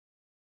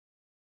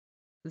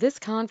This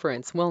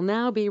conference will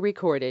now be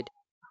recorded.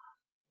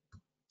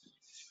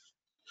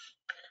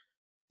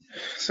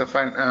 So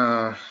fine,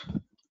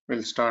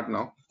 we'll start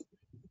now.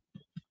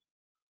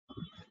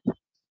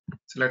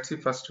 So let's see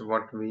first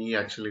what we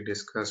actually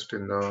discussed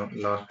in the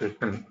last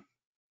session.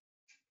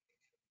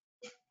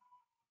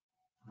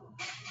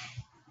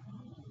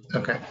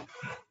 Okay.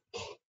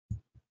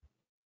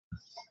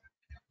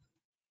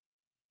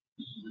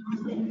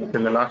 In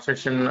the last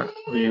session,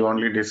 we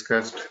only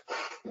discussed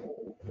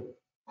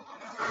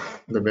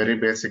the very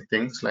basic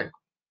things like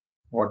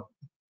what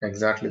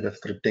exactly the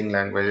scripting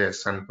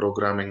languages and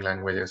programming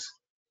languages.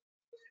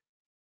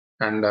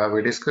 And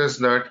we discussed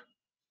that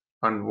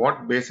on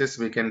what basis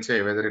we can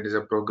say whether it is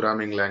a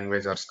programming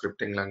language or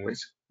scripting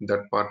language.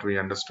 That part we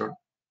understood.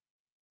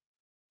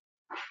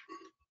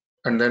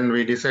 And then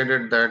we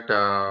decided that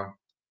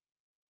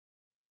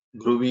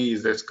Groovy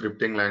is a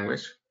scripting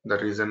language. The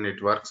reason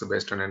it works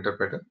based on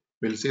interpreter.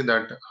 We'll see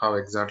that how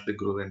exactly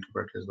Groovy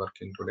interpreter is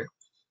working today.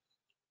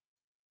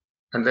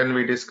 And then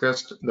we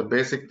discussed the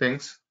basic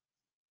things,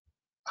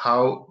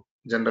 how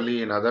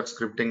generally in other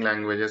scripting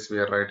languages we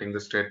are writing the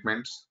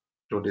statements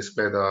to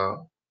display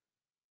the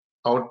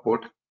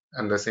output,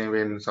 and the same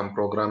way in some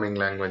programming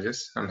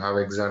languages, and how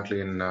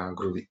exactly in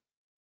Groovy.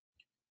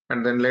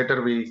 And then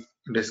later we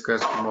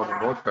discussed more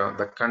about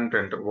the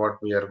content,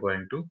 what we are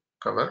going to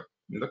cover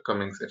in the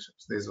coming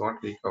sessions. This is what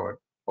we covered.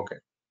 Okay.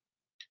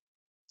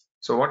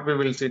 So what we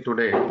will see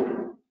today,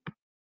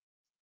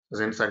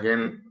 since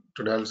again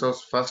today also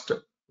first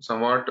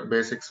somewhat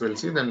basics we'll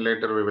see, then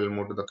later we will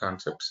move to the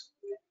concepts.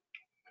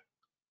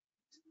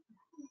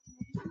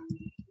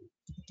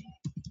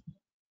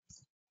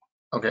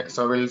 Okay,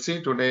 so we'll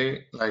see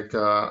today like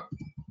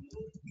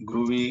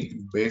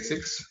Groovy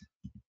basics.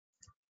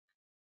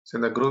 So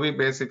the Groovy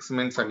basics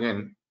means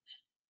again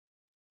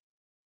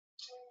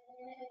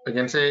we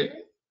can say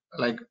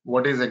like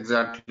what is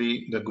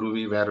exactly the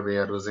Groovy where we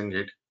are using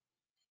it.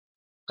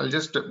 I'll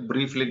just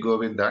briefly go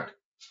with that,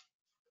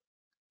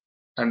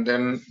 and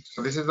then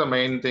so this is the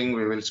main thing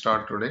we will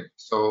start today.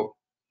 So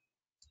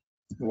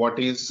what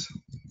is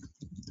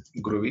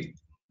Groovy?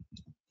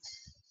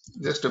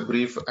 Just a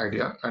brief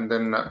idea, and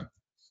then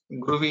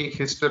Groovy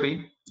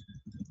history,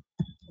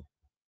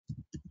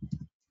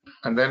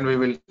 and then we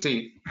will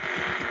see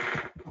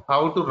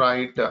how to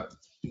write a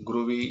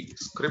Groovy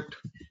script.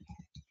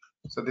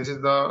 So this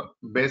is the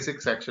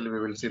basics. Actually, we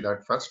will see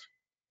that first,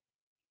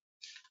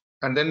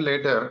 and then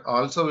later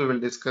also we will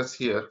discuss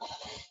here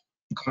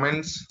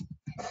comments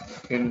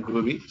in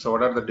Groovy. So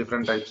what are the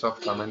different types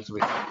of comments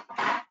we have,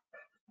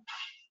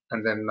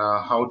 and then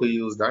how to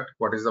use that,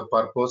 what is the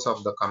purpose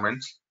of the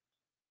comments.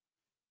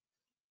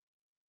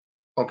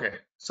 Okay,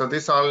 so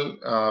this all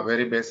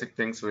very basic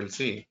things we'll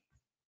see,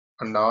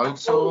 and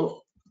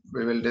also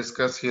we will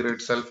discuss here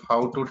itself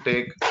how to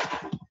take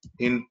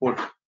input.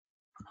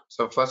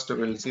 So first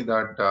we'll see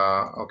that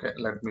okay,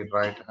 let me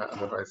write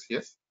otherwise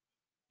here,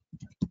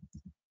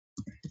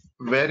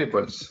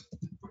 variables.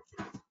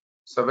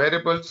 So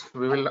variables,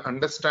 we will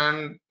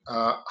understand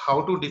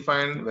how to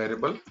define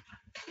variable,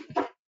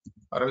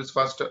 or else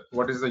first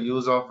what is the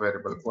use of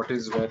variable, what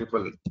is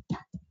variable,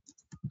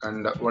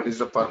 and what is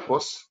the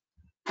purpose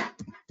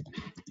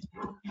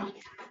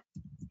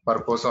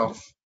of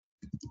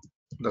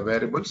the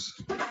variables,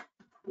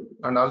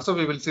 and also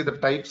we will see the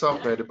types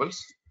of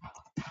variables,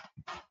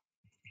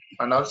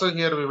 and also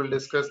here we will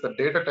discuss the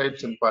data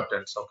types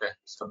importance. Okay,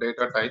 so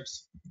data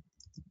types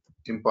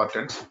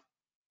importance.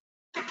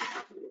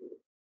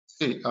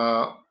 See,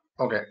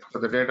 okay, so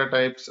the data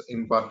types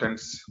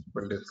importance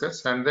we'll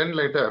discuss, and then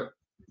later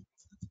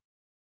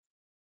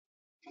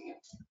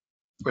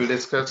we'll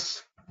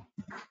discuss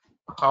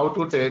how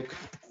to take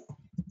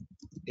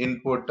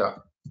input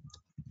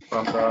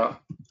from the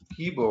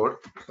keyboard.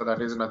 So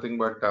that is nothing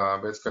but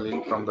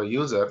basically from the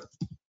user,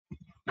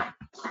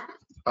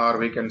 or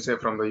we can say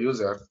from the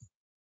user,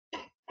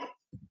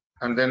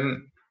 and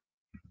then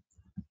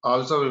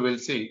also we will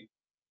see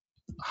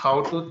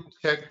how to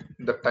check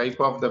the type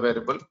of the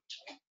variable.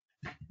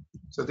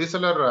 So these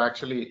are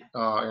actually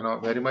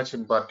very much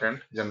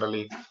important.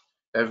 Generally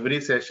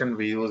every session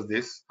we use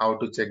this, how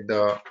to check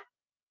the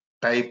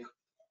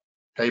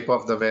type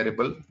of the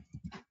variable,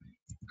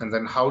 and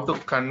then how to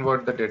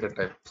convert the data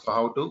type. So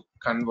how to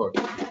convert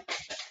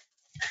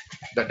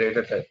the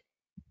data type.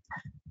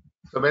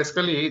 So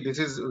basically this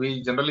is,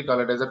 we generally call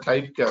it as a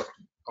typecast.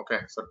 Okay,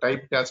 so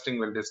typecasting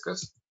we'll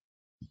discuss,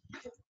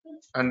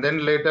 and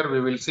then later we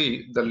will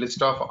see the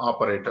list of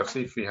operators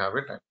if we have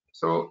it.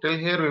 So till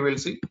here we will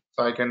see.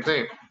 So I can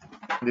say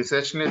this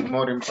session is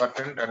more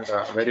important and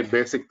very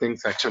basic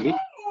things actually.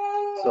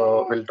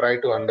 So we'll try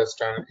to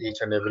understand each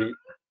and every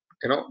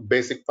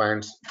basic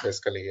points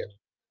basically here.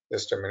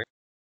 Just a minute.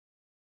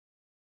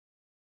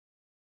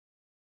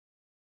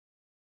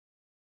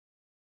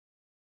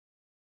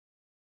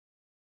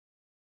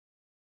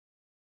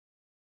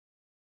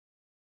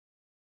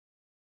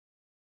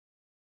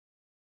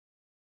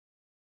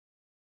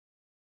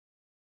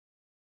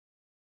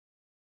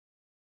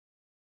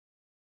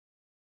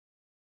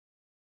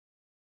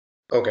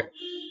 Okay,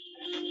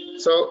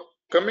 so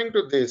Coming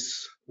to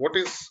this, what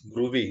is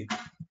Groovy?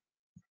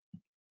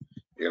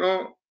 You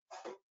know,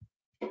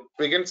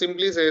 we can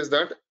simply say is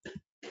that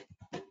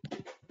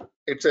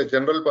it's a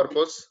general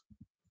purpose,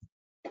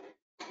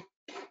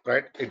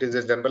 right? It is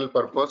a general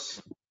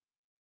purpose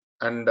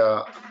and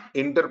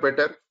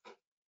interpreter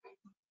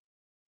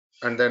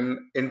and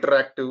then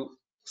interactive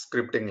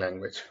scripting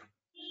language.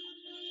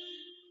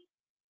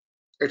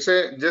 It's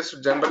a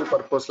just general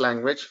purpose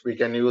language we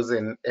can use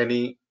in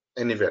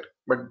anywhere.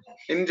 But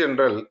in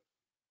general,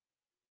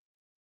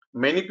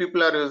 many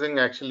people are using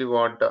actually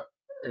what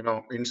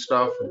instead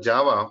of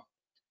Java,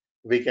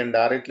 we can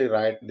directly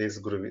write this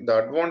Groovy.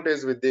 The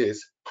advantage with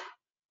this,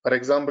 for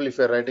example, if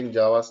you're writing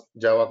Java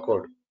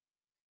code,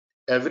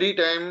 every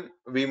time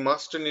we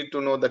must need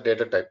to know the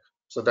data type.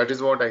 So that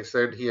is what I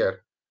said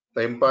here,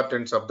 the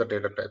importance of the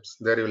data types.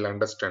 There you will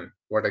understand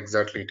what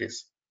exactly it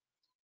is.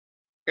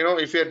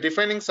 If you're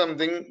defining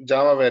something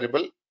Java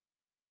variable,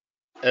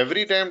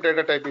 every time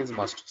data type is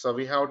must. So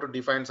we have to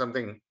define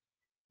something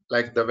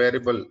like the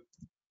variable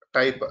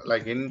type,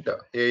 like int a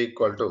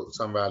equal to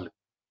some value.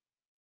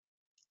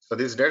 So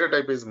this data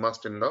type is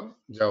must in the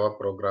Java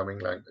programming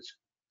language.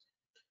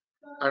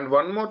 And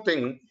one more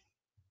thing,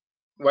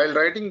 while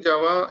writing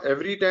Java,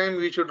 every time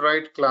we should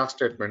write class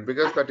statement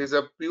because that is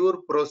a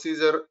pure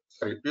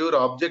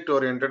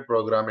object-oriented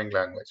programming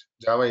language.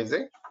 Java is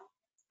a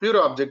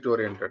pure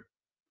object-oriented.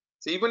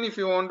 So even if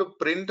you want to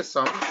print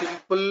some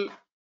simple,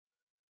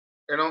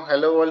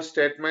 hello world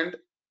statement,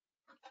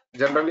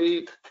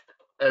 generally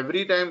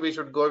every time we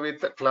should go with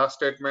the class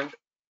statement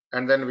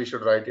and then we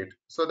should write it.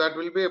 So that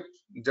will be a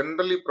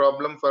generally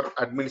problem for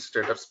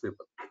administrators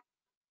people.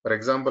 For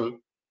example,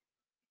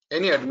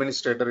 any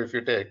administrator if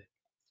you take,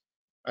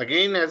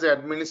 again as an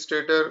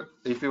administrator,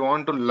 if you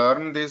want to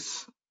learn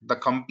this, the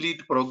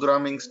complete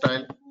programming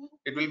style,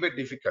 it will be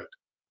difficult.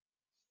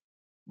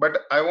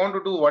 But I want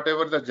to do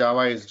whatever the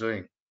Java is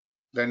doing.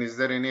 Then is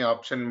there any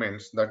option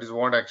means? That is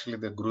what actually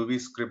the Groovy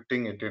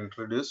scripting it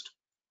introduced.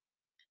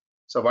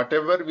 So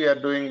whatever we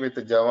are doing with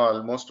Java,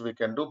 almost we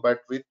can do, but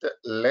with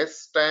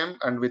less time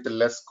and with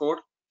less code.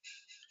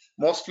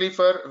 Mostly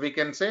for, we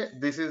can say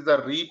this is the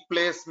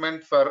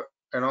replacement for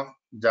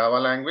Java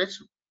language,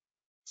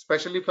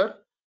 especially for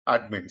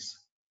admins.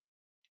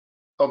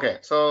 Okay,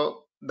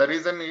 so the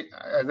reason,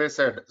 as I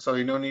said, so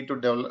you don't need to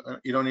develop,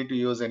 you don't need to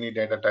use any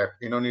data type,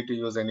 you don't need to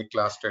use any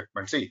class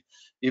statement. See,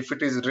 if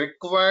it is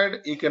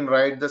required, you can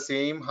write the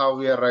same how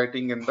we are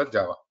writing in the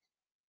Java.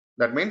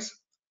 That means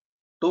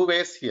two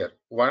ways here.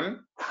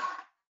 One,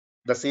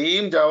 the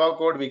same Java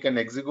code we can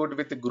execute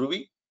with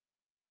Groovy,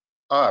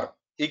 or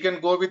you can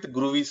go with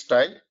Groovy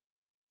style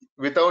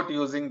without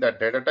using that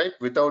data type,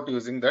 without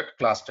using that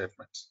class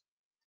statements.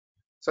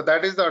 So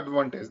that is the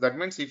advantage. That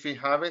means if we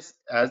have a,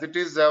 as it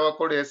is Java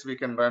code, yes, we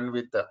can run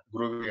with the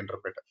Groovy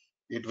interpreter.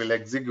 It will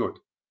execute.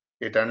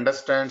 It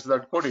understands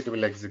that code, it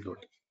will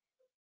execute.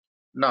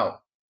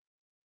 Now,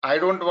 I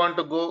don't want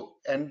to go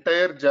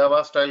entire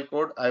Java style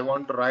code. I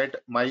want to write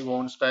my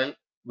own style,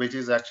 which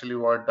is actually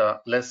what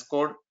less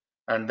code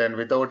and then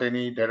without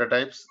any data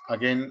types.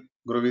 Again,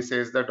 Groovy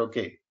says that,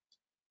 okay,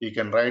 you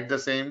can write the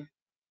same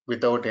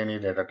without any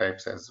data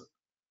types as well.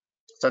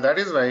 So that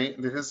is why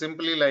this is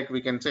simply like we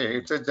can say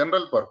it's a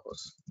general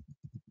purpose.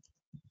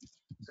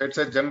 It's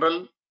a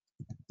general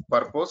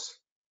purpose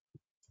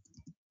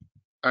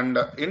and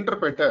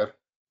interpreter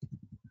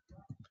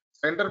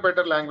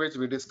language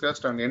we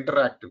discussed and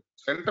interactive.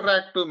 So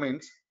interactive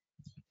means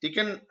you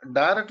can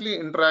directly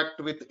interact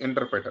with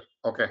interpreter.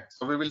 Okay,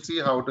 so we will see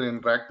how to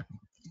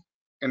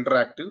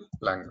interactive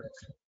language.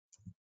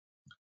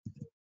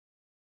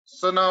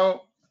 So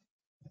now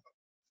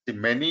the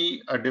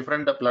many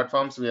different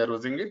platforms we are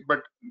using it,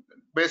 but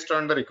based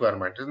on the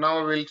requirement.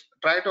 Now we'll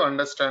try to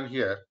understand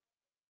here,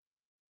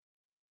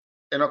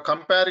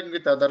 comparing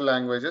with other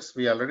languages.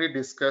 We already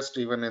discussed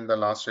even in the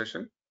last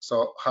session.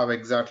 So how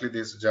exactly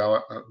this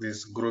Java,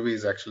 this Groovy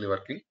is actually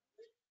working.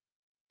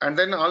 And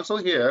then also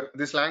here,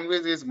 this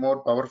language is more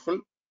powerful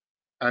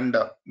and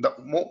the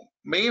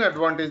main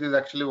advantage is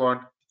actually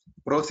what?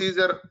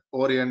 Procedure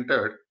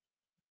oriented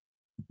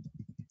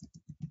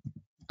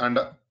and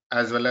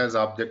as well as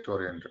object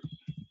oriented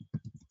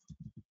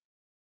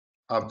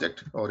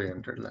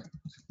language.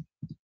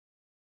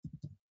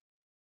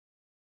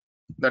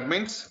 That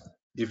means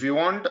if you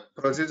want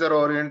procedure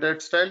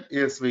oriented style,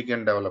 yes, we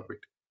can develop it.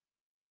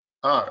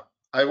 Or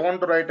I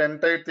want to write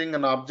entire thing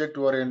in object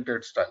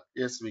oriented style,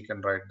 yes, we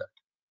can write that.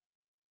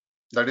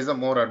 That is a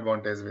more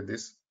advantage with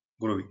this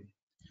Groovy.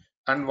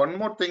 And one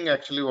more thing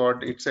actually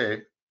what it's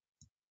a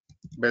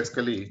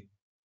basically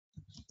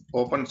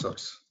open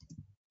source.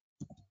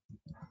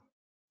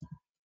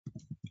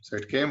 So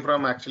it came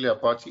from actually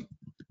Apache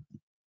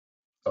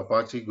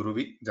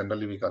Groovy,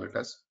 generally we call it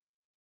as.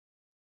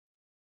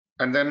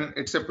 And then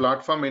it's a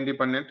platform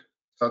independent.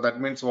 So that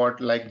means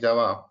what, like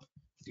Java,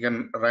 you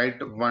can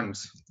write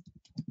once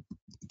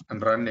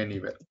and run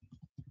anywhere.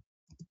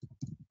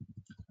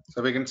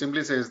 So we can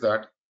simply say is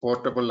that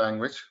portable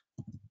language.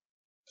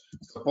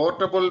 So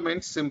portable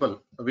means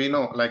simple. We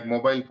know like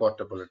mobile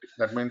portability.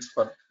 That means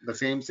for the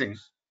same thing,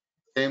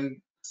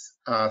 same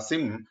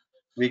SIM,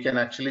 we can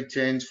actually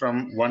change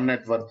from one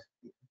network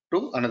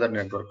to another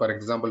network. For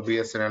example,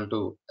 BSNL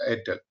to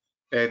Airtel,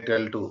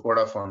 Airtel to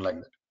Vodafone, like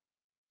that.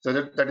 So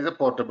that is a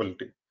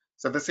portability.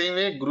 So the same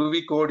way,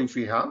 Groovy code, if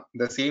we have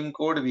the same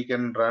code, we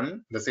can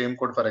run the same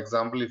code. For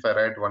example, if I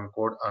write one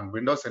code on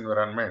Windows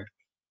environment,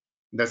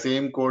 the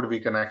same code we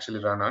can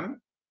actually run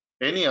on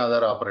any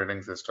other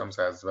operating systems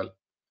as well.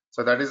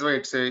 So that is why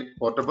it's a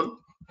portable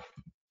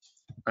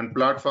and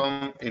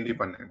platform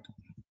independent,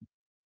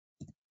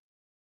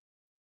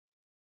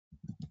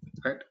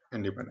 right?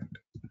 Independent.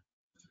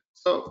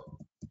 So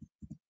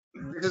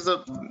this is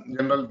a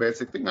general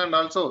basic thing, and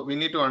also we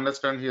need to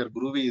understand here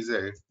Groovy is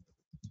a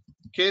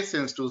case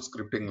sensitive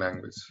scripting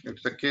language.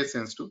 It's a case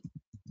sensitive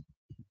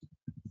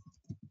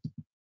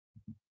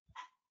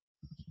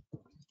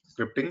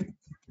scripting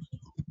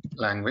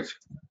language,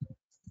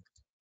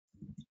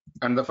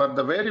 and for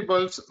the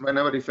variables,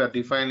 whenever if you are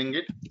defining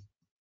it,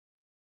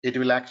 it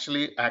will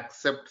actually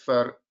accept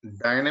for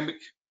dynamic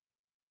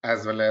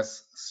as well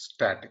as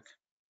static.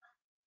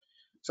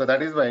 So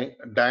that is why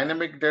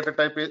dynamic data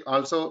type is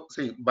also,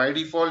 see, by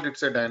default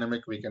it's a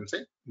dynamic, we can say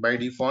by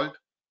default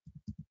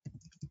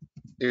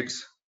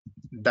it's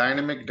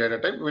dynamic data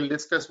type. We'll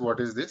discuss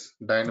what is this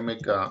dynamic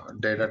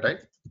data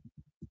type,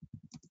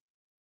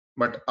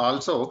 but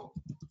also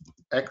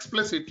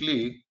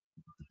explicitly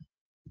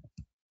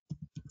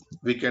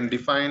we can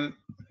define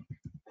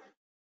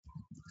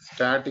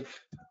static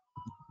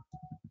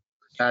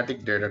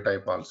data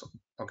type also.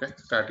 Okay,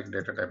 static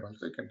data type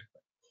also you can define.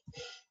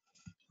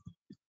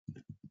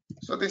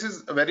 So this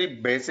is very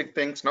basic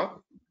things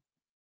now,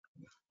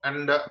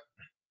 and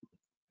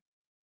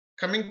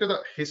coming to the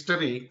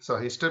history. So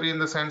history in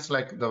the sense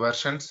like the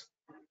versions.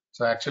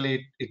 So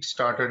actually it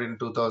started in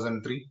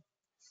 2003.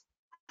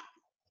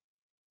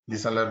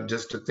 These are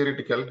just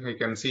theoretical. You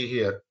can see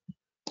here,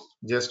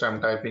 just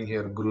I'm typing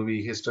here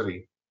Groovy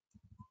history.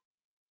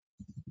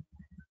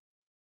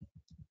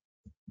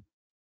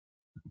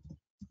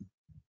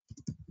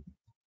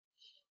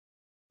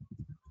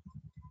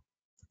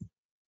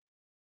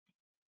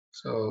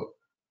 So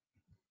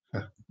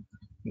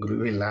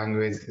Groovy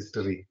language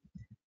history.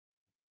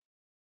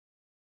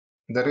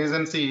 The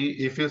reason, see,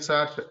 if you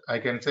search, I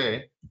can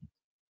say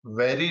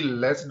very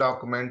less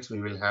documents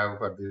we will have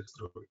for this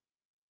Groovy.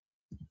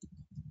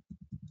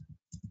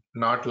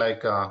 Not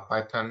like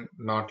Python,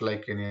 not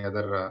like any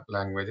other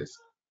languages.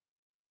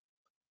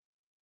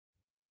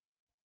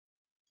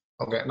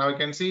 Okay, now you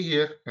can see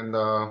here in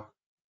the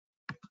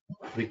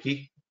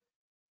wiki,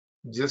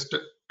 just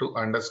to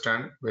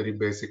understand very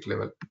basic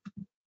level.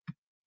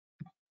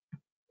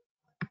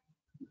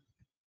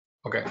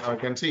 Okay, now you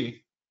can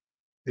see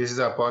this is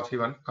Apache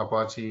one,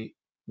 Apache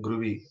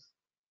Groovy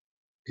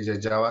is a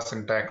Java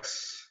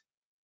syntax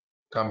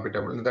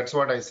compatible. That's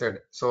what I said.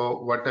 So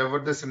whatever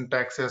the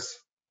syntaxes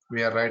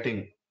we are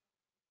writing,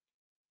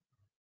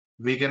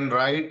 we can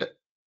write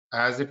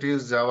as it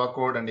is Java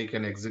code and you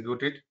can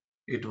execute it.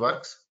 It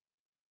works.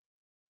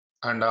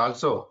 And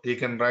also you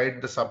can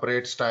write the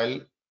separate style,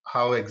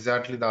 how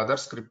exactly the other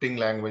scripting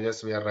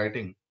languages we are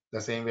writing.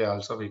 The same way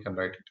also we can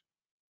write it.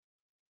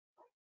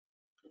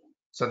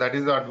 So that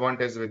is the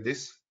advantage with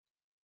this.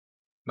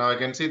 Now I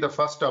can see the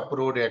first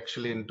approved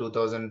actually in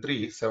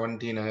 2003,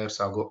 17 years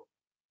ago.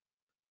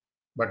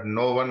 But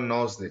no one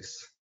knows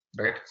this,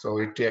 right? So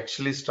it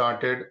actually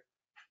started,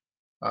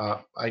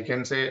 I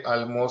can say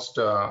almost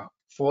 4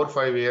 or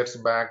 5 years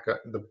back.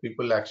 The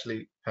people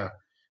actually,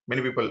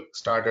 many people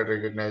started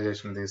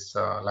recognizing this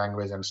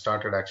language and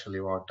started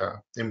actually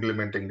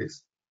implementing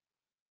this.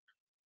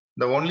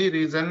 The only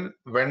reason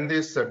when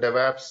this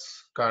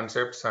DevOps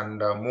concepts and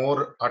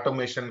more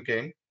automation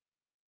came,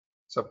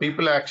 so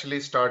people actually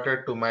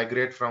started to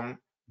migrate from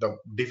the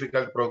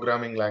difficult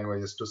programming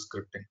languages to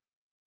scripting.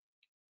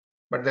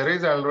 But there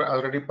is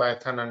already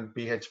Python and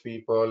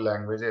PHP, Perl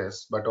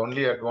languages, but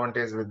only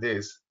advantage with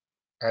this,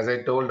 as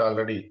I told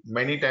already,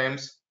 many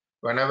times,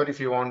 whenever if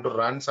you want to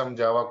run some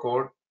Java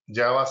code,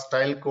 Java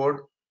style code,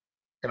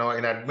 in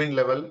admin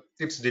level,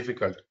 it's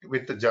difficult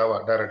with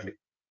Java directly.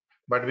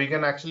 But we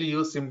can actually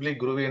use simply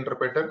Groovy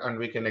interpreter and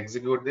we can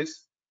execute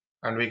this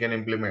and we can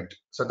implement.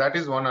 So that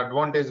is one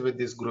advantage with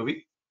this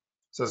Groovy.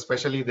 So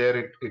especially there,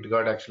 it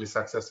got actually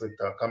success with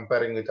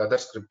comparing with other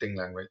scripting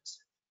languages.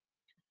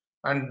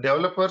 And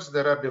developers,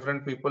 there are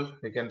different people.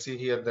 You can see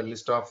here the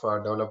list of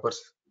developers,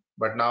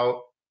 but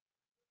now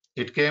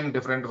it came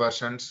different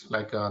versions.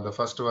 Like the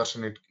first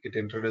version, it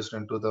introduced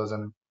in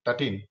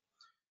 2013,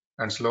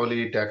 and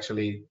slowly it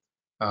actually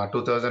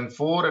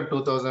 2004 and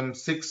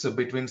 2006,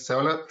 between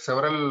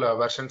several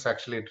versions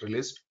actually it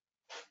released.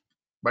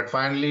 But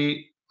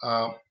finally,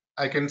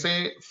 I can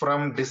say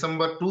from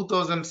December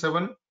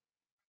 2007,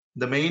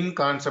 the main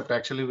concept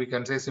actually we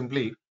can say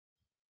simply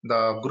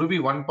the Groovy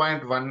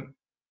 1.1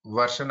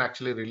 version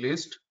actually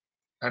released,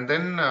 and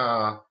then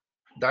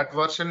that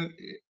version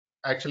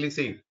actually,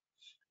 see,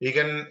 you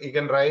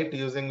can write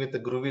using with the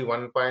Groovy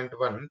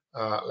 1.1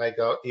 like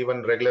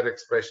even regular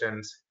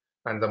expressions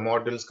and the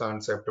modules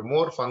concept,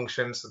 more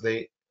functions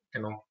they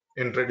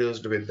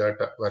introduced with that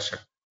version.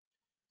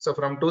 So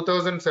from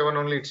 2007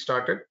 only it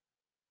started,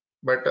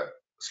 but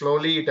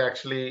slowly it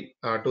actually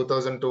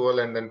 2012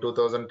 and then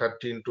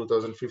 2013,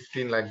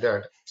 2015, like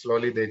that.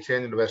 Slowly they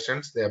changed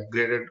versions, they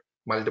upgraded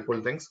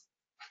multiple things,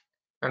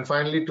 and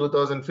finally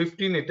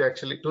 2015 it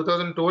actually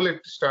 2012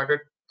 it started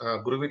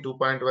Groovy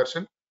 2.0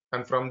 version,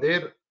 and from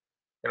there,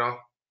 you know,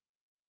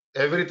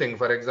 everything.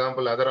 For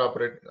example,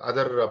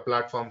 other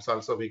platforms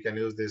also we can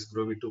use this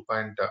Groovy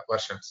 2.0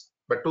 versions,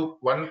 but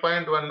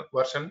 1.1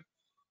 version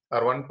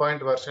or 1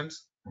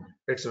 versions,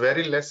 it's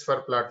very less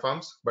for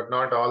platforms, but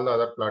not all the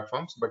other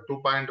platforms. But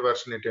 2.0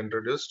 version it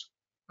introduced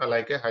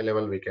like a high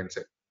level, we can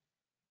say.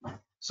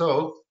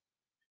 So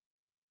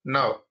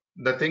now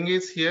the thing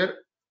is here,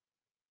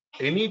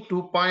 any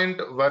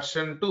 2.0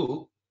 version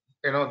to,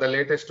 you know, the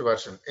latest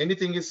version,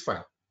 anything is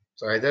fine.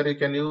 So either you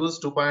can use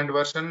 2.0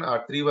 version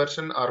or 3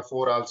 version or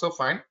 4 also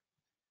fine.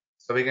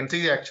 So we can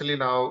see actually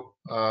now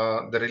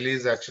the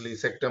release actually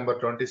September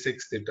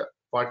 26th,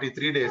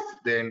 43 days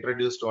they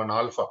introduced one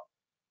alpha.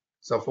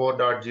 So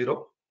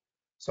 4.0.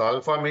 So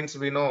alpha means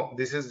we know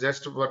this is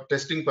just for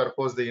testing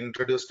purpose they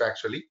introduced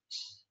actually,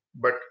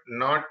 but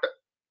not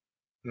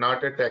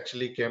it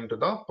actually came to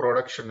the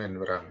production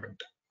environment.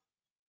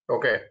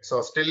 Okay,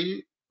 so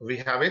still we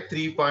have a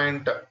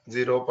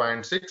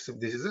 3.0.6.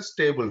 This is a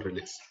stable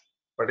release.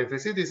 But if you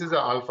see, this is a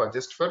alpha,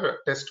 just for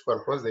test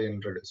purpose they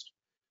introduced.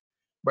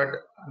 But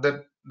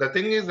the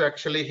thing is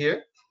actually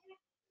here,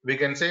 we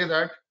can say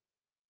that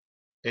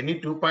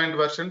any 2.0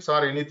 versions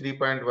or any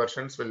 3.0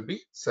 versions will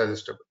be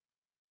suggestible.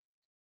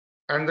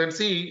 And then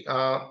see,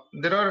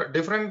 there are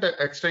different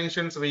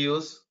extensions we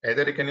use.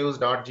 Either you can use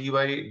 .gy,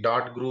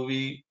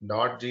 .groovy,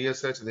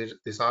 .gsh.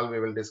 This all we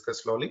will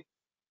discuss slowly.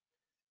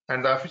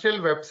 And the official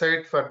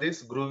website for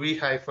this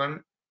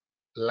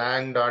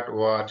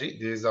groovy-lang.org.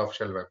 This is the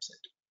official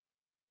website.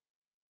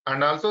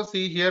 And also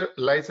see here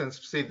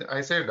licensed. See,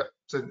 I said,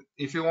 so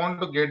if you want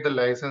to get the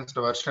licensed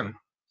version,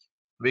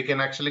 we can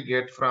actually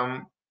get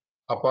from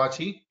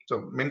Apache.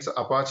 So means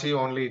Apache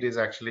only it is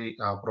actually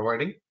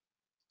providing.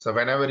 So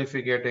whenever if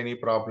you get any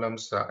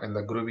problems in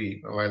the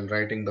Groovy while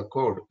writing the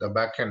code, the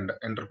backend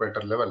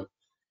interpreter level,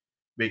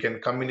 we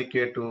can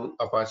communicate to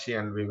Apache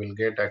and we will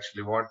get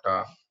actually what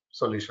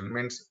solution.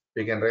 Means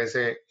we can raise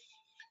a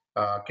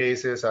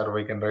cases or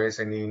we can raise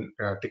any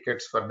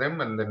tickets for them,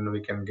 and then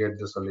we can get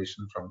the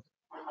solution from them.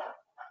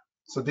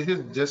 So this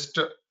is just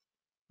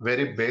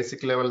very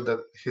basic level,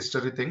 the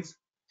history things.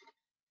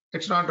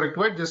 It's not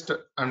required, just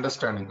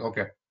understanding.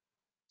 Okay.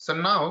 So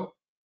now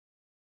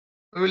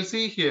we will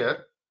see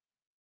here.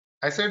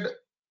 I said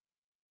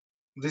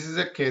this is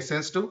a case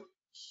sensitive,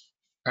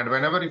 and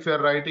whenever if you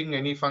are writing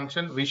any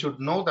function, we should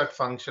know that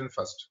function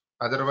first.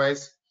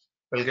 Otherwise,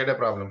 we'll get a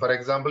problem. For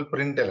example,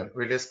 println.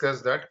 We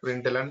discussed that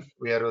println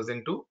we are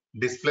using to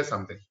display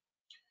something.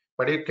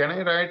 But if can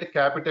I write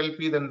capital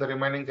P, then the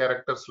remaining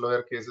characters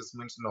lower cases,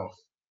 means no,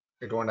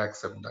 it won't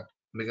accept that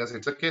because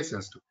it's a case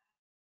sensitive.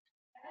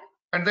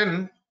 And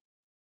then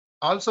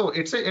also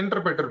it's a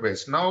interpreter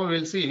based. Now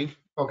we'll see.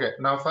 Okay,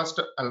 now first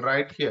I'll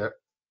write here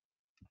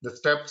the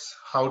steps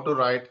how to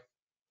write.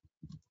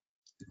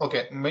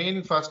 Okay,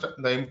 main first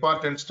the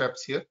important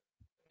steps here.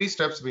 3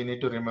 steps we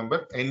need to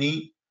remember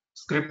any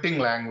scripting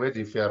language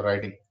if you are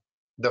writing.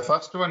 The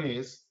first one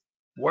is,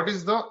 what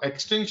is the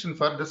extension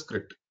for the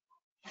script?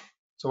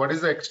 So what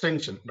is the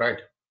extension, right?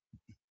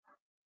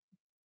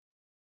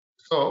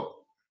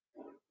 So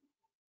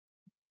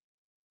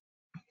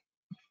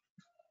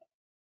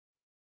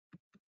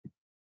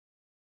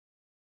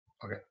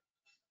okay,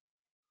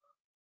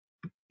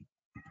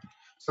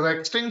 so the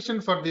extension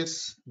for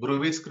this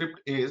Groovy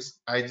script is,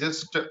 I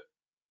just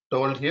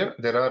told here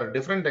there are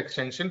different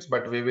extensions,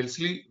 but we will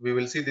see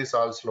this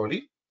all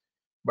slowly.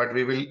 But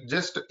we will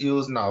just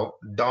use now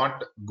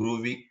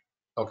 .groovy.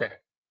 Okay,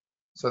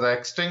 so the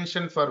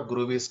extension for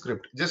Groovy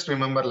script, just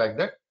remember like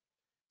that,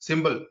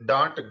 symbol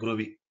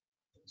 .groovy.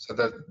 So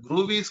the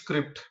Groovy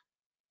script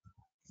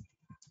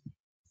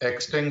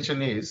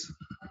extension is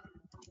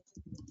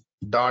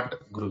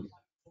 .groovy.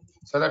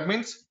 So that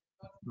means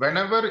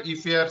whenever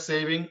if you are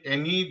saving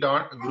any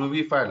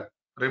 .groovy file,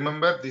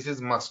 remember this is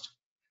must.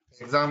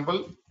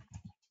 Example,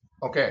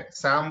 okay,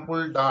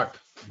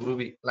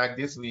 sample.groovy, like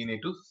this we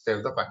need to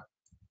save the file.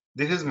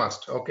 This is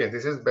must. Okay,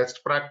 this is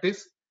best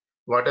practice.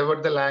 Whatever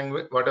the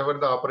language, whatever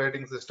the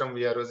operating system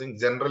we are using,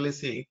 generally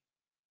see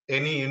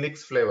any Unix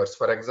flavors.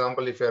 For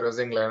example, if you are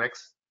using Linux,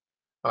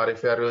 or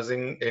if you are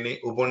using any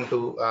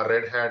Ubuntu or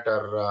Red Hat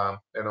or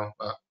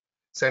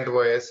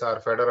CentOS or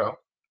Fedora,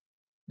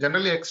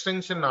 generally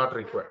extension not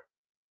required,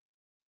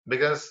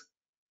 because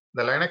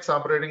the Linux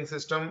operating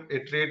system,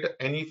 it treat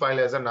any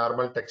file as a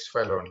normal text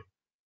file only.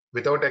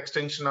 Without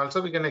extension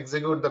also we can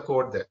execute the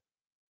code there.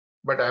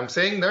 But I'm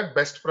saying that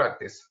best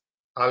practice,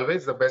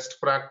 always the best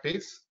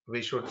practice,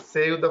 we should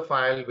save the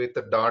file with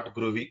the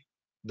 .groovy.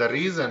 The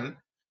reason,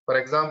 for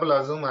example,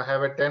 assume I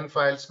have a 10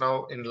 files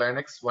now in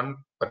Linux, one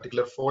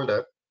particular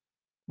folder,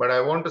 but I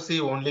want to see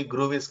only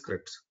Groovy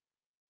scripts.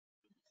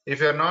 If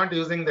you're not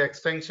using the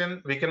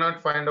extension, we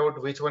cannot find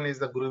out which one is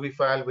the Groovy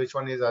file, which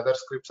one is other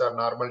scripts or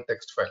normal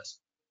text files.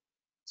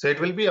 So it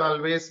will be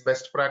always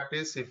best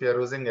practice if you're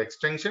using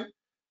extension.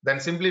 then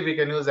simply we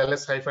can use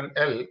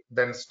ls-l,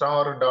 then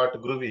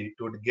star.groovy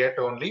to get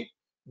only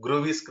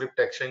Groovy script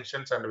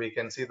extensions, and we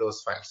can see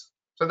those files.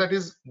 So that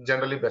is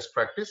generally best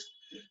practice.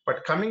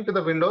 But coming to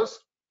the Windows,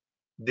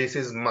 this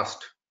is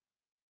must.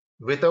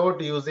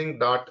 Without using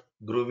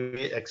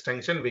 .groovy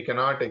extension, we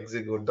cannot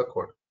execute the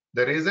code.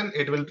 The reason,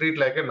 it will treat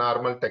like a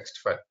normal text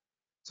file.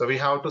 So we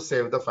have to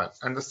save the file.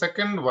 And the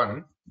second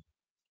one,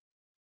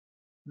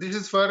 this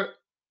is for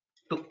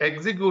to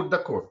execute the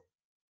code.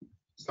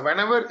 So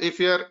whenever if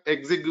you are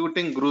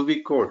executing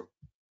Groovy code,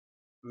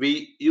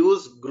 we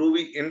use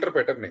Groovy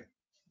interpreter name.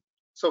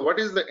 So what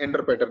is the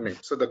interpreter name?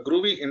 So the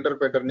Groovy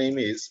interpreter name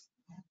is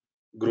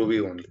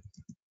Groovy only.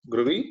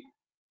 Groovy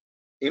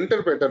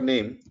interpreter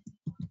name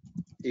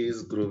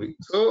is Groovy.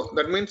 So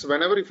that means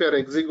whenever if you are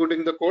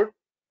executing the code,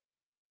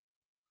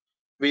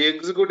 we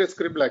execute a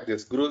script like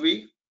this: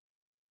 Groovy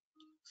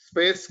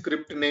space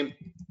script name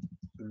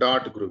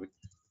dot Groovy.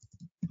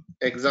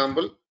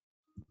 Example,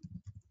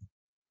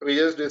 we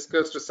just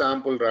discussed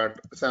sample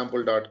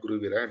dot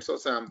Groovy, right? So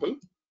sample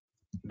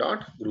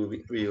dot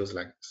Groovy we use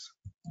like this.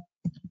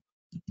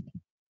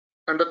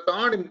 And the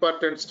third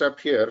important step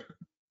here,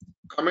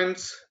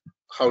 comments,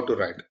 how to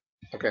write.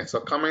 Okay, so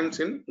comments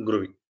in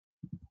Groovy.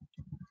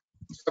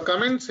 So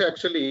comments,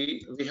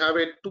 actually we have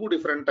two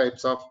different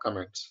types of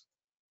comments.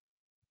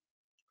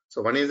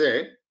 So one is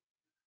a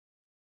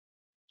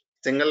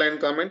single line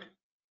comment,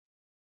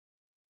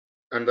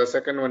 and the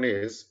second one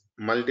is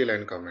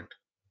multi-line comment.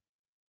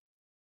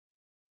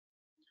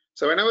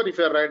 So whenever if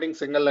you are writing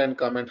single line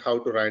comment, how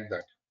to write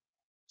that?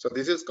 So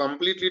this is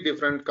completely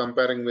different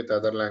comparing with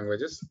other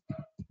languages.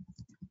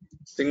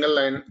 Single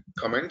line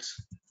comments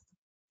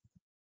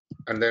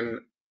and then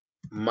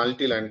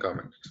multi-line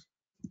comments.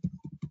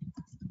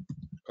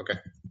 Okay.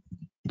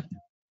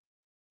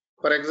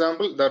 For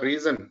example, the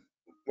reason,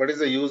 what is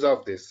the use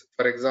of this?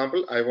 For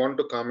example, I want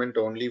to comment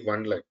only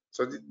one line.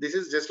 So this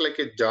is just like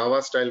a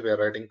Java style we are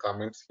writing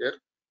comments here.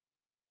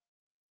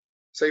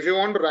 So if you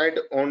want to write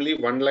only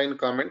one line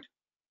comment,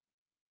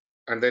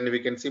 and then we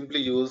can simply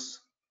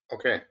use,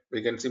 okay,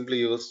 we can simply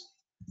use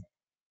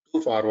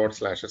 2 forward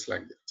slashes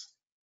like this.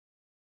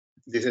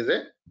 This is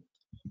a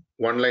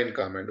one line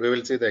comment. We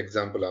will see the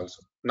example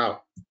also.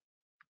 Now,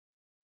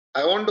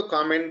 I want to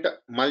comment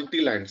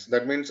multi lines.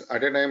 That means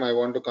at a time I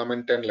want to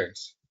comment 10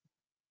 lines,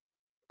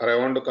 or I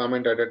want to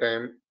comment at a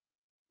time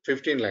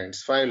 15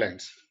 lines, 5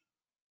 lines.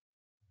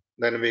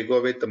 Then we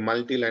go with the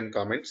multi-line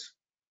comments.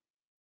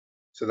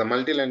 So the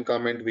multi-line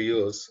comment we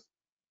use,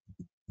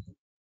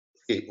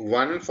 see,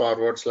 1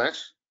 forward slash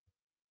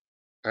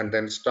and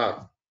then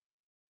star,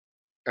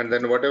 and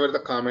then whatever the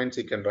comments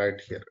you can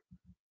write here.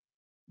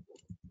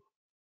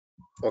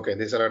 Okay,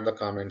 these are the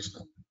comments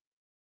now.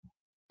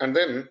 And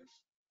then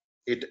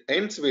it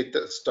ends with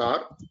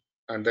star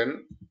and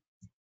then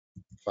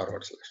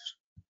forward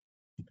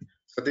slash.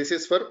 So this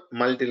is for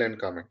multi-line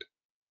comment.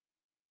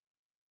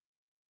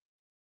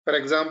 For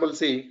example,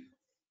 see,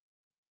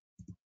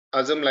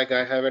 assume like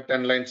I have a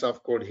 10 lines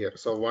of code here.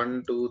 So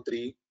 1, 2,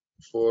 3,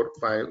 4,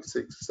 5,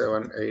 6,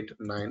 7, 8,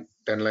 9,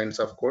 10 lines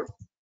of code.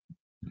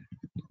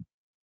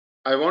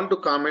 I want to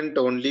comment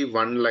only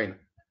one line.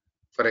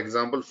 For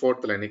example,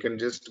 fourth line, you can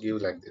just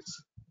give like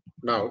this.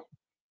 Now,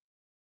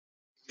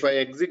 if I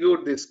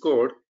execute this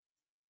code,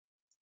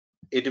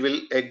 it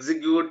will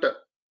execute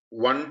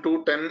 1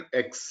 to 10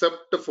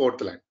 except fourth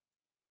line.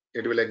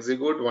 It will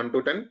execute 1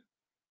 to 10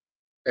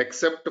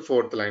 except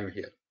fourth line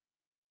here.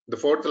 The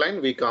fourth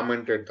line, we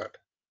commented that.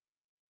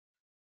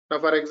 Now,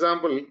 for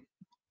example,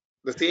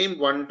 the same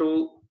 1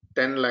 to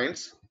 10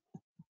 lines.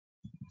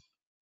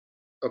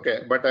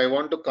 Okay, but I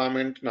want to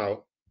comment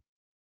now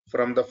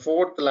from the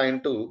fourth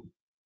line to,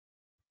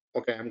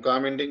 okay, I'm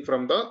commenting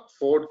from the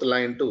fourth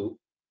line to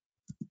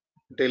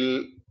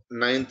till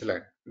 9th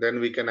line. Then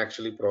we can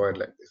actually provide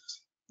like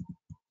this.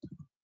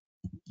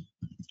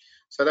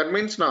 So that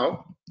means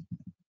now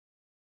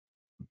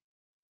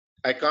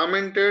I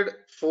commented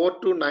 4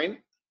 to 9.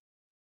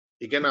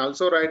 You can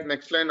also write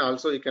next line,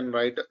 also you can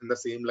write in the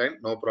same line,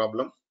 no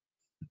problem.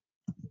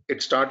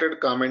 It started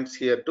comments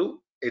here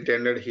too, it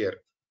ended here.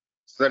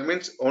 So that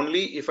means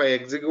only if I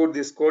execute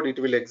this code, it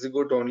will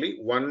execute only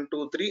 1,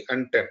 2, 3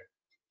 and 10.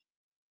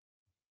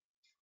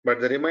 But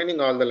the remaining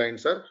all the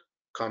lines are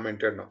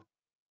commented now.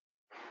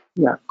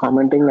 Yeah,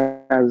 commenting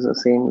as the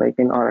same like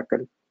in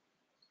Oracle.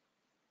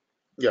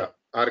 Yeah,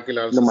 Oracle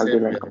also The same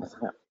multi-line here. comment.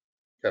 Yeah.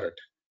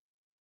 Correct.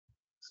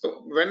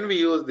 So when we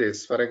use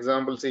this, for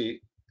example,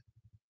 see,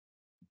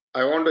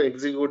 I want to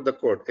execute the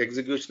code.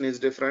 Execution is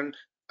different.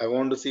 I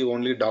want to see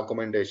only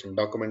documentation.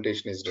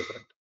 Documentation is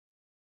different.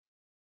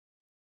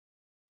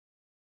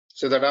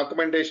 So the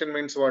documentation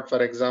means what?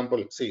 For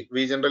example, see,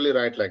 we generally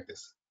write like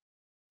this.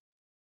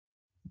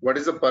 What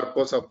is the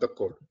purpose of the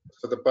code?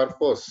 So the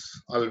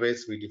purpose,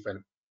 always we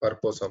define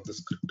purpose of the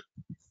script.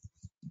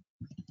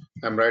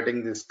 I'm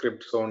writing this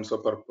script so and so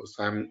purpose.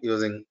 I'm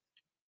using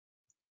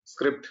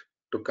script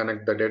to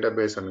connect the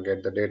database and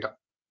get the data.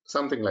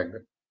 Something like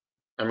that.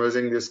 I'm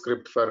using this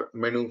script for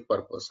menu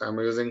purpose. I'm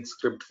using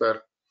script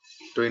for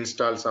to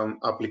install some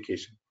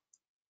application.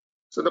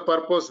 So the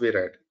purpose we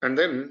write, and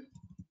then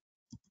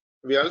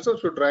we also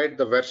should write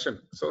the version.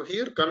 So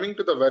here, coming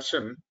to the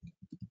version,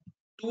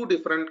 two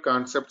different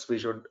concepts we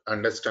should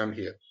understand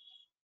here.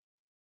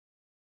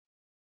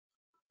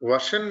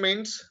 Version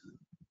means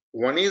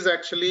one is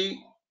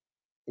actually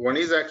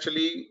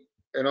the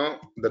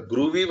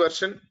Groovy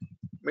version,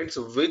 means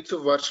which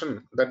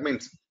version, that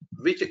means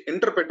which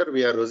interpreter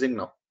we are using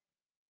now.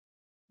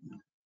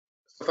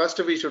 So first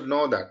we should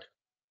know that.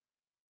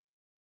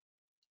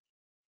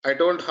 I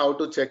told how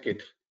to check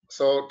it.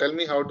 So tell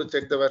me how to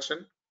check the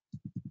version.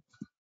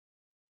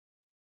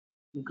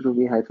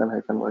 Groovy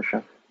 --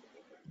 version.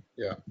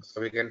 Yeah,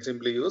 so we can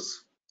simply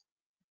use,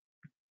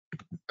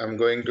 I'm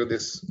going to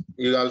this,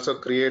 you also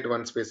create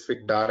one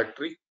specific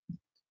directory,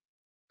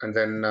 and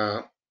then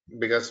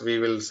because we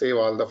will save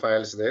all the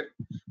files there,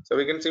 so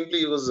we can simply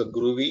use the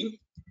Groovy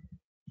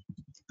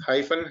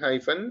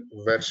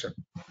 -- version.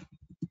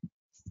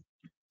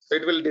 So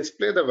it will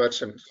display the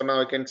version. So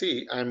now I can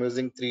see I'm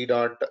using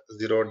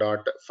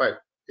 3.0.5.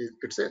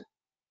 It's a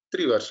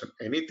 3 version.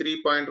 Any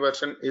 3-point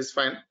version is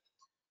fine,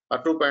 or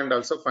 2-point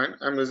also fine.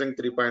 I'm using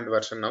 3-point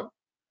version now.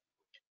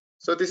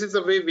 So this is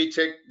the way we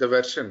check the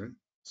version.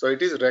 So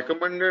it is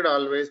recommended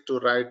always to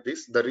write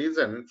this. The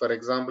reason, for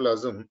example,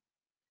 assume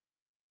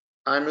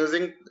I'm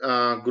using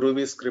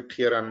Groovy script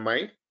here on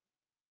my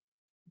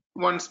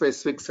one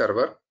specific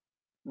server,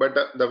 but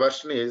the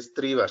version is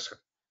 3 version.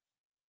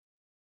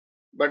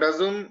 But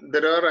assume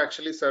there are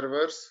actually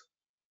servers.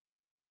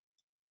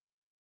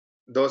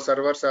 Those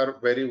servers are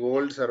very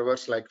old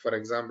servers, like for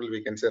example,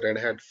 we can say Red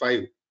Hat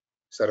 5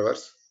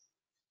 servers,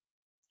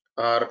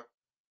 or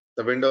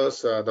the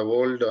Windows, the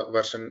old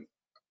version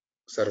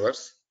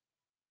servers,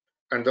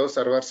 and those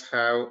servers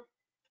have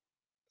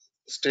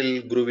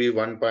still Groovy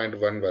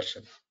 1.1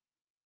 version.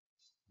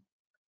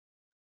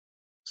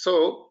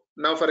 So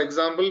now, for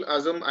example,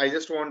 assume I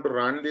just want to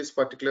run this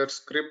particular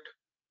script.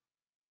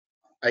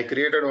 I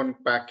created one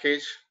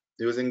package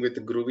using with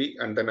Groovy,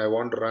 and then I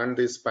want to run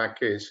this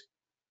package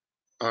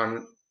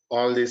on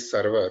all these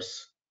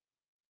servers.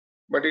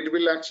 But it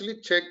will actually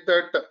check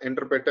that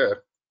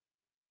interpreter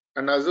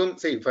and assume,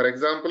 see, for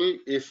example,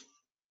 if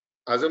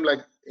assume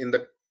like in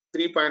the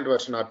 3-point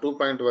version or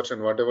 2-point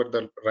version, whatever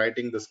the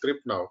writing the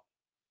script now,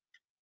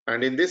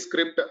 and in this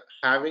script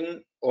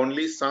having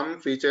only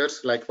some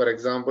features, like for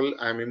example,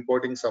 I'm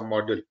importing some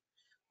module.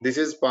 This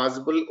is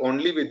possible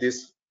only with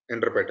this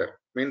interpreter,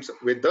 means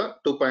with the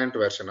 2-point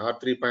version or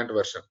 3-point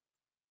version.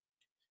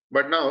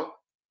 But now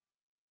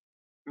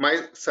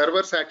my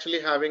servers actually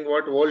having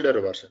what older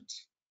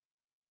versions,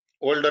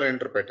 older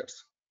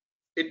interpreters.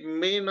 It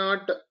may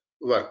not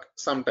work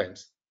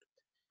sometimes.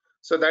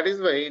 So that is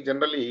why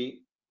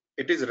generally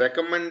it is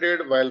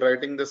recommended while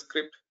writing the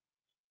script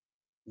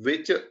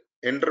which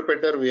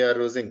interpreter we are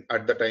using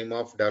at the time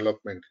of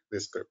development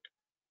this script.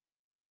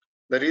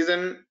 The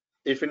reason,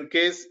 if in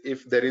case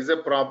if there is a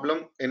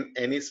problem in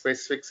any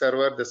specific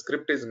server, the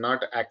script is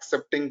not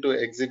accepting to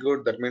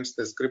execute, that means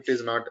the script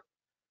is not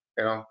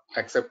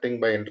accepting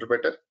by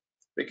interpreter,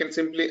 we can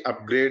simply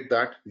upgrade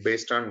that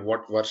based on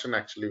what version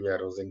actually we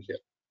are using here.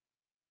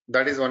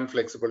 That is one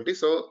flexibility.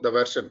 So the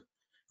version.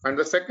 And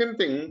the second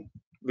thing,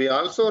 we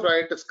also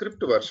write a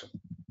script version.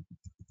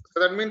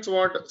 So that means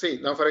what? See,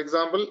 now for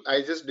example,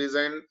 I just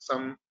designed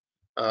some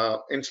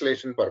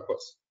installation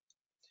purpose.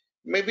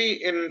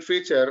 Maybe in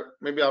future,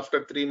 maybe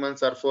after 3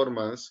 months or 4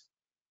 months,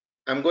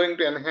 I'm going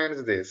to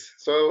enhance this.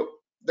 So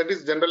that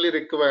is generally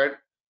required,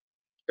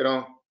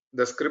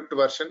 the script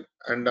version.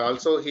 And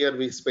also here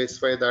we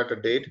specify that a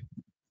date.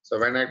 So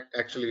when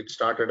actually it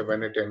started,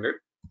 when it ended.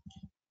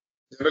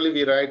 Generally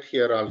we write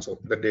here also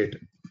the date.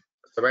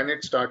 So when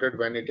it started,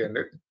 when it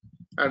ended.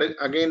 And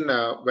again,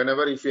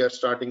 whenever if we are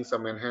starting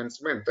some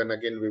enhancement, then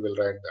again we will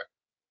write that.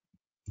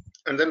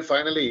 And then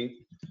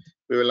finally,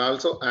 we will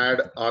also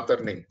add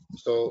author name.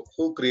 So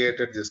who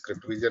created this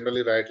script? We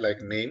generally write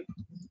like name,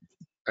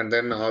 and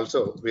then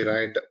also we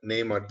write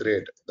name @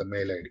 the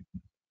mail ID.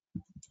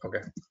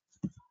 Okay.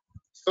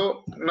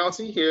 So now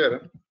see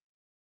here,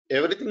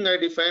 everything I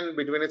define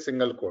between a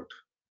single quote.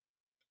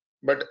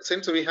 But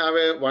since we have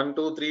a 1,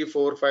 2, 3,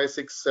 4, 5,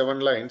 6, 7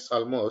 lines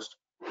almost,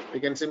 we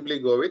can simply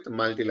go with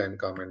multi-line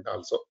comment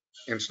also.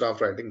 Instead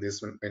of writing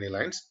this many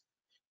lines,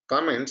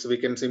 comments, we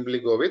can simply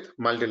go with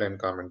multi-line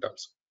comment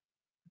also.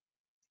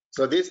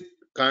 So these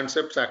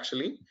concepts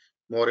actually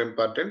more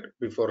important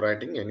before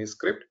writing any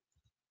script.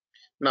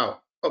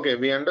 Now, okay,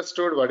 we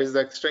understood what is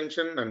the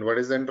extension and what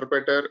is the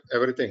interpreter,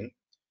 everything.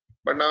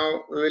 But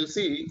now we will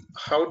see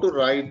how to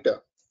write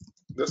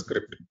the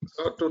script.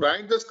 So to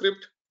write the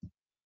script,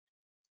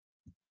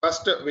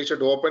 first we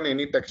should open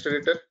any text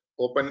editor,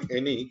 open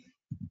any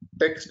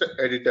text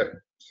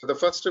editor. So the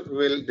first we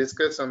will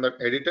discuss on the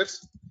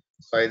editors.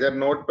 So either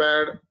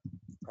Notepad,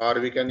 or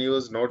we can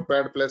use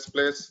Notepad++,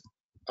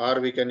 or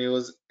we can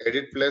use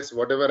Edit+,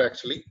 whatever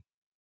actually,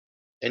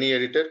 any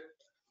editor.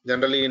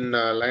 Generally in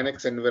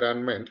Linux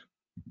environment,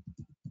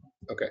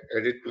 okay,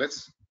 Edit+.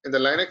 In the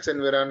Linux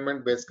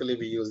environment, basically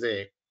we use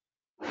a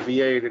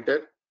VI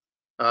editor,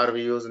 or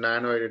we use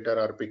Nano editor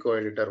or Pico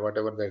editor,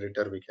 whatever the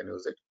editor we can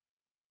use it.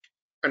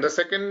 And the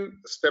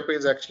second step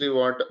is actually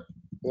what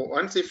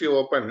once if you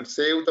open,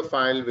 save the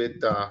file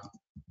with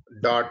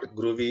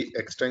 .groovy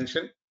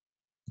extension,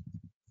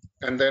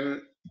 and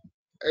then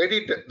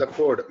edit the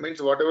code.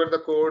 Means whatever the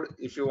code,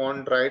 if you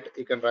want write,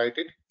 you can write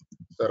it.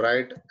 So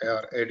write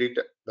or edit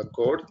the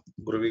code,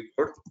 Groovy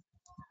code,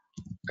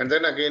 and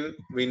then again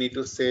we need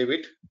to save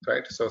it,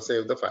 right? So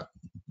save the file.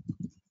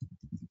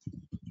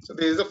 So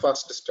this is the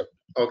first step.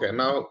 Okay,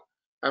 now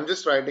I'm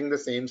just writing the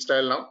same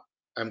style now.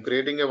 I'm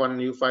creating a one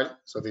new file.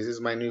 So this is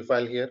my new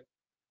file here.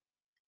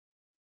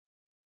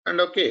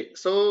 And okay,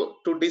 so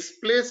to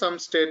display some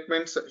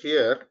statements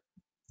here,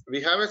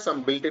 we have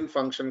some built-in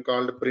function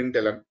called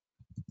println.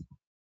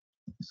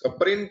 So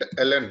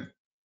println,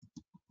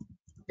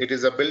 it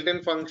is a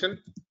built-in function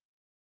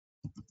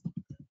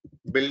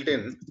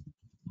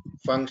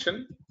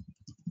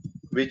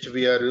which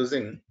we are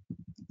using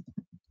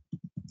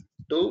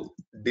to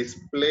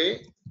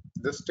display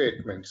the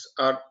statements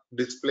or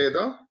display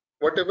the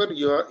whatever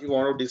you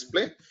want to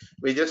display.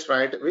 We just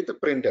write with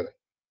println.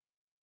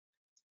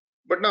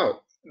 But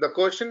now the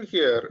question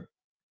here,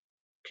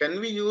 can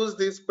we use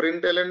this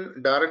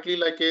println directly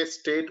like a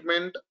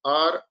statement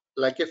or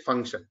like a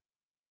function?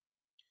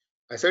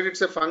 I said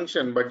it's a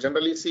function, but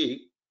generally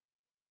see,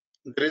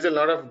 there is a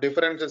lot of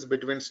differences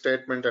between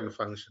statement and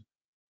function.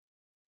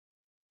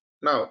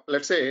 Now,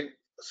 let's say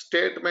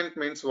statement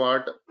means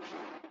what?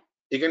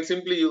 You can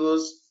simply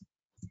use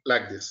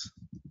like this.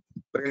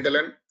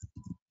 Println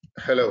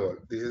hello world.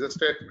 This is a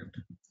statement.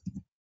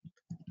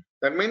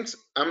 That means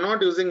I'm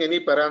not using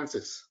any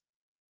parentheses.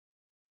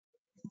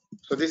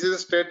 So this is a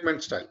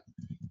statement style.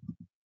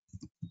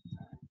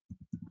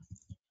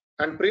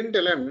 And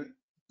println,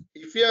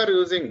 if you are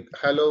using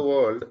hello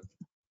world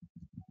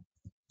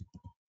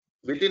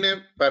within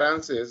a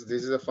parenthesis,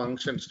 this is a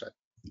function style.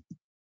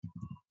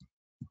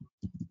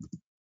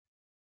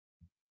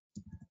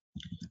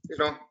 You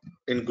know,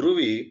 in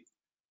Groovy,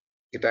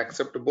 it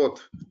accepts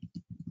both.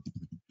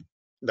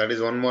 That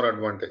is one more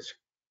advantage.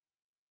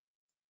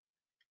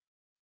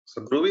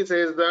 So Groovy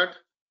says that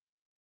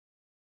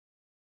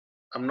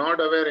I'm not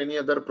aware any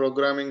other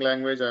programming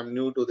language. I'm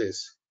new to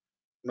this.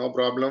 No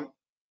problem.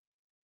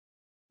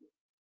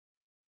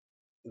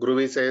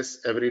 Groovy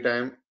says every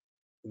time.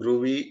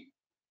 Groovy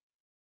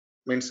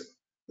means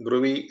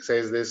Groovy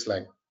says this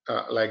like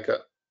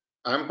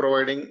I'm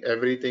providing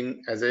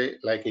everything as a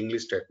like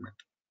English statement.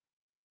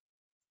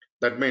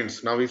 That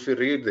means now if you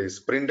read this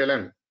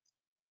println,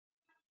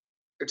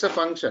 it's a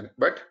function,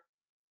 but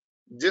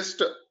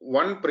just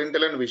one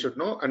println we should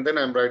know, and then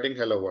I'm writing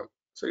hello world.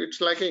 So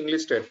it's like an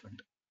English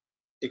statement.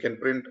 You can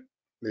print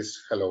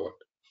this hello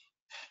world.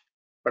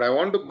 But I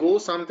want to go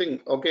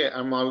something, okay,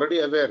 I'm already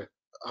aware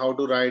how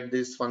to write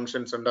these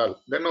functions and all.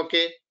 Then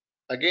okay,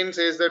 again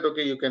says that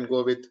okay, you can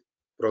go with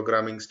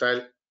programming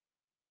style,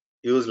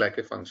 use like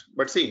a function.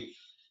 But see,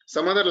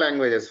 some other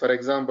languages, for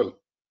example,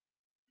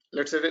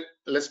 let's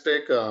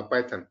take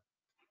Python.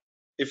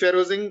 If you're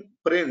using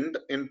print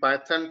in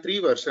Python 3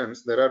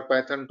 versions, there are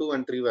Python 2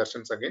 and 3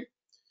 versions again.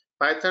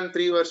 Python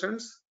 3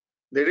 versions,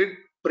 they did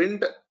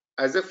print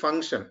as a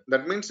function.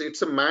 That means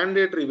it's a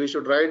mandatory. We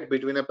should write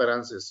between a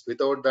parenthesis.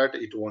 Without that,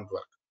 it won't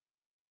work.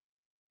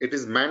 It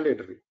is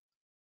mandatory.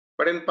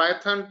 But in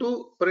Python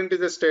 2, print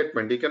is a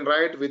statement. You can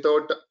write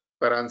without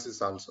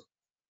parenthesis also.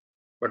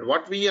 But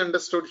what we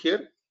understood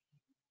here,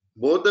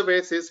 both the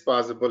ways is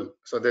possible.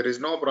 So there is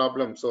no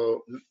problem.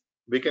 So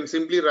we can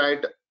simply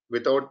write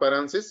without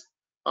parenthesis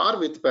or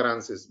with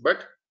parenthesis.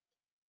 But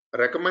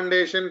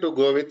recommendation to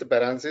go with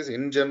parenthesis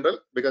in general,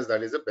 because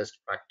that is the best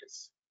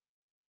practice.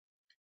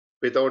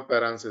 Without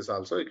parenthesis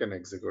also you can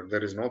execute.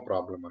 There is no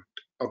problem.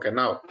 Okay,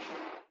 now,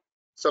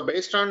 so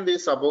based on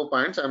these above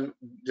points, I'm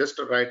just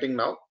writing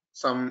now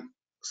some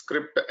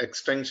script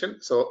extension.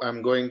 So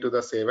I'm going to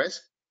the save as.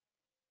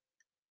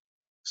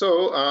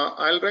 So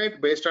I'll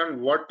write based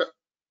on what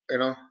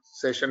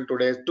session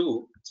today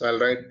 2. So I'll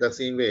write the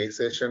same way,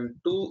 session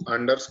 2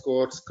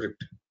 underscore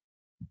script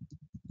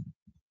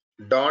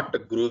dot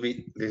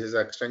groovy. This is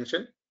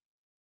extension,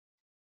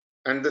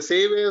 and the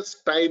save as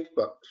type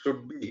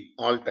should be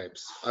all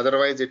types.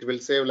 Otherwise, it will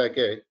save like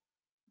a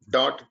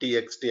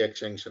 .txt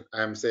extension.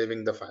 I am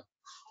saving the file.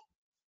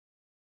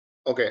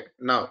 Okay,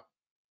 now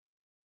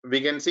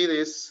we can see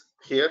this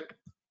here.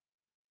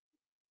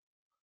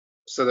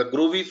 So the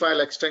Groovy file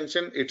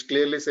extension, it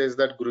clearly says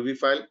that Groovy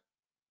file,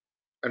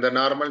 and the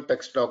normal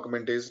text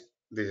document is,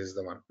 this is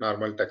the one,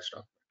 normal text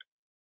document.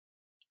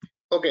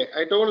 Okay,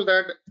 I told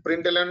that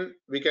println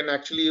we can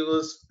actually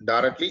use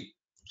directly.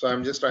 So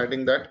I'm just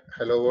writing that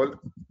hello world.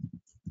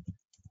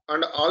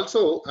 And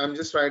also I'm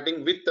just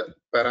writing with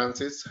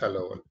parenthesis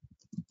hello world.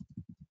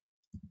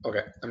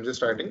 Okay, I'm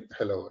just writing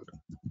hello world.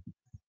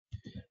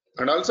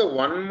 And also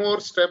one more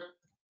step,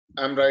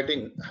 I'm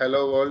writing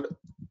hello world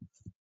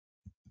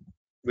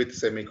with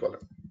semicolon.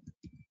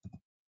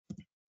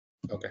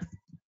 Okay.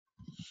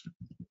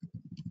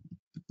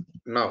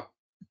 Now,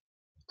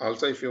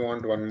 also if you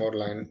want one more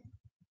line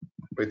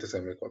with a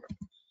semicolon.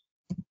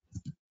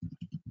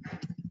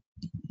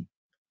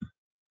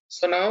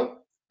 So now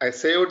I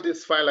saved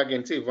this file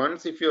again. See,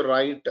 once if you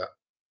write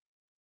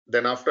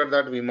Then after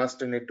that, we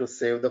must need to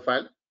save the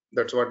file.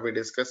 That's what we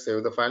discussed,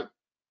 save the file.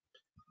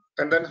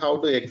 And then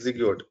how to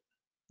execute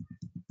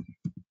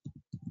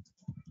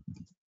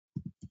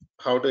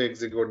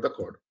the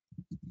code.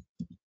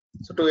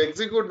 So to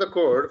execute the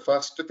code,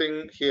 first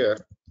thing here,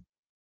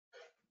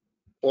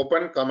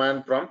 open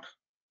command prompt,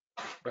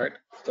 right?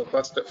 So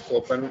first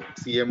open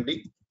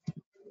cmd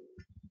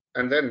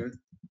and then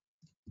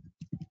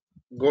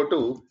go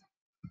to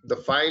the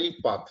file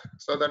path.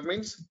 So that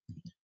means,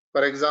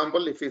 for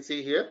example, if you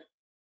see here,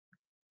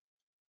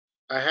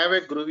 I have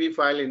a Groovy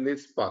file in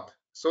this path.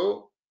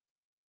 So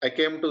I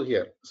came to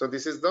here. So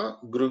this is the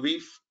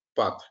Groovy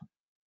path.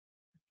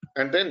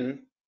 And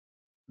then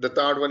the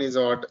third one is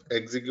what,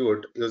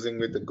 execute using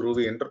with the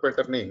Groovy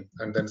interpreter name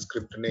and then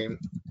script name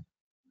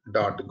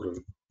dot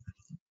groovy.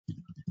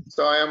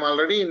 So I am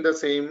already in the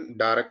same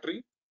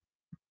directory,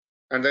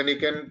 and then you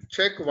can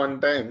check one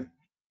time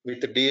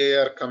with the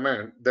dir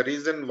command. The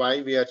reason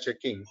why we are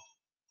checking,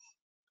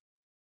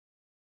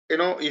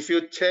 if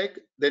you check,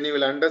 then you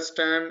will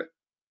understand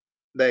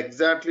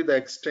exactly the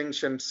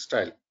extension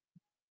style.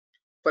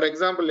 For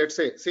example, let's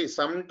say, see,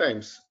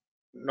 sometimes,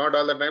 not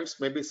all the times,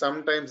 maybe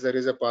sometimes there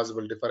is a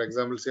possibility. For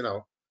example, see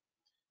now,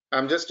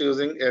 I'm just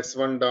using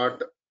s1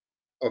 dot,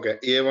 okay,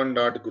 a1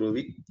 dot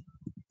groovy,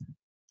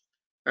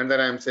 and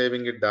then I'm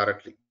saving it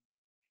directly.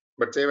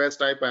 But save as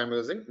type, I'm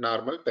using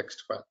normal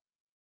text file.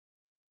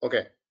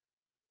 Okay.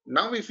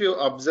 Now, if you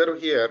observe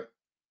here,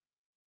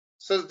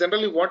 so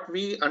generally what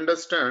we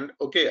understand,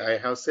 okay, I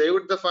have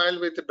saved the file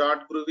with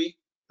 .groovy,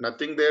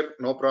 nothing there,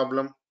 no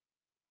problem.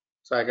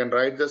 So I can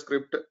write the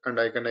script and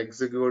I can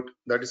execute.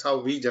 That is how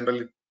we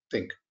generally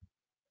think.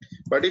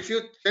 But if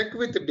you check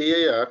with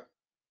dir,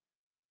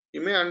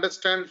 you may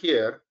understand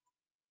here,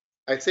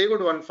 I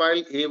saved one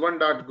file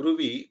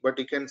a1.groovy, but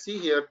you can see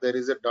here there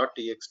is a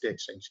 .txt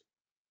extension.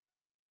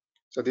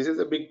 So this is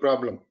a big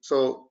problem.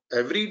 So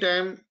every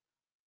time,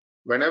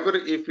 whenever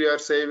if we are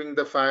saving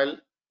the file,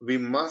 we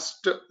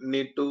must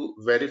need to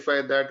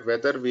verify that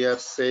whether we are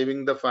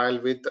saving the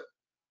file with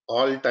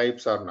all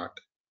types or not.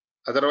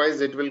 Otherwise,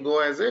 it will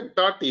go as a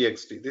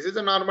 .txt. This is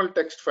a normal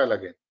text file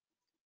again.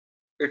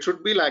 It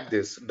should be like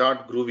this,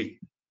 .groovy.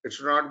 It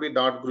should not be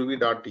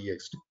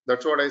 .groovy.txt.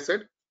 That's what I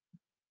said.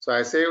 So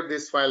I saved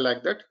this file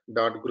like that,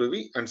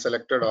 .groovy, and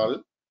selected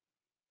all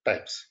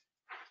types.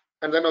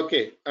 And then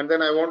okay, and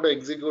then I want to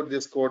execute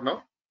this code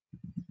now.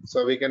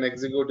 So we can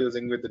execute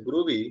using with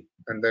Groovy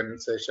and then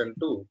session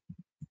 2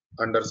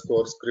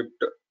 underscore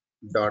script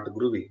dot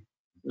groovy.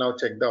 Now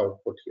check the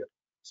output here.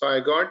 So I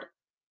got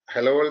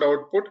hello world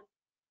output,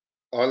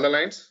 all the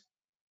lines.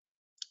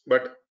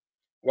 But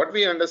what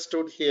we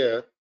understood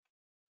here,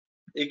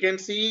 you can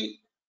see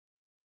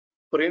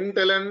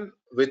println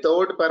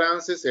without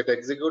parenthesis, it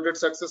executed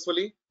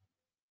successfully.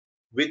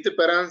 With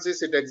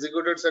parenthesis, it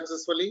executed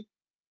successfully.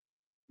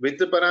 With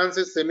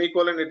parenthesis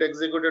semicolon, it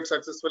executed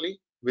successfully.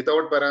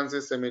 Without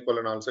parenthesis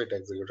semicolon, also it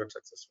executed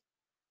successfully.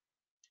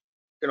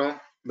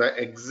 The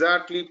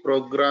exactly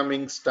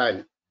programming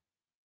style.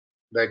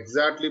 The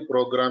exactly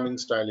programming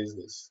style is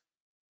this.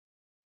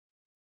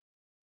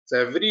 So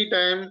every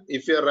time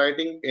if you are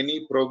writing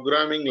any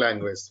programming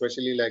language,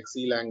 especially like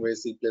C language,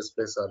 C++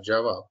 or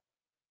Java,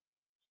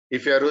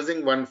 if you are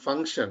using one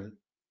function,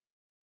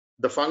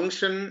 the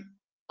function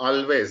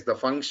always, the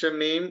function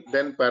name,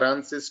 then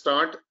parenthesis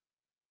start,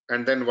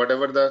 and then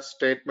whatever the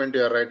statement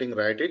you are writing,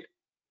 write it,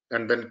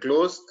 and then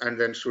close, and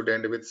then should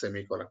end with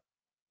semicolon.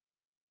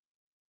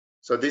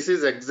 So this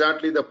is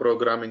exactly the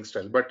programming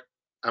style. But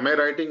am I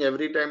writing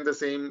every time the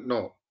same?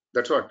 No.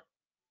 That's what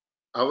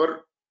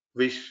our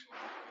wish,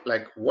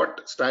 like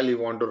what style you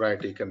want to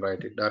write, you can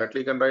write it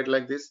directly. You can write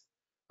like this,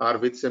 or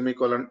with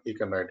semicolon you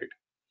can write it.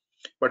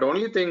 But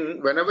only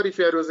thing, whenever if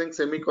you are using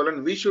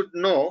semicolon, we should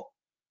know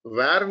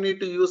where need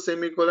to use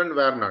semicolon,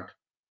 where not.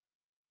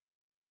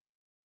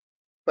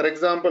 For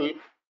example,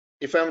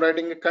 if I am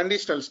writing a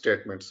conditional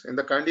statements, in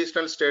the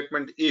conditional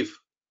statement, if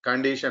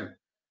condition,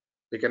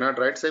 we cannot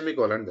write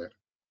semicolon there.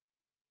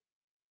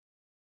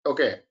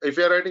 Okay, if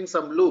you are writing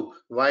some loop,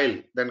 while,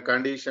 then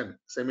condition,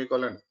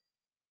 semicolon,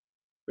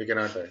 we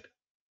cannot write.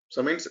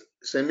 So means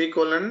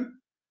semicolon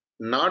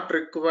not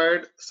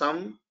required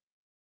some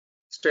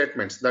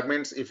statements. That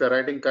means if you are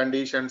writing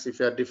conditions, if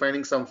you are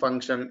defining some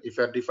function, if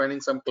you are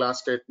defining some class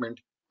statement,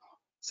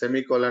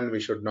 semicolon we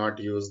should not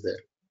use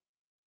there.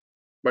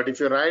 But if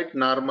you write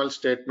normal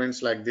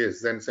statements like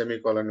this, then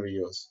semicolon we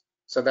use.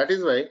 So that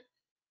is why,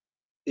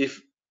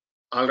 if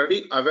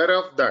already aware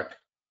of that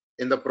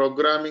in the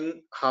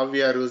programming how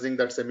we are using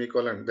that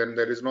semicolon, then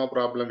there is no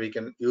problem, we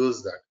can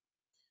use that.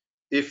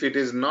 If it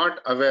is not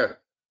aware,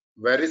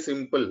 very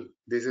simple,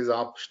 this is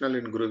optional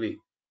in Groovy,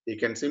 you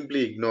can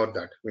simply ignore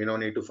that. We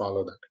don't need to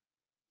follow that.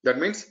 That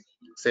means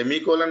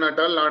semicolon at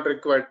all not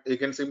required. You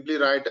can simply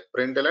write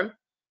println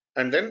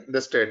and then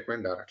the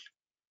statement directly.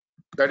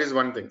 That is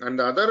one thing. And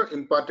the other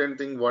important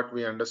thing what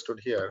we understood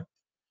here,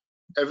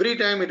 every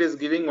time it is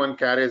giving one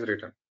carriage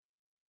return.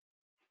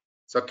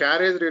 So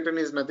carriage return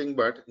is nothing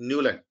but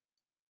new line.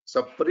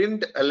 So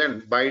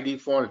println by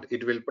default,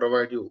 it will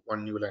provide you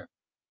one new line.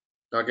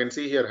 Now I can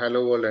see here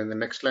hello world, and the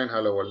next line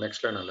hello world,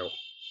 next line hello.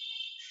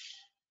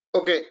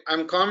 Okay,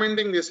 I'm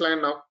commenting this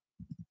line now,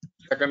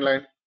 second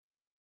line,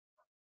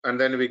 and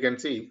then we can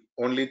see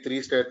only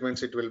 3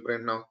 statements it will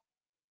print now.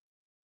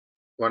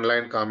 One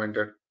line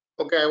commented.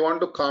 Okay, I want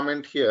to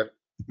comment here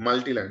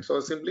multi-line. So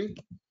simply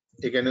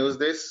you can use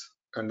this,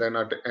 and then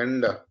at the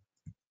end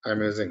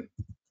I'm using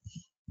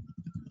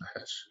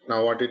hash.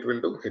 Now what it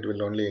will do? It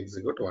will only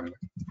execute one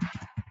line.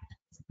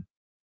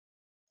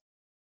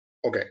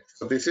 Okay,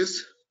 so this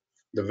is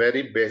the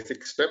very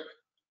basic step,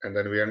 and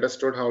then we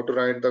understood how to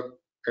write the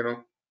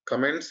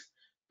comments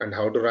and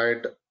how to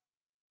write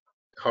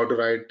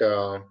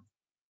the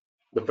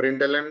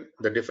println,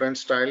 the different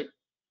style,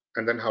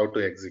 and then how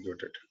to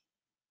execute it.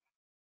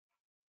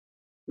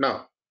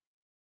 Now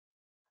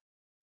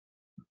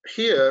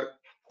here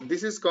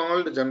this is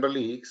called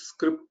generally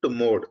script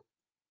mode.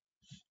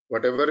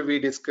 Whatever we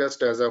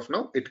discussed as of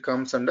now, it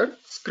comes under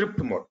script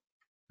mode.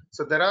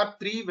 So there are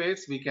 3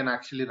 ways we can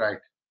actually write.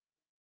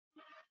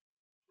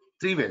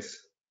 3 ways.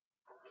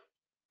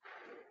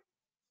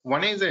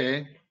 One is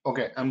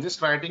okay, I'm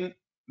just writing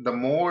the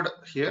mode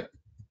here.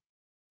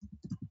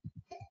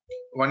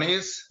 One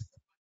is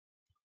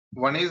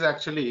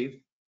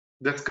actually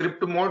the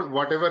script mode.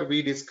 Whatever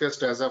we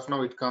discussed as of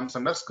now, it comes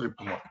under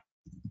script mode.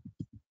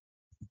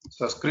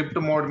 So script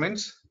mode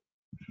means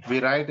we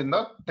write in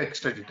the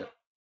text editor.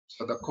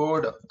 So the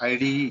code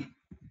IDE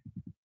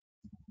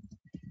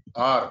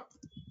or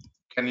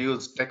can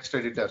use text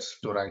editors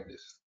to write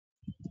this.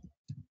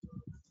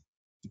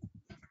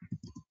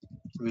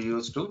 We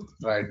used to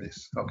write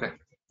this. Okay.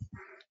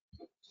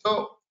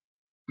 So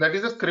that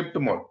is a script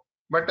mode.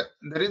 But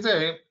there is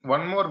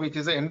one more which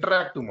is an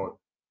interactive mode.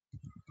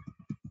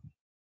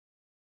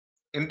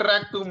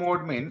 Interactive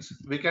mode means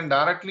we can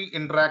directly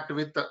interact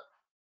with the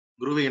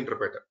Groovy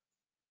interpreter.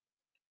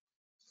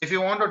 If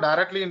you want to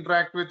directly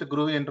interact with the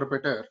Groovy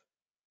interpreter,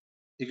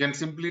 you can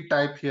simply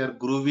type here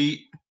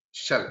Groovy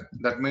shell.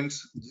 That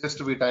means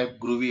just we type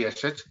Groovy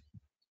sh,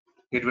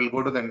 it will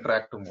go to the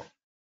interactive mode.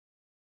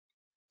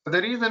 So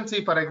the reason,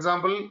 see, for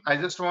example, I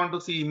just want to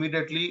see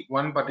immediately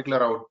one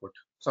particular output.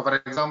 So for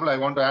example, I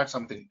want to add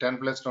something 10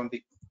 plus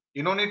 20.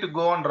 You don't need to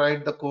go and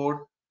write the code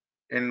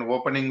in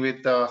opening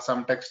with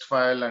some text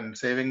file and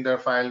saving the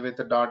file with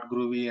the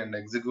 .groovy and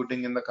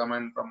executing in the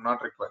command prompt,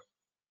 not required.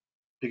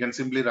 You can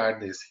simply write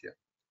this here.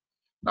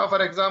 Now,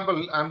 for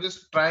example, I'm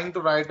just trying to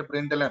write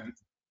println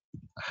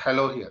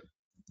hello here,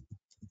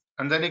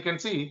 and then you can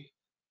see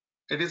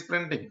it is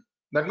printing.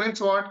 That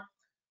means what?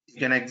 You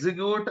can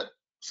execute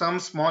some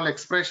small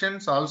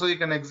expressions. Also, you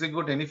can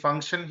execute any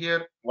function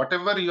here.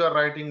 Whatever you are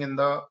writing in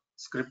the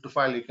script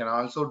file, you can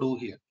also do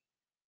here.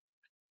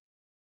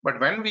 But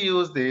when we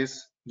use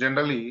this,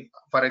 generally,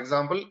 for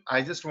example,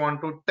 I just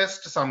want to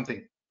test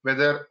something,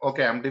 whether,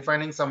 okay, I'm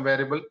defining some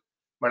variable,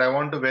 but I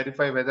want to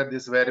verify whether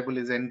this variable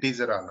is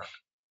integer or not.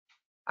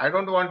 I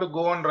don't want to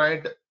go and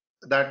write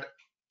that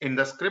in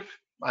the script.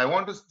 I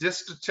want to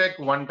just check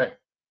one time.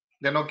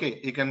 Then, okay,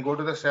 you can go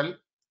to the shell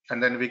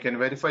and then we can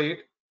verify it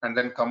and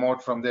then come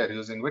out from there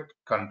using with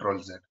Control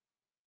Z.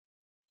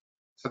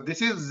 So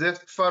this is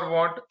just for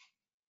what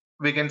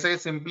we can say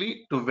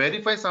simply to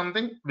verify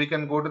something, we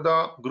can go to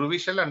the Groovy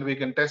shell and we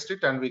can test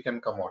it and we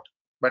can come out.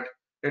 But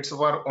it's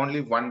for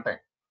only one time.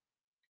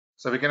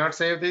 So we cannot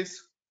save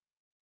this.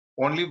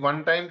 Only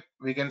one time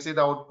we can see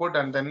the output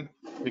and then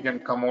we can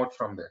come out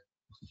from there.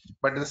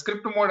 But the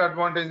script mode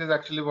advantage is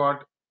actually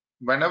what?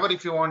 Whenever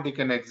if you want, you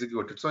can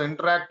execute it. So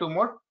interactive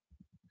mode,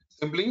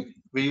 simply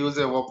we use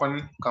a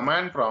open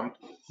command prompt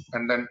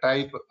and then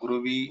type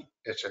Groovy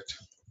sh.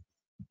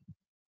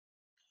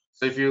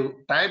 So if you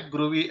type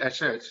Groovy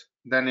sh,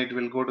 then it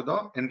will go to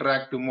the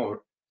interactive mode.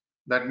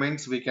 That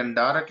means we can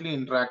directly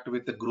interact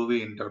with the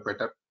Groovy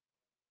interpreter.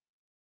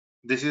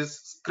 This is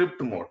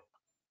script mode,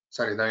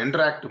 sorry, the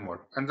interactive mode.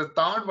 And the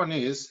third one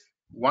is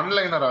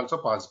one-liner also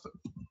possible.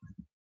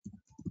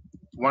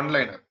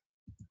 One-liner.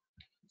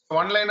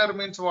 One-liner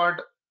means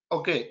what?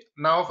 Okay,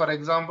 now for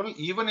example,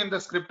 even in the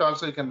script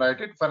also you can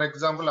write it. For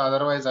example,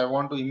 otherwise I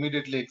want to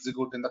immediately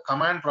execute in the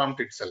command prompt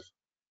itself.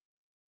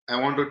 I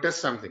want to test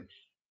something.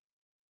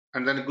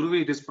 And then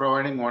Groovy it is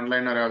providing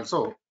one-liner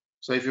also.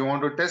 So if you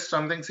want to test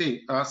something,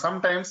 see,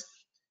 sometimes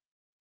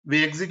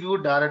we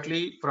execute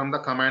directly from the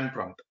command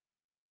prompt.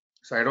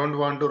 So I don't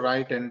want to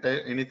write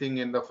anything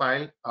in the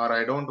file, or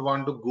I don't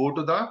want to go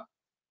to the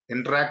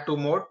interactive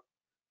mode,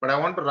 but I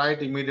want to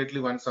write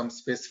immediately when some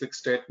specific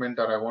statement,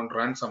 or I want to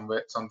run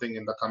something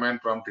in the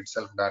command prompt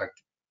itself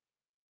directly.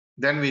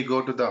 Then we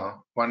go to the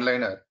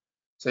one-liner.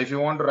 So if you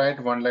want to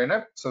write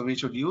one-liner, so we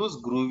should use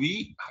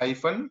Groovy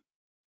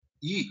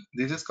 -e.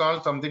 This is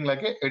called something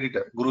like a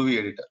editor, Groovy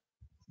editor.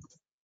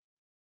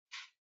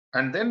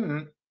 And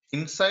then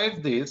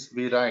inside this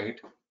we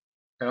write,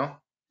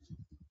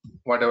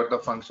 whatever the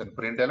function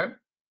println.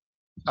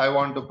 I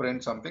want to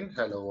print something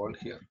hello world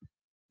here,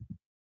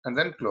 and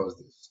then close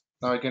this.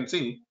 Now you can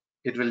see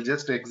it will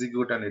just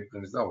execute and it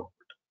prints the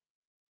output.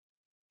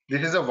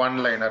 This is a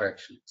one-liner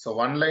actually. So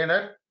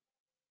one-liner,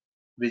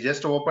 we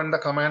just open the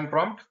command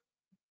prompt.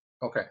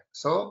 Okay,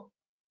 so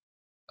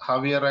how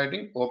we are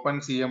writing? Open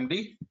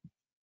CMD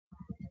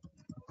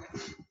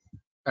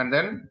and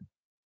then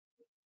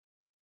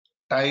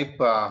type.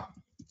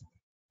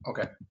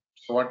 Okay,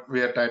 so what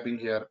we are typing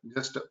here?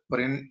 Just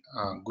print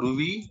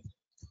Groovy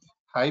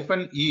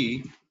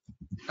 -e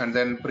and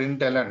then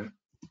println.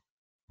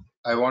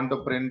 I want to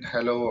print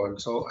hello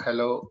world. So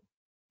hello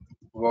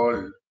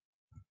world.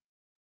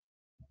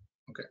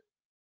 Okay,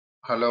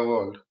 hello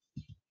world,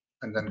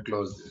 and then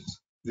close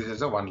this. This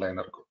is a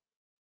one-liner code.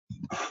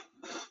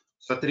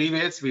 So three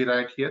ways we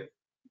write here.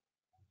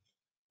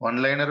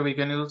 One-liner we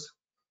can use,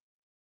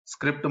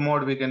 script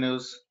mode we can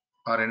use,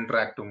 or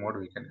interactive mode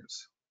we can use.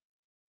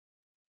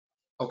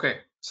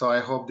 Okay, so I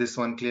hope this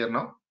one clear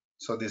now.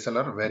 So these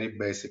are very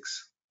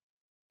basics.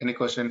 Any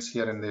questions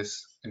here in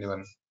this?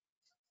 Anyone?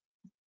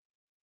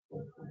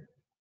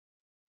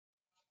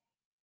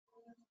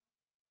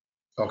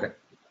 Okay.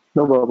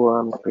 No, Babu,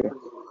 I'm clear.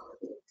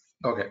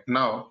 Okay.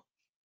 Now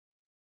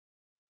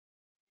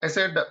I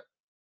said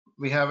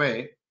we have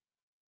a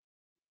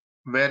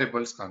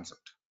variables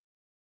concept.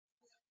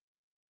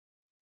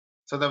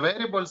 So the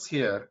variables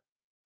here,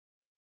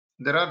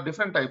 there are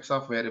different types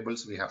of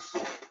variables we have.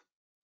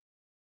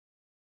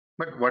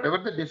 But whatever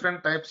the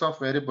different types of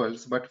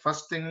variables, but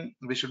first thing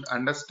we should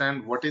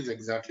understand what is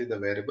exactly the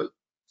variable,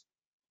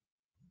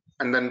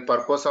 and then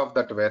purpose of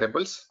that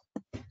variables,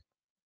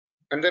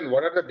 and then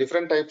what are the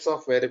different types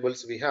of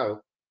variables we have,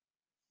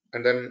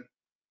 and then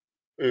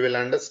we will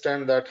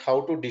understand that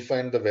how to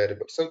define the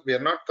variable. So we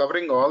are not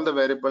covering all the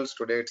variables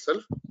today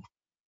itself,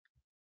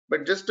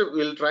 but just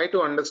we'll try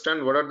to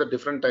understand what are the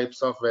different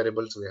types of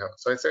variables we have.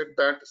 So I said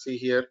that, see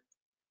here,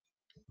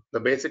 the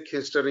basic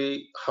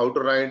history, how to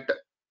write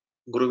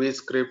Groovy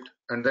script,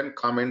 and then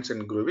comments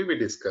in Groovy we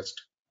discussed.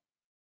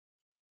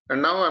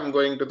 And now I'm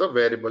going to the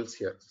variables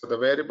here. So the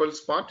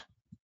variables part,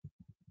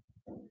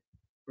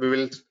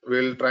 we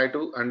will try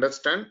to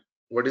understand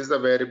what is the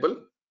variable.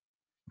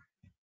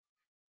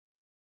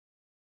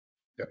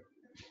 Yeah.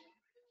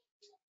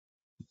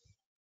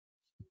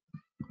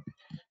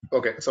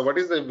 Okay, so what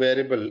is the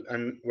variable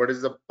and what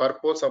is the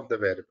purpose of the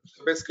variable?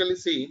 So basically,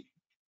 see,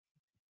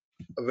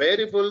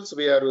 variables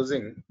we are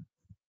using,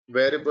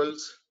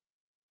 variables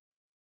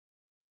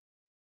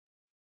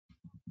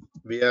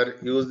we are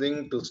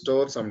using to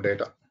store some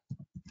data.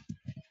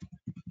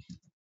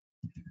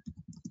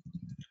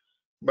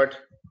 But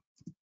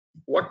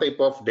what type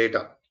of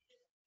data?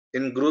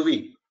 In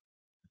Groovy,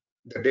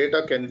 the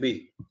data can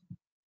be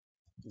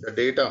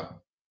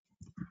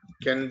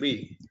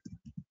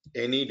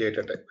any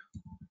data type.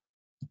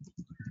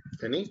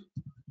 Any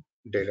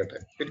data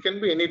type. It can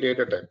be any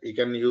data type. You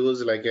can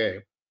use like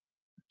a,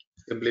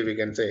 simply we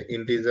can say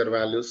integer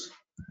values,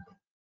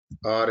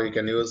 or we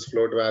can use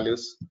float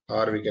values,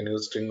 or we can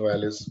use string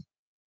values,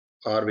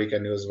 or we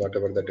can use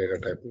whatever the data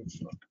type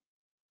is.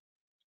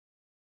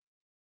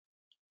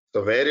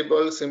 So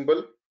variable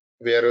symbol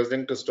we are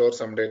using to store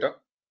some data,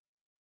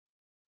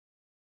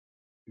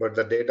 but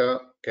the data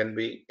can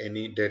be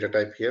any data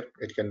type here.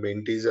 It can be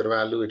integer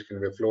value, it can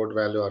be a float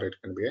value, or it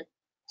can be a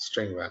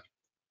string value.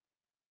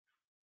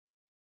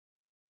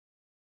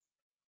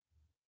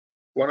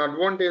 One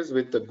advantage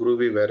with the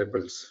Groovy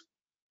variables,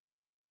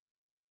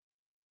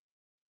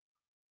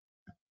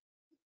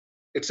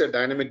 it's a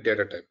dynamic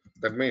data type.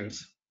 That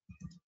means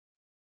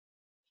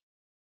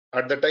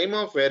at the time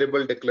of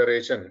variable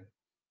declaration,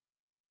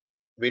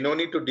 we no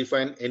need to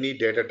define any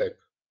data type.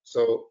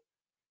 So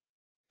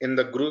in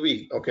the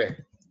Groovy, okay,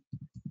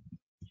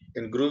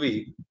 in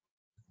Groovy,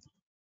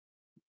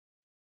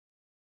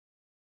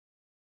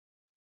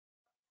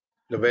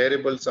 the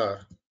variables are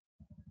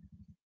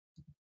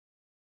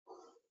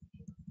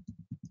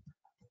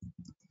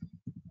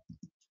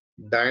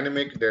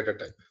dynamic data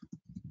type.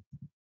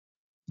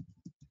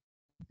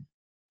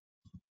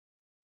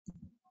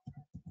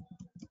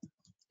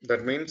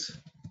 That means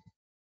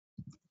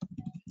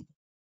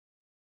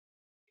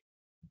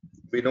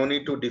we don't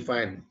need to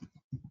define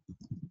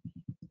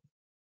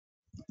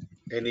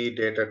any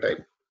data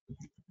type.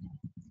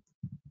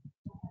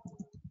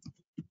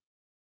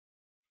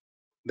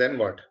 Then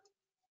what?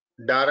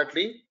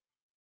 Directly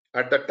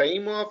at the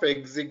time of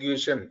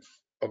execution,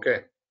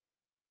 okay,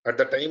 at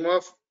the time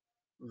of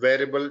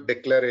variable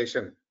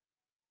declaration,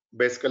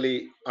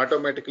 basically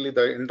automatically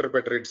the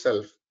interpreter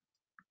itself,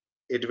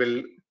 it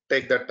will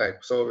take that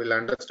type. So we'll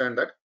understand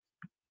that.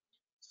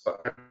 So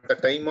at the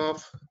time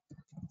of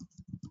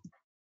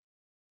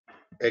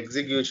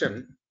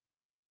execution,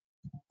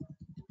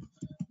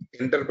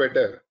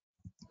 interpreter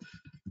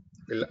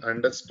will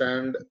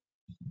understand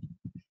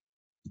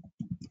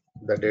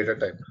the data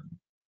type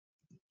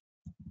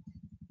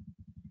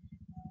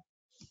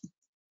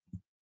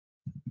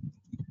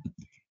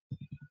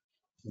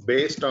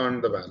based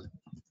on the value.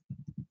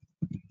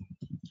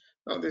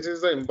 Now this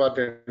is the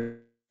important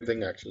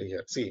thing actually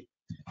here. See,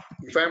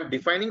 if I'm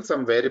defining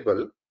some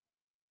variable,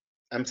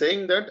 I'm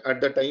saying that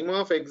at the time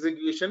of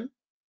execution,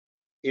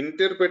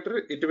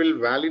 interpreter, it will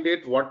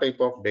validate what type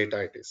of data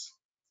it is.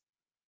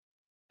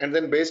 And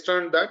then based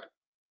on that,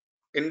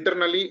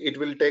 internally, it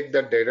will take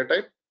that data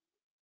type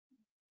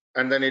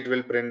and then it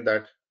will print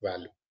that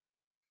value.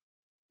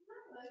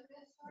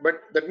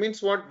 But that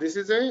means what? This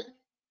is a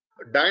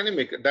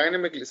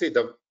dynamically.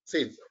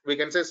 See, we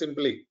can say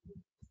simply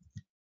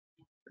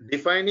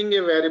defining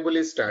a variable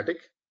is static,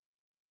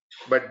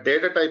 but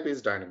data type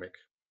is dynamic.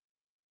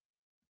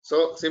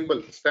 So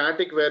simple,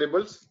 static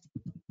variables,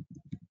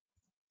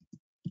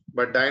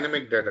 but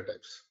dynamic data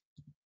types.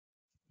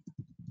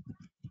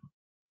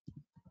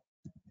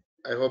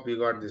 I hope you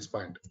got this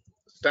point.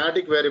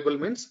 Static variable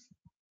means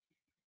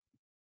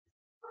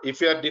if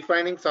you are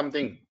defining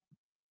something,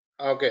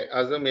 okay,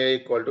 assume a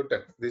equal to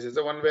 10. This is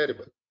a one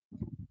variable.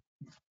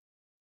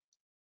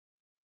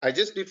 I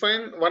just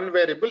define one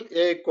variable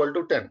a equal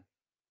to 10.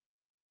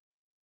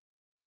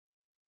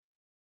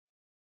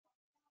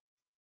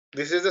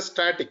 This is a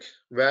static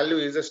value,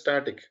 is a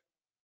static.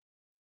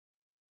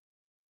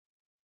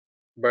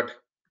 But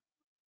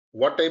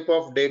what type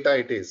of data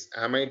it is?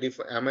 Am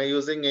I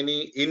using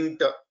any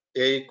int a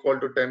equal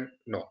to 10?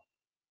 No.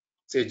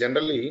 See,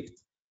 generally,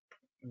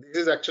 this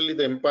is actually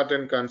the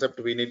important concept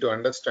we need to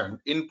understand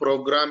in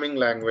programming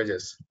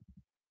languages.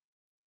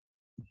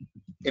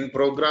 In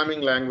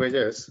programming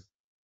languages,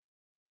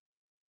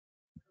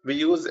 we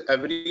use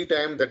every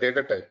time the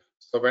data type.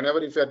 So whenever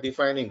if you are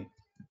defining,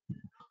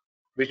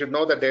 we should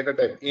know the data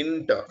type.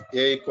 Int a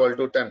equal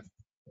to 10,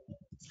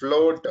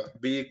 float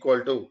b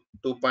equal to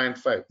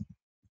 2.5,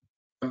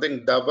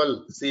 something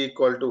double c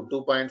equal to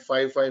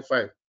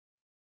 2.555,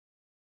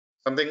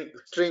 something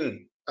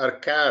string or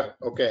char,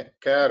 okay,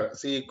 char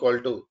c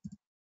equal to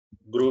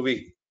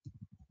groovy.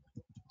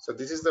 So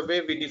this is the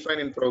way we define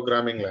in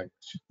programming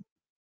language.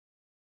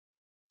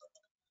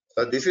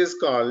 So this is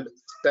called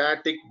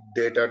static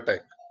data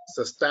type.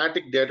 So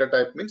static data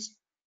type means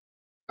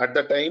at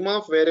the time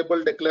of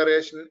variable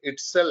declaration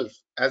itself,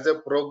 as a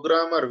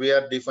programmer, we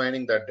are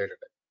defining that data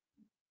type.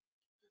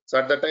 So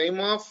at the time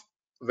of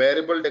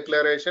variable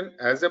declaration,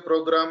 as a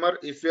programmer,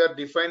 if you are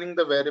defining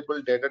the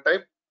variable data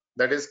type,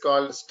 that is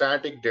called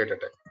static data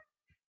type.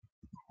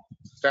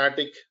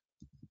 Static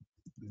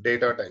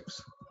data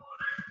types.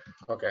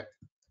 Okay.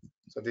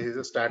 So this is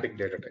a static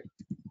data type.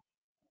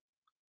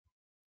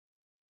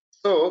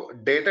 So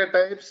data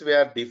types we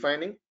are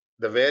defining.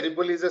 The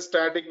variable is a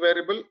static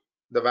variable.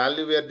 The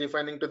value we are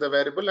defining to the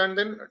variable, and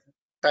then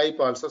type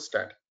also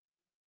static.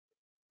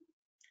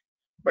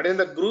 But in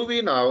the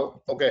Groovy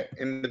now, okay,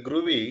 in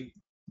Groovy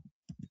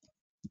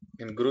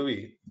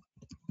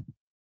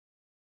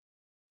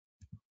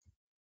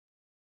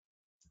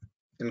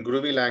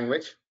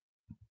language,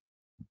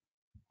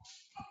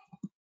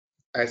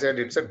 I said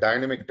it's a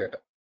dynamic data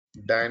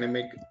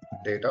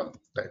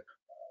type.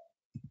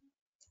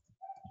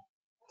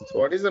 So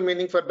what is the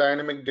meaning for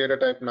dynamic data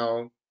type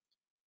now?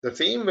 The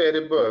same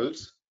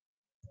variables,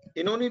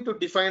 you don't need to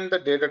define the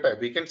data type.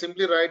 We can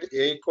simply write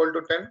a equal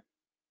to 10,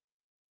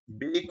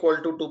 b equal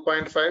to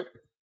 2.5,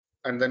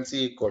 and then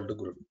c equal to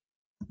Groovy.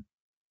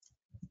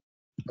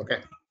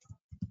 Okay.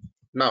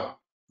 Now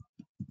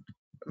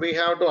we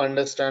have to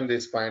understand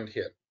this point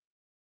here.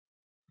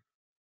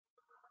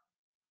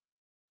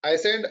 I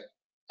said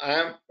I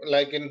am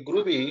like in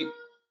Groovy,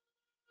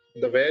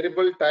 the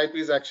variable type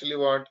is actually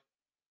what?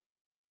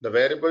 The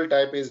variable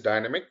type is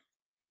dynamic.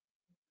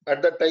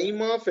 At the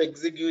time of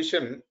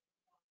execution,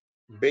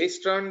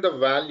 based on the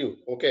value,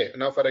 okay,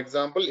 now for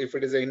example, if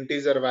it is an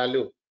integer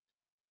value,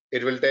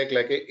 it will take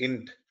like a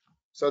int.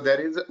 So there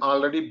is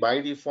already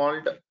by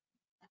default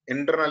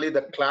internally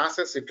the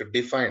classes it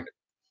defined.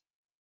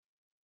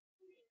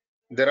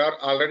 There are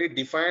already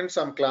defined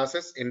some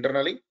classes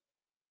internally.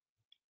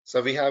 So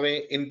we have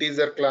a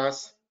integer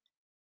class,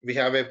 we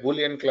have a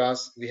boolean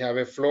class, we have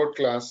a float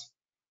class,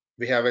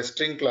 we have a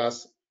string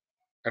class,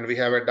 and we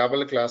have a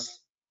double class.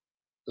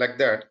 Like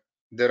that,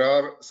 there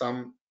are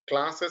some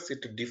classes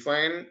it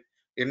defined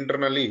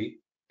internally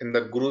in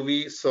the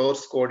Groovy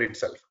source code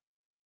itself.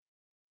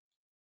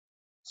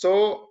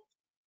 So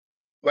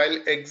while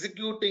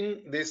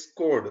executing this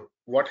code,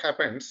 what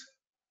happens?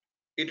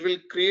 It will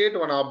create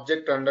one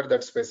object under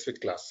that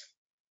specific class.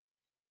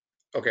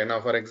 Okay,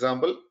 now for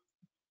example,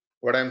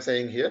 what I'm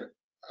saying here,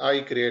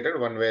 I created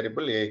one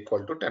variable a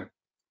equal to 10.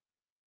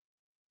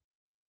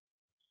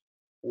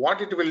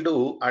 What it will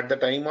do at the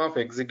time of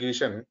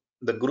execution,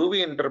 the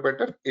Groovy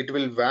interpreter, it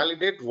will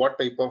validate what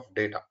type of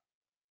data.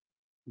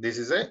 This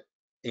is a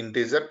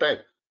integer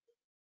type.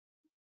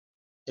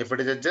 If it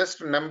is a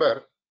just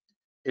number,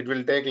 it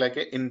will take like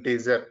an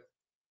integer,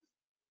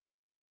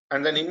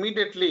 and then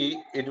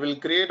immediately it will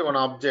create one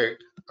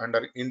object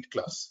under int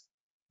class.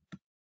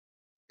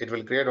 It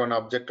will create one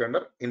object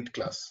under int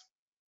class.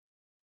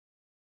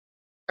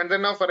 And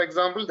then now, for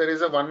example, there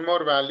is a one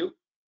more value,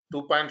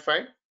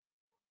 2.5.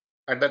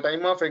 At the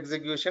time of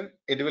execution,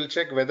 it will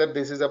check whether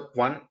this is a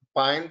one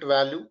point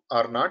value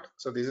or not.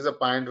 So this is a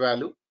point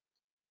value.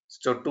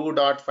 So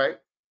 2.5.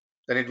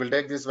 Then it will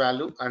take this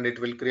value and it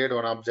will create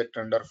one object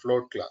under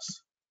float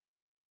class.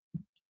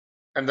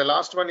 And the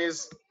last one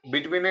is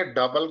between a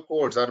double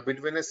quotes or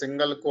between a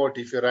single quote,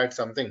 if you write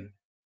something,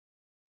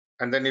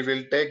 and then it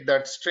will take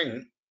that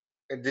string.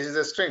 This is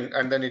a string,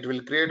 and then it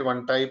will create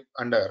one type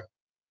under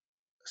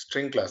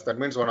string class. That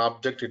means one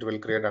object it will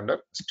create under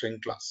string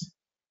class.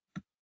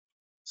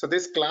 So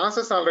this class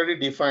is already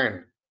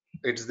defined.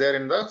 It's there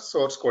in the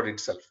source code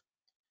itself.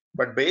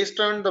 But based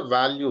on the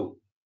value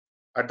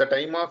at the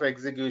time of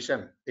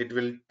execution, it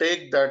will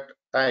take that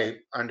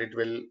type and it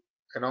will,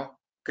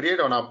 create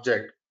an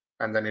object,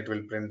 and then it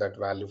will print that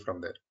value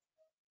from there.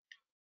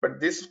 But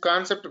this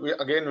concept,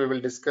 again, we will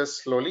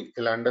discuss slowly.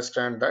 You'll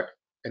understand that.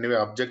 Anyway,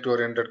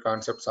 object-oriented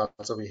concepts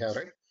also we have,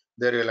 right?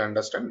 There you'll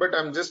understand. But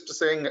I'm just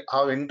saying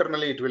how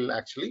internally it will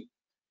actually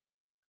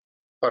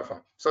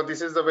perform. So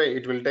this is the way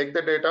it will take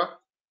the data,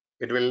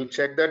 it will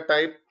check that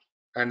type,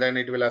 and then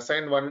it will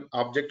assign one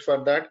object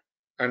for that,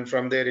 and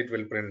from there it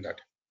will print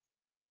that.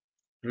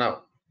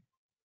 Now,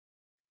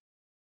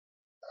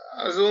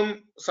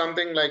 assume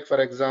something like, for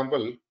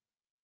example,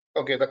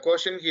 okay, the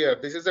question here,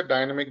 this is a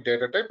dynamic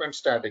data type and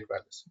static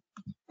values.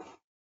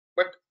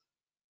 But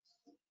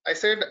I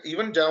said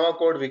even Java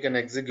code we can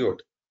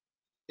execute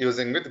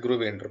using with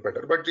Groovy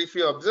interpreter. But if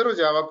you observe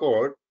Java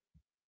code,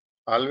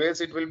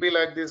 always it will be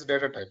like these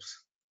data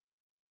types.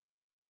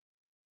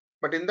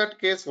 But in that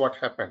case, what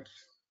happens?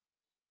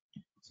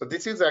 So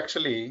this is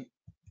actually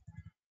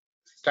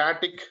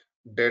static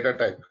data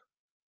type.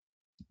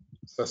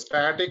 So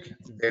static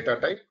data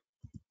type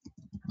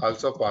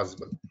also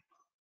possible.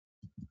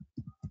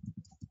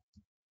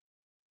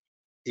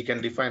 You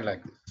can define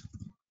like this.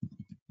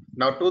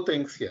 Now two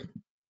things here.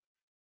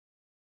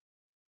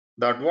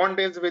 The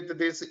advantage with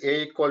this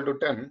a equal to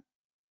 10,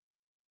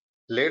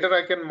 later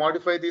I can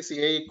modify this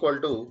a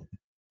equal to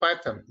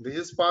Python. This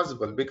is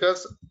possible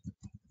because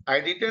I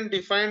didn't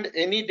define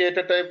any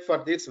data type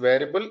for this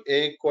variable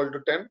a equal to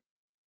 10.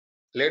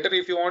 Later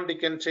if you want, you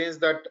can change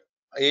that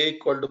a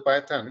equal to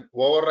Python,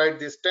 override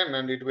this 10,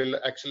 and it will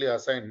actually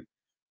assign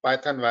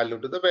Python value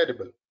to the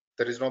variable.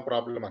 There is no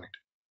problem on it.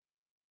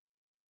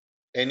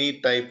 Any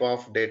type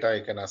of data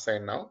you can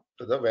assign now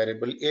to the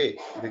variable a,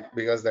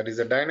 because that is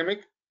a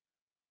dynamic.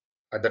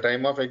 At the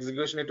time of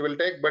execution it will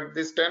take, but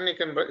this 10 you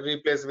can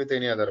replace with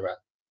any other value.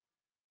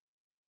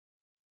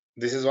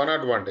 This is one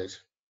advantage.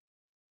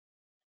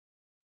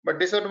 But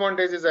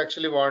disadvantage is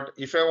actually what?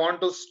 If I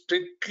want to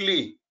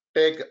strictly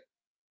take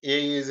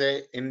a is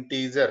a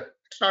integer,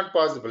 it's not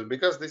possible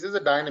because this is a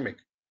dynamic.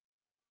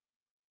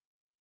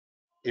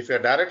 If you're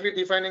directly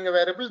defining a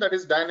variable that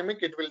is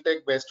dynamic, it will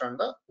take based on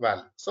the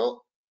value.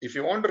 So if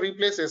you want to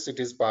replace this, it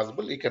is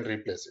possible, you can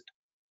replace it.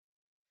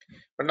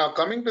 But now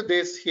coming to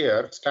this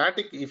here,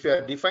 static, if you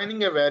are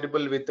defining a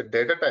variable with the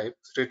data type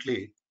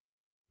strictly,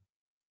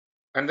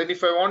 and then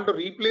if I want to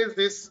replace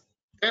this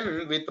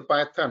 10 with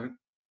Python,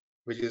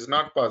 which is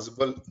not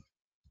possible.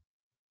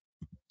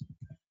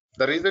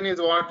 The reason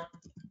is what?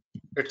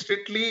 It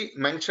strictly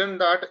mentioned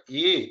that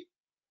a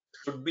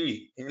should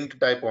be int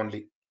type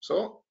only.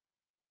 So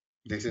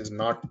this is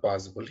not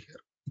possible here.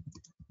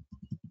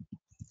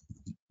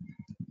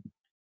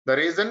 The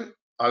reason,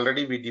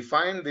 already we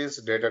defined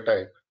this data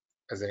type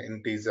as an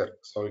integer,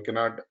 so we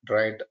cannot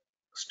write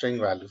string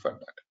value for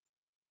that.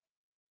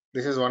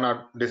 This is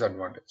one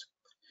disadvantage.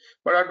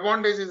 But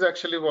advantage is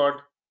actually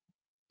what?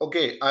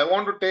 Okay, I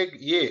want to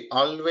take a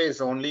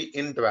always only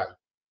int value.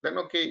 Then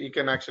okay, you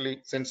can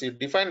actually, since you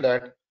define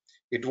that,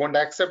 it won't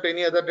accept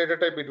any other data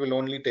type, it will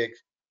only take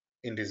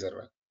integer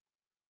value.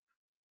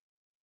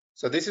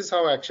 So this is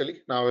how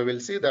actually, now we will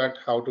see that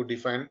how to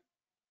define.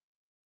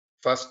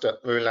 First,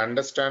 we will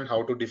understand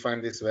how to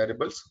define these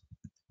variables,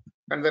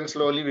 and then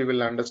slowly we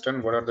will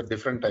understand what are the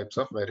different types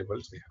of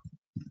variables we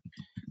have.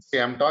 See,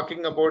 I'm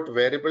talking about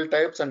variable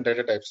types and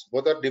data types.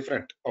 Both are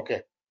different.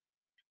 Okay.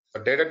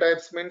 So data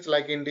types means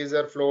like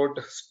integer, float,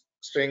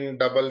 string,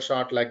 double,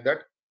 short, like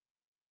that.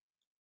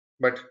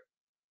 But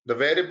the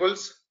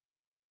variables,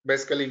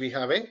 basically we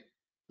have a,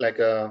 like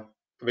a,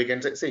 we can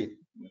say, see,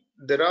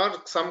 there are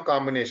some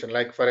combination,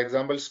 like for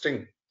example,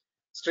 string,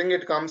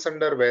 it comes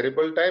under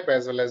variable type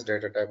as well as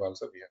data type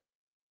also we have.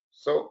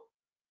 So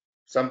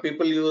some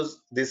people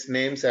use these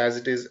names as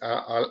it is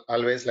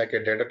always like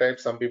a data type.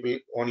 Some people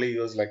only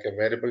use like a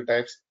variable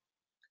types,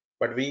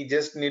 but we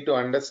just need to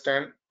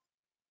understand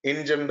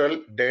in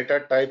general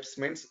data types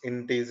means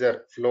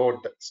integer,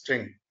 float,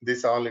 string.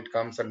 This all it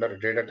comes under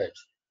data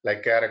types,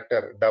 like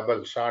character,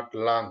 double, short,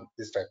 long,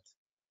 these types.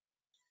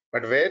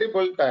 But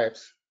variable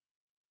types,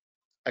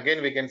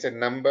 again we can say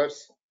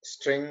numbers,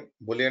 string,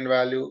 boolean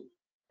value,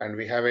 and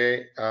we have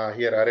a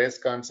here arrays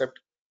concept,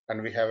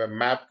 and we have a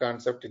map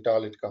concept.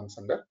 It comes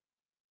under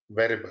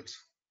variables.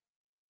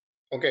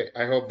 Okay,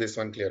 I hope this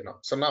one clear now.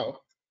 So now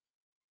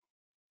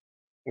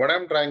what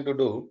I'm trying to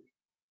do,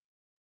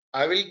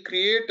 I will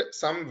create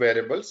some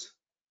variables.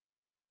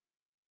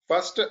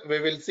 First we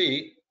will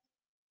see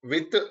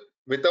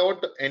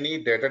without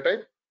any data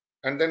type,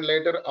 and then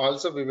later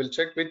also we will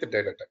check with the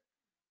data type,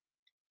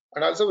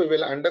 and also we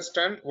will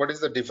understand what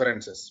is the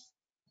differences.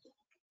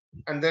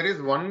 And there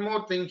is one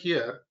more thing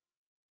here,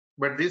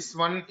 but this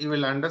one you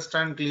will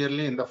understand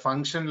clearly in the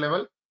function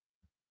level,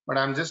 but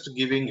I'm just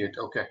giving it.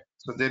 Okay,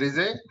 so there is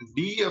a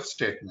def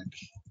statement.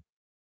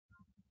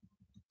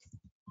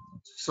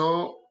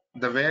 So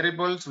the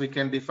variables we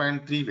can define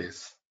three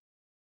ways: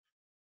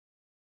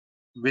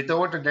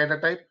 without a data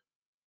type,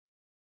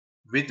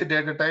 with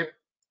data type,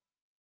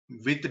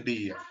 with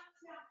def.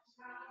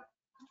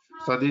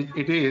 So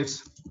it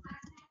is,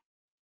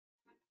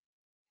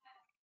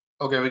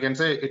 okay, we can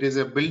say it is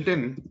a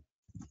built-in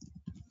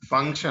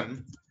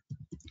function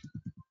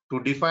to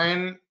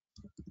define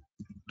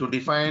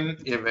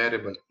a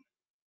variable,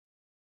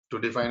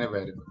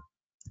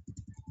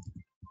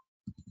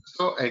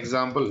 So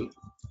example,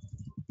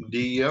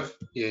 df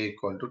a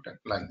equal to 10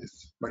 like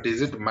this. But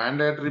is it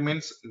mandatory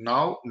means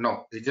now?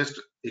 No, we just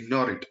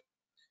ignore it.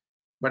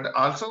 But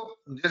also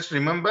just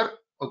remember,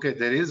 okay,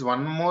 there is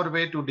one more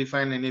way to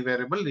define any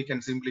variable. We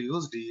can simply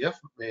use df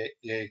a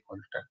equal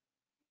to 10.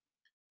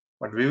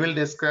 But we will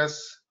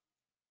discuss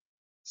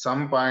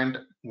some point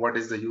what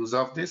is the use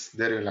of this,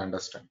 there you will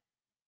understand.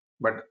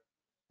 But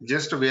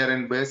just we are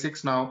in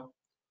basics now.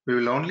 We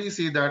will only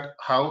see that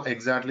how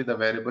exactly the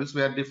variables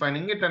we are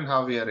defining it and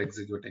how we are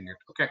executing it.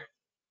 Okay.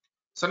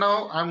 So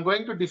now I'm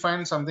going to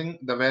define something,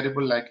 the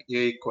variable like a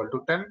equal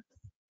to 10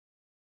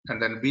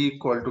 and then b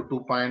equal to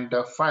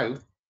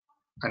 2.5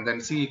 and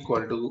then c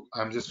equal to,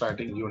 I'm just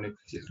writing unique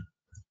here,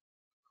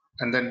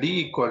 and then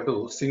d equal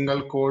to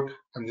single quote,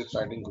 I'm just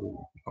writing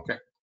Groovy. Okay.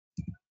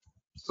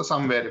 So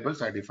some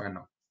variables I define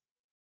now.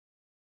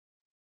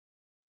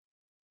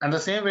 And the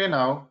same way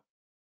now,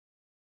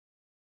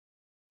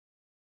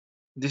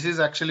 this is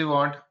actually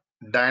what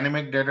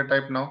dynamic data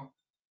type now.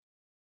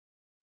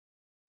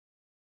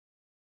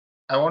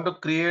 I want to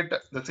create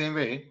the same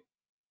way.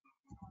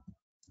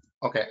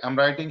 Okay, I'm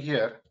writing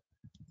here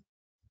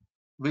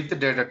with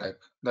data type.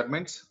 That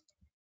means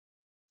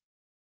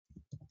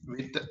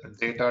with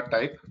data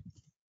type.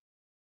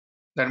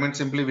 That means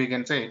simply we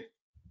can say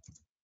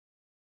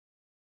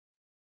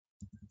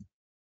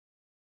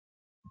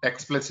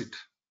explicit.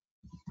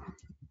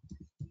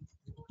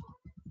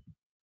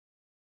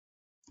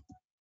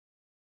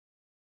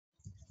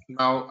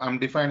 Now I'm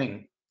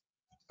defining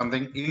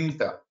something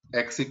int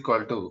x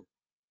equal to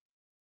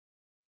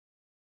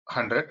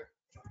 100,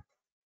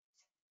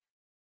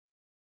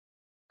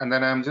 and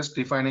then I'm just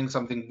defining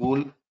something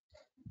bool.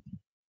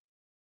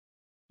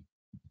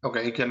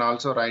 Okay, you can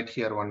also write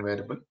here one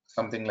variable,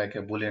 something like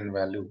a boolean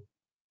value.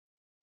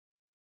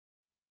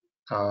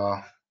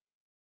 For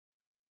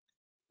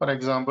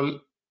example,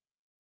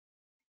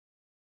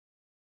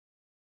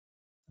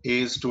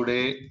 is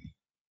today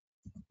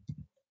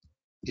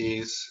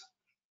is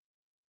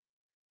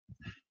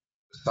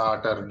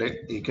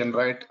Saturday. You can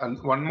write,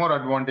 and one more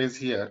advantage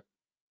here,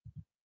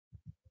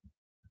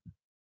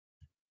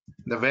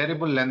 the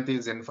variable length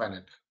is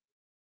infinite.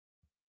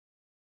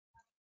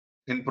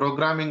 In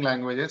programming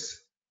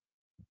languages,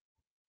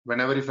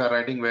 whenever if you are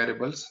writing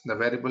variables, the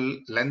variable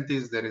length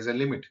is, there is a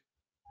limit.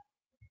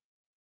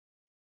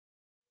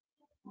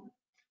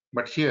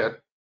 But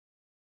here,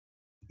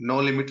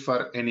 no limit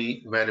for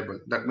any variable.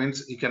 That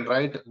means you can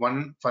write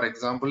one, for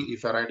example,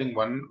 if you are writing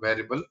one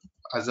variable,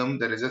 assume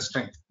there is a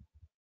string.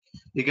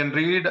 You can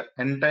read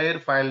entire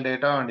file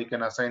data and you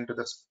can assign to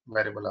this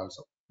variable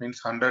also.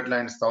 Means 100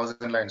 lines,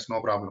 1000 lines,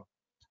 no problem.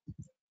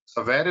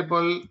 So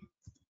variable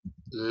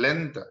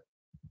length,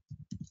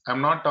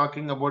 I'm not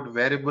talking about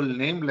variable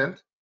name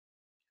length.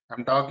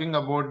 I'm talking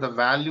about the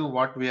value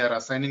what we are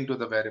assigning to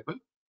the variable.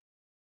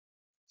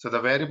 So the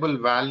variable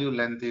value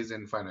length is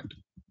infinite.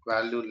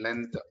 Value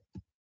length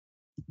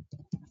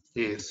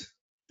is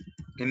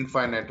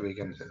infinite, we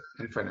can say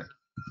infinite.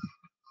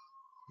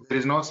 There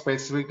is no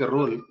specific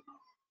rule,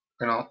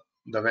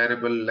 the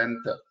variable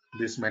length,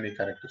 this many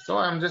characters. So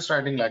I'm just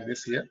writing like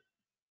this here.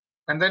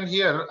 And then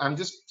here I'm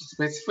just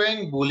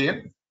specifying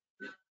boolean.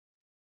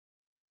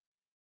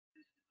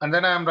 And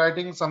then I'm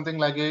writing something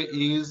like a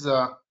is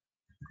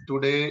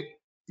today,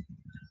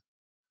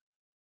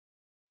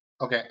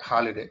 okay,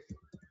 holiday.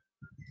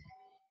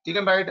 You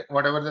can write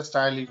whatever the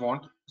style you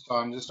want. So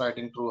I'm just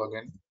writing true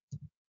again,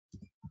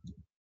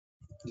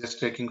 just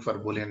checking for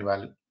boolean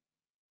value.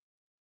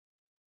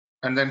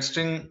 And then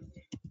string,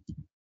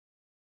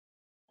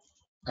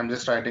 I'm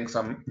just writing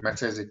some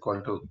message equal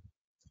to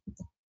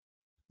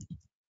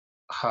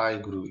hi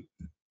Groovy.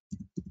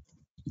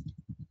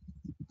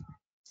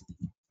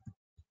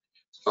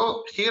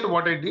 So here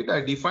what I did,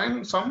 I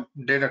defined some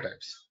data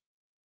types.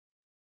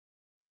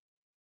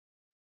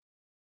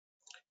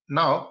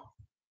 Now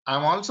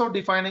I'm also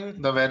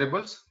defining the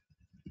variables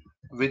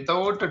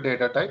without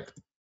data type,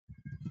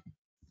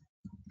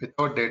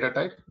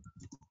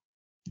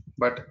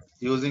 but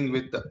using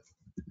with the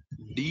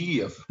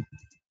def.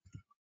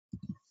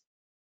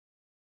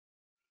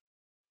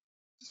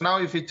 So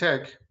now if you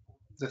check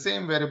the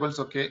same variables,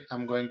 okay,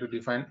 I'm going to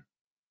define,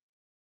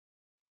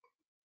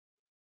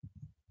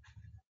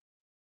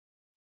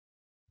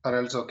 or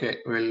else okay,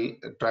 we'll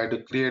try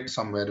to create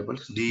some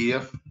variables.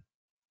 Def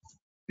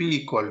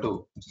p equal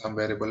to some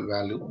variable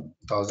value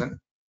 1000,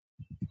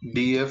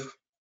 def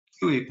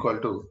q equal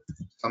to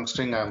some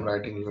string I'm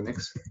writing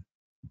Unix,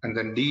 and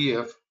then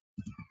def,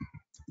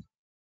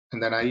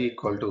 and then I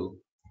equal to,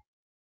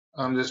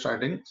 I'm just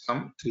writing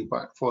some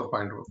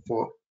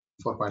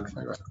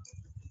 4.5.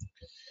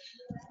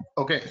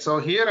 Okay, so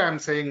here I'm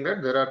saying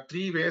that there are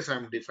three ways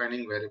I'm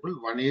defining variable.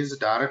 One is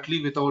directly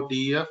without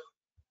def,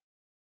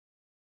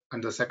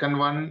 and the second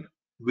one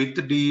with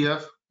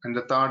def, and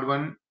the third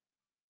one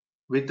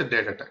with the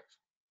data type.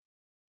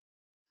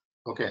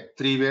 Okay,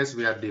 3 ways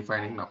we are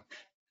defining now.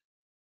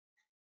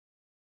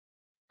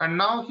 And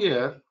now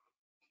here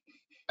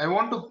I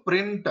want to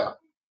print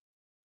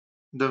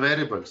the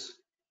variables.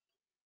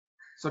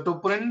 So to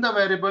print the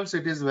variables,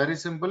 it is very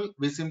simple.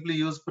 We simply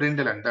use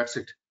println. That's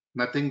it.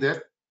 Nothing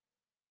there.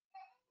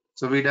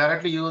 So we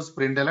directly use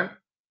println.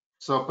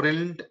 So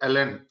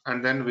println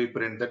and then we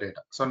print the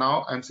data. So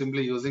now I'm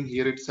simply using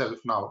here itself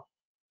now.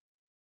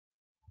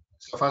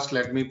 So first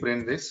let me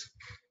print this.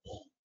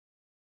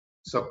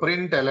 So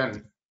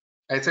println.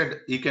 I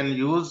said you can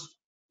use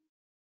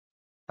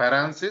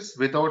parenthesis.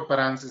 Without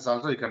parenthesis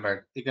also you can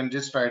write. You can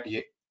just write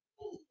A.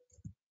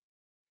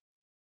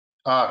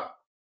 Or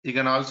you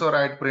can also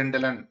write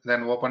println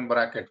then open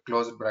bracket,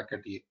 close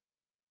bracket A.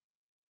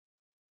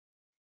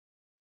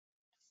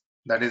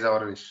 That is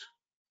our wish.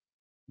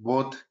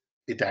 Both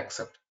it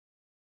accept.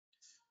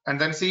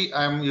 And then see,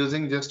 I am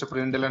using just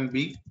println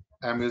B.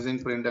 I am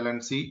using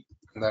println C.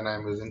 And then I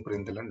am using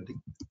println D.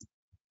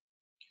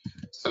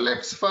 So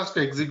let's first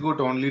execute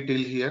only till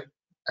here.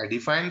 I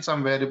define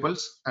some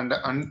variables and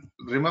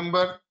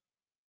remember.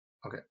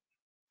 Okay.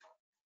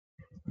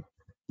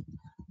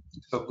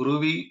 So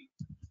Groovy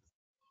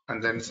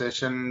and then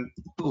session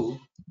 2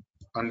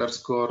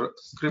 underscore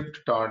script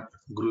dot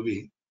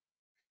Groovy.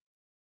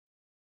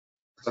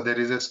 So there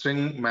is a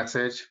string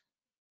message.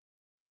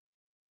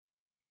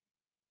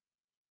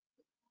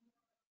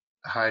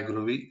 Hi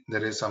Groovy,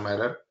 there is some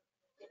error.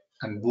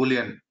 And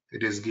Boolean,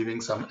 it is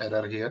giving some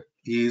error here.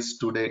 Is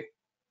today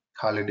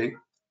holiday.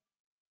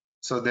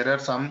 So there are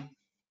some,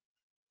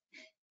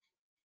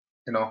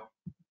 the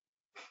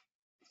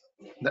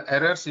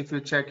errors. If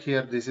you check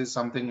here, this is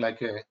something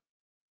like a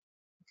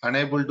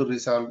unable to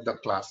resolve the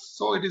class.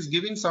 So it is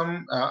giving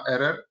some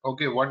error.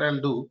 Okay, what I'll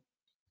do,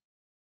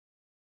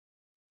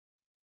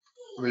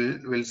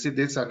 we'll see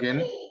this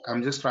again.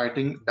 I'm just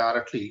writing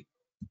directly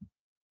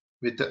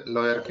with the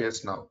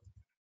lowercase now.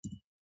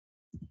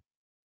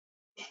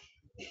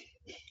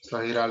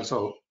 So here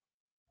also.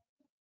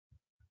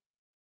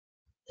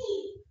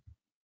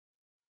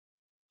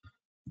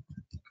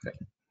 Okay.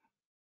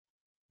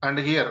 And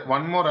here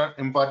one more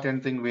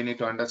important thing we need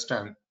to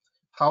understand,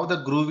 how the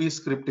Groovy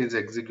script is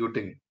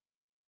executing.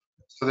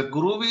 So the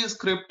Groovy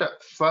script,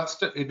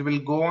 first it will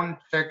go and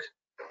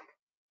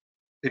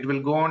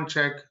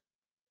check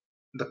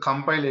the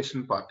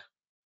compilation part.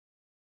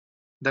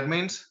 That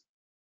means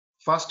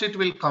first it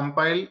will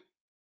compile,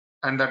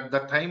 and at the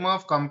time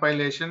of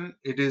compilation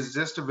it is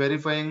just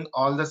verifying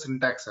all the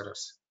syntax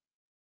errors.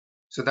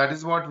 So that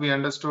is what we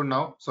understood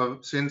now. So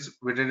since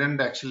we didn't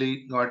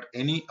actually got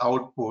any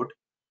output,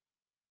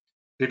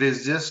 it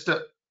is just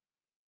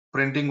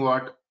printing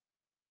what,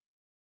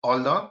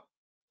 all the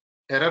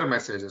error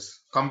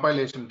messages,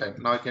 compilation time.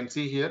 Now you can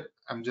see here,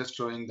 I'm just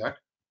showing that.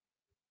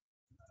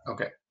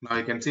 Okay, now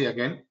you can see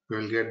again, we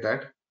will get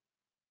that.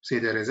 See,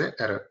 there is a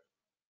error.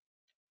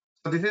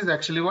 So this is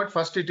actually what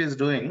first it is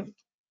doing,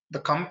 the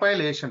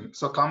compilation.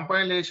 So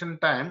compilation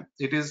time,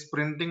 it is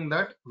printing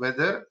that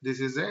whether this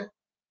is a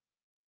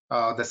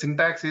the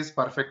syntax is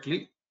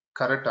perfectly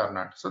correct or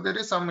not. So there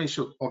is some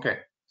issue. Okay,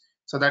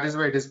 so that is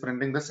why it is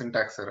printing the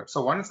syntax error.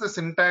 So once the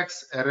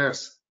syntax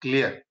errors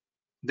clear,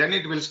 then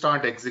it will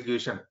start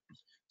execution.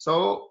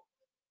 So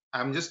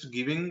I'm just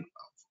giving,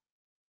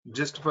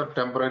 just for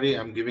temporary,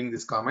 I'm giving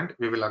this comment.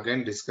 We will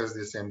again discuss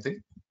the same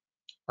thing.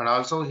 And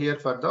also here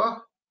for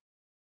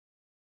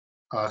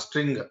the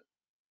string,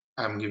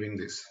 I'm giving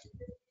this.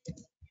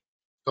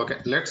 Okay,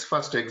 let's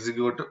first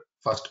execute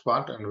first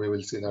part and we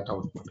will see that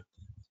output.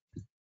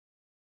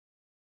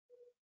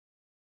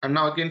 And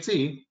now you can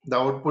see the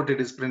output, it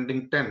is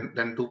printing 10,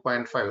 then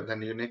 2.5, then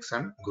Unix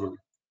and Groovy.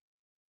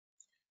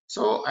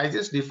 So I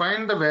just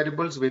defined the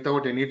variables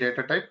without any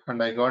data type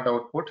and I got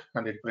output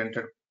and it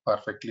printed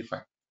perfectly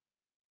fine.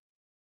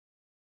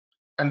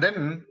 And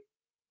then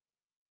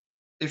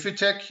if you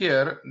check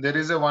here, there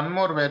is a one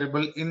more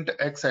variable int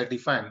x I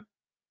define.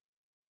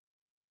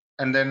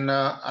 And then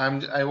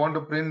I want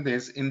to print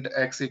this int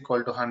x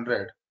equal to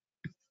 100.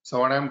 So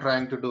what I'm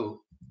trying to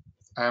do,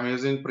 I'm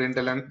using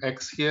println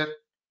x here.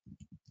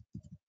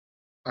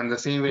 And the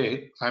same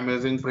way I'm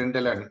using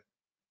println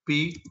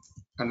p,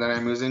 and then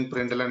I'm using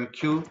println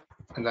q,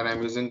 and then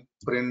I'm using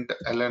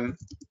println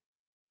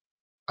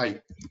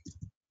I.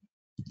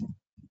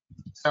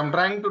 So I'm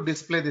trying to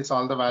display this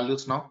all the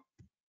values now.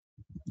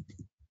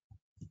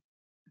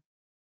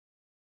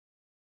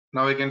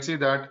 Now we can see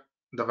that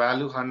the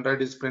value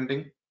 100 is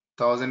printing,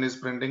 1000 is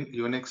printing,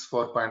 Unix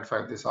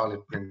 4.5, this all is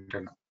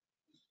printed now.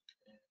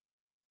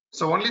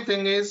 So only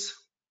thing is,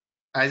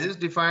 I just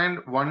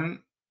defined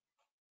one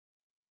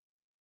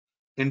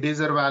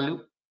integer value.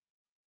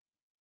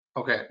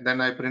 Okay, then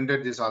I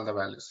printed this all the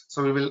values.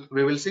 So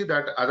we will see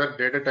that other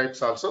data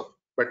types also,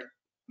 but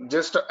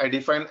just I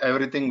define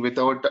everything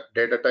without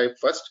data type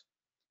first,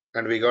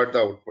 and we got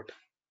the output.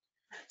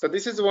 So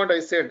this is what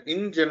I said.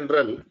 In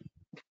general,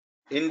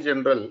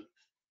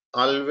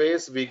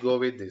 always we go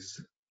with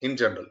this in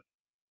general.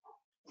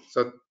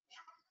 So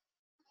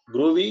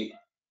Groovy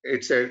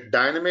it's a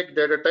dynamic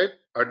data type.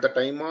 At the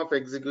time of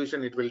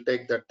execution, it will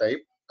take that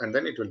type and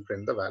then it will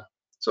print the value.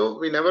 So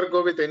we never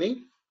go with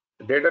any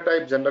data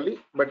type generally,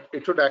 but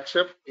it should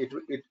accept it.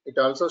 It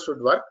also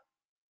should work.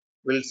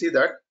 We'll see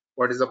that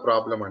what is the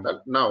problem and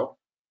all. Now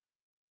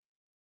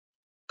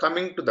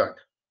coming to that.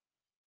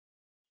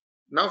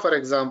 Now, for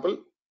example,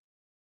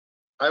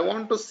 I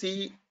want to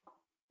see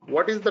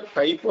what is the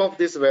type of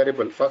this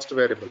variable, first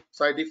variable.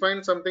 So I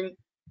define something,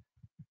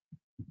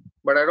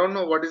 but I don't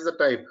know what is the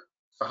type.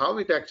 So how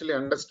it actually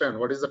understand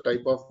what is the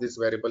type of this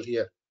variable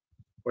here?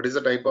 What is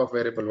the type of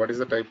variable? What is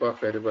the type of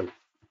variable?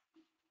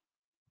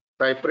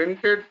 So I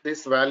printed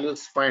this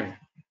values fine,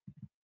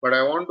 but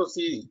I want to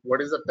see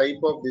what is the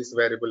type of this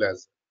variable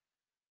as.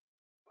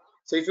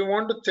 So if you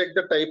want to check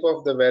the type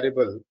of the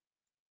variable,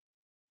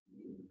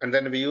 and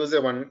then we use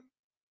a one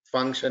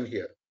function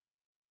here.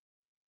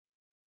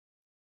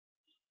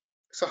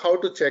 So how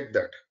to check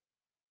that?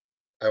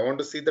 I want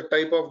to see the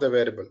type of the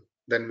variable.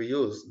 Then we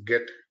use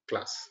get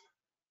class.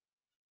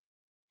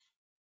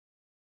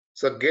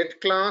 So get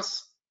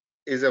class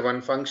is a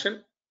one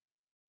function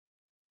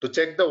to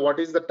check the what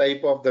is the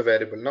type of the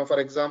variable. Now, for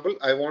example,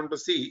 I want to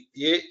see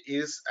a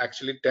is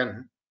actually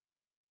 10,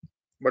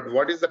 but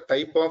what is the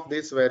type of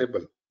this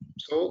variable?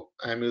 So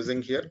I am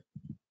using here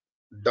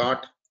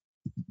dot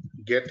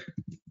get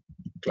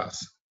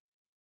class.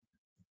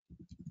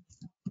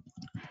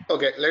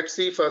 Okay, let's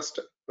see first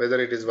whether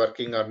it is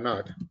working or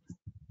not.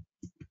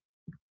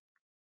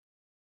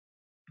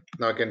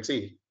 Now I can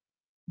see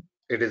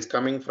it is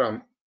coming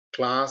from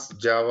class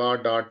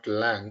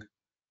java.lang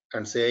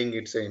and saying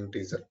it's an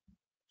integer.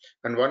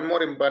 And one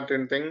more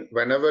important thing,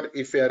 whenever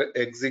if you are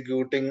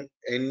executing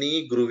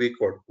any Groovy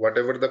code,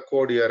 whatever the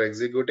code you are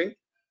executing,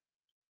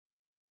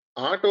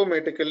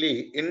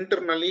 automatically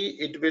internally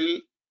it will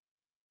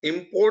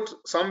import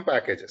some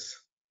packages.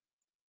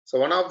 So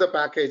one of the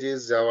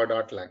packages is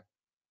java.lang.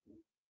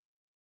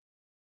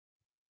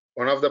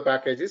 One of the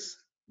packages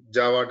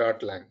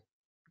java.lang.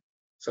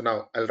 So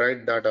now I'll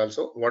write that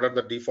also. What are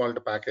the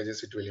default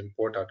packages it will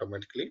import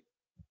automatically?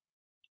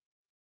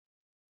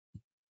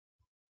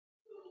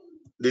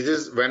 This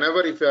is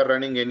whenever if you are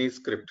running any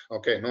script,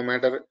 okay, no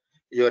matter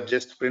you are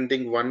just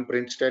printing one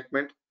print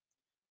statement,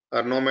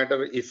 or no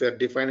matter if you're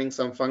defining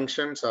some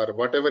functions or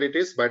whatever it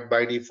is, but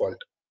by default.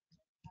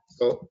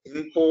 So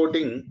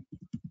importing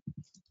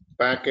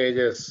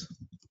packages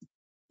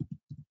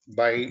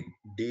by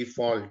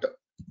default.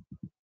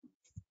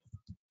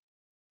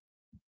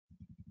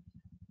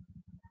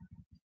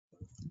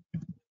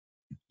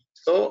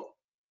 So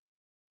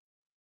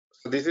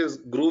this is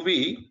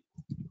Groovy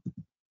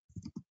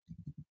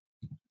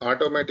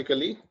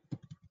automatically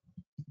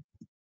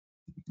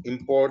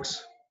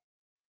imports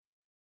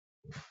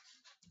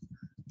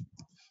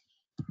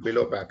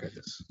below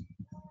packages.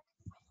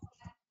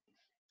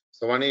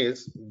 So one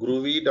is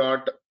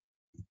groovy.lang,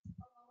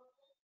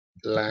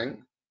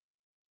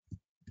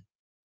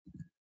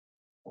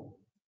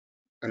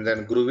 and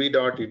then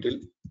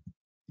groovy.util,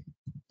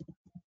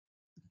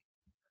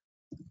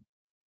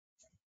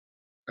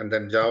 and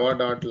then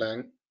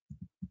java.lang,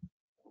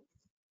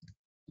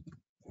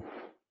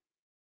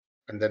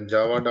 and then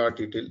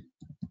java.util.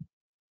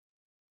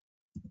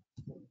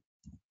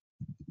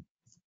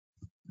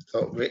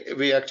 So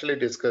we actually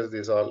discussed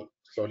this all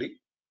slowly.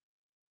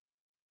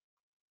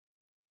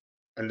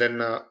 And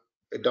then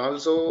it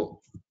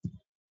also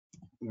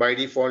by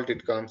default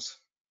it comes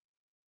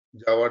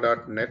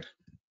java.net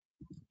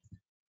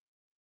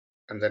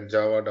and then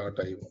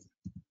java.io,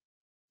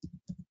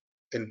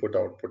 input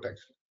output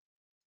actually.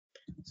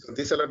 So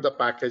these are the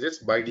packages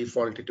by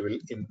default it will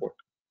import.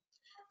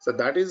 So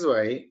that is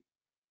why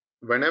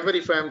whenever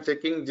if I am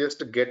checking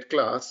just get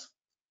class,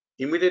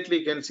 immediately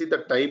you can see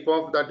the type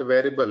of that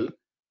variable,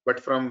 but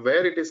from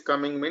where it is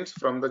coming means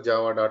from the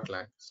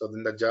java.lang. So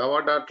in the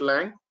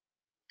java.lang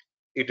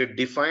it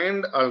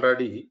defined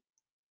already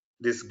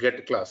this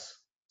get class.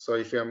 So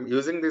if I'm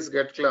using this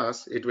get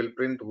class, it will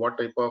print what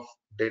type of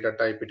data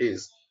type it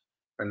is,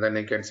 and then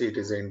you can see it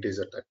is an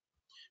integer type.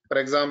 For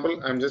example,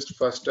 I'm just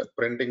first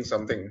printing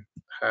something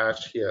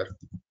hash here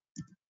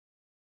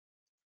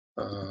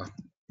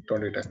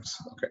 20 times.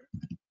 Okay.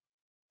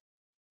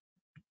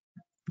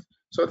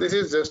 So this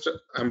is just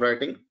I'm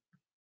writing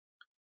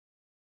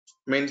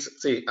means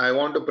see I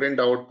want to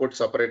print output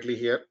separately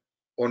here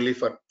only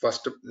for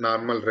first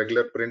normal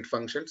regular print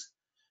functions,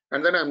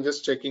 and then I'm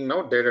just checking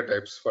now data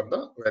types for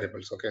the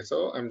variables. Okay,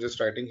 so I'm just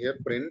writing here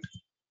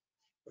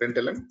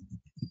println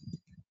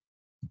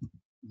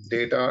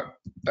data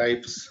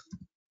types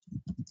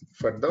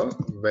for the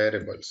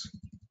variables,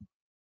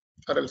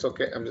 or else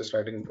okay I'm just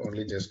writing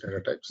only just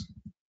data types,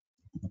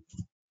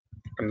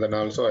 and then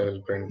also I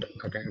will print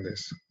again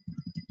this.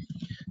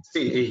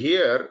 See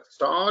here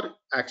star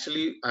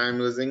actually I am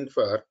using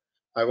for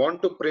I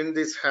want to print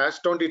this hash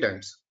 20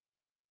 times.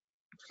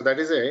 So that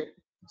is a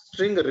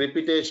string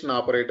repetition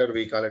operator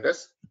we call it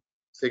as.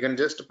 So you can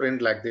just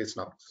print like this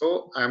now.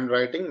 So I'm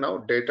writing now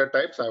data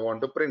types I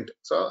want to print.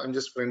 So I'm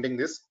just printing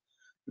this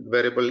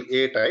variable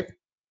a type,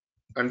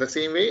 and the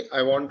same way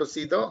I want to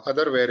see the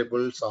other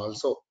variables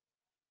also.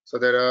 So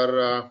there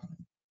are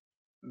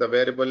the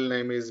variable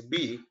name is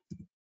B,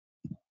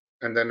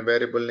 and then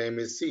variable name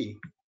is C,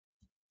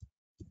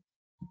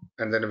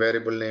 and then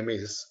variable name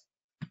is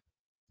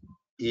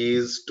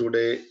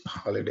today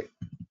holiday.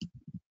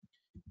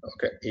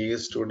 Okay,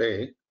 is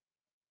today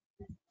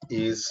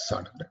is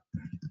Saturday.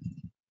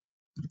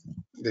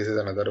 This is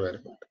another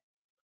variable.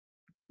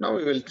 Now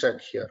we will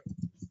check here.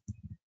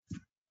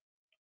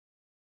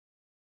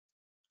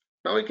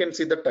 Now we can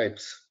see the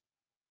types.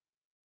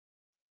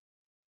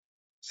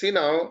 See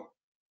now,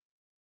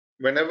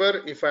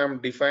 whenever if I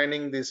am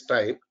defining this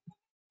type,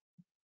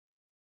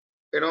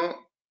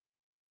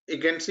 you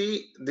can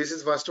see this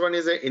is first one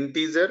is an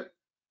integer,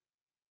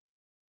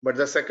 but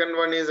the second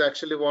one is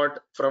actually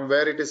what, from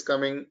where it is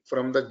coming,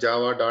 from the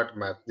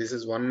java.math. This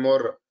is one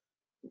more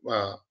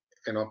uh,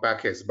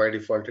 package. By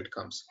default it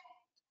comes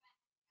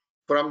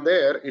from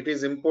there. It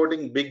is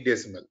importing big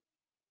decimal.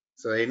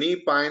 So any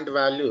point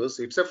values,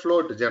 it's a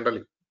float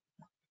generally.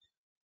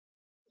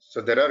 So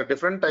there are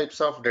different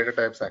types of data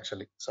types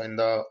actually. So in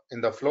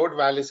the float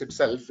values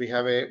itself, we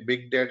have a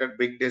big data,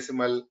 big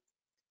decimal,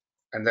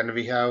 and then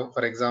we have,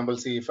 for example,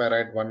 see if I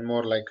write one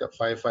more like a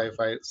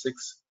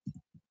 5556,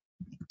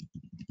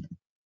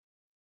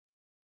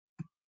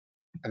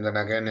 and then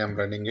again I'm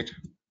running it.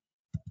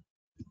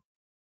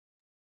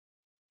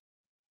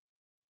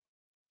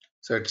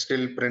 So it's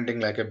still printing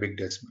like a big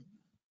decimal.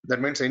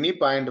 That means any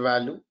point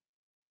value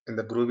in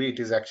the Groovy, it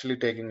is actually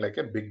taking like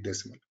a big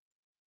decimal.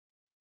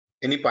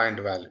 Any point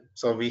value.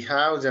 So we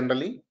have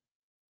generally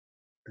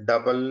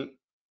double,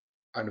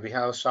 and we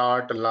have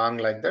short, long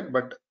like that,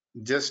 but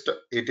just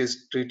it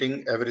is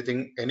treating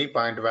everything, any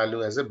point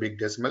value as a big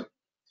decimal.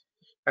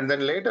 And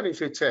then later if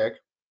you check,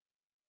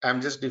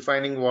 I'm just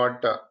defining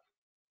what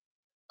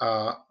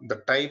the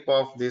type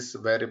of this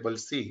variable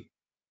C.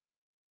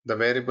 The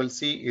variable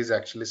C is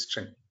actually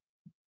string,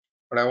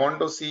 but I want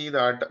to see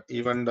that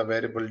even the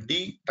variable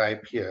D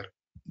type here,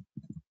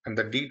 and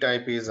the D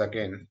type is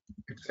again,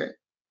 it's a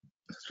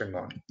string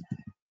only.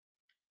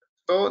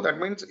 So that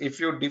means if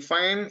you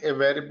define a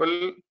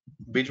variable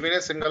between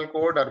a single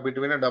quote or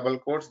between a double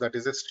quotes, that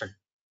is a string.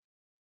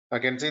 I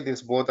can see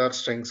these both are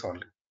strings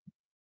only.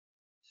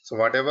 So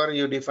whatever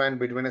you define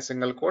between a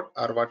single quote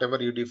or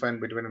whatever you define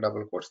between a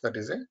double quotes, that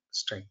is a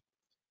string.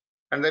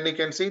 And then you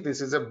can see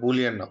this is a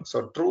Boolean now.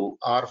 So true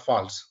or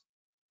false,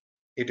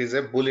 it is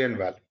a Boolean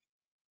value.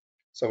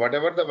 So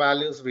whatever the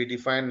values we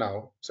define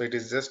now, so it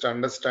is just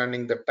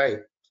understanding the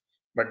type,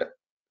 but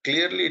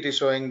clearly it is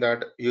showing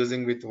that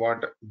using with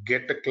what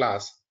get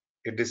class,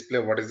 it display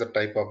what is the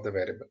type of the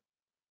variable,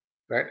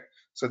 right?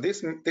 So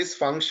this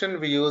function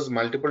we use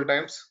multiple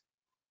times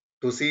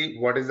to see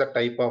what is the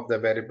type of the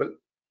variable,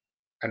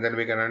 and then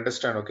we can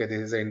understand, okay, this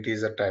is an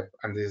integer type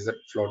and this is a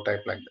float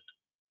type, like that.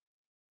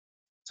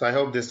 So I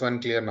hope this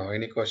one clear now.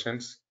 Any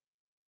questions?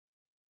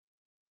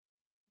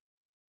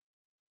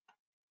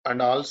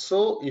 And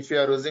also if you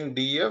are using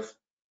def,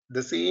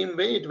 the same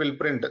way it will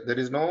print. There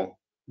is no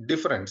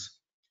difference.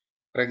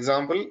 For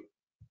example,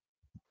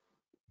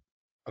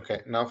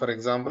 okay, now for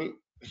example,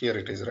 here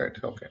it is, right?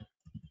 Okay,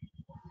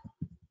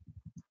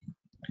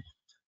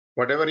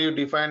 whatever you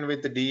define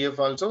with the def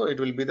also, it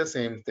will be the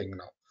same thing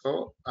now.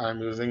 So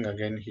I'm using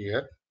again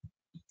here.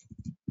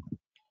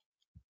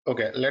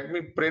 Okay, let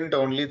me print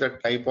only the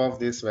type of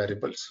these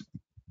variables.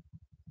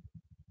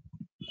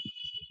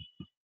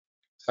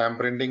 So I'm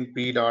printing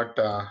p dot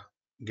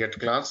get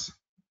class,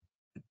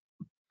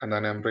 and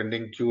then I'm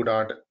printing q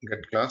dot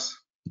get class,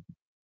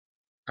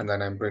 and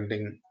then I'm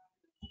printing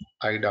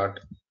I dot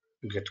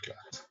get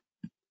class.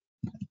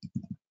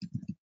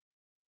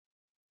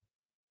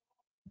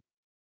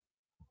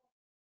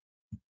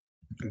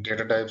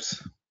 Data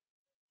types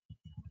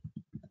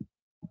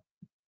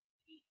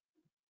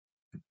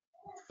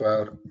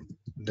for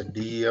the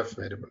def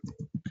variable.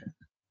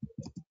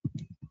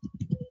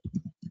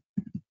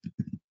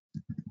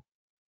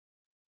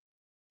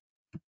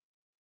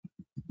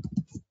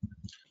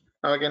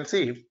 Now I can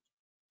see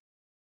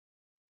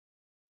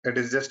it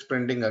is just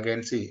printing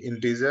again, see,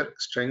 integer,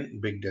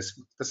 string, big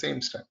decimal, the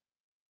same step.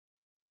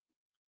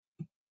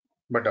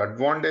 But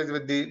advantage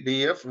with the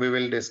def we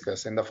will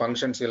discuss in the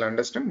functions, you'll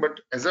understand. But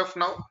as of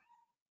now,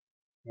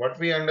 what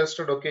we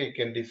understood, okay, you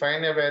can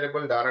define a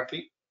variable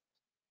directly,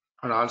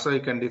 and also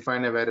you can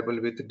define a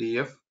variable with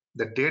def.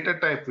 The data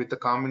type, with the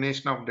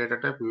combination of data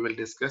type, we will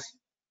discuss.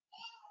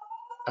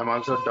 I'm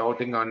also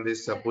doubting on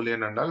this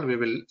Boolean and all. We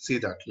will see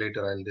that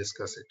later. I'll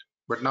discuss it.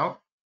 But now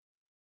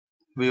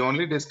we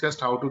only discussed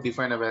how to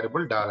define a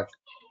variable directly.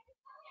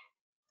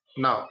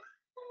 Now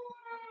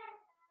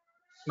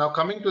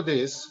coming to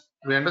this,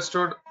 we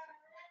understood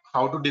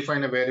how to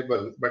define a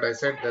variable, but I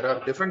said there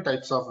are different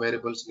types of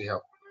variables we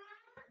have.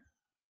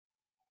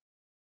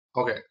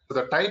 Okay, so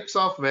the types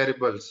of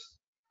variables,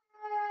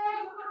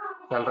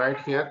 I'll write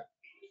here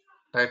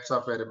types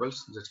of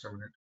variables. Just a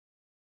minute.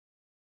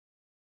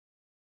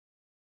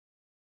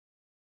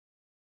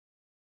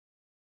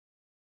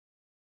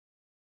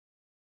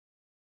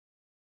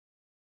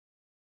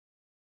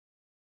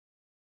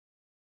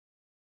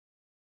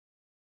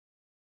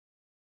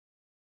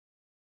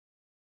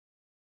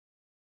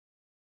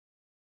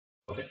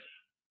 Okay.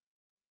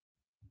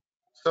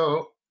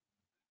 So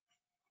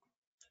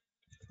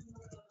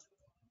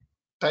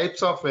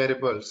types of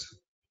variables.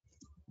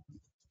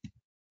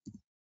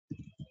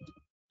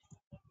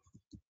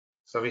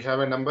 So we have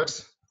a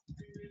numbers.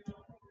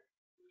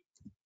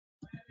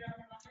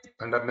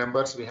 Under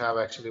numbers, we have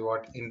actually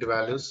what int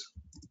values,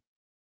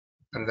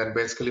 and then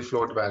basically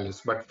float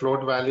values. But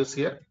float values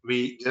here,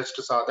 we just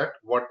saw that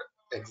what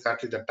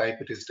exactly the type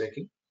it is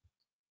taking.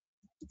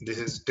 This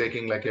is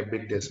taking like a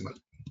big decimal.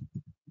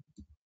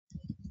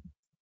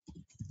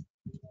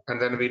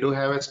 And then we do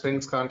have a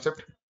strings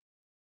concept.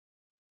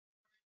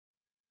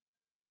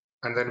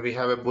 And then we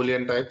have a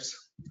Boolean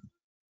types.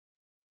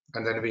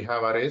 And then we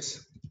have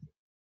arrays.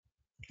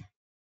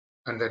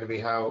 And then we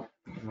have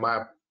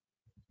map.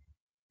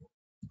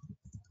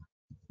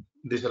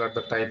 These are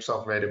the types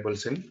of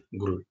variables in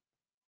Groovy.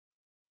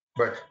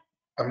 But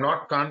I'm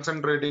not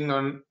concentrating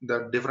on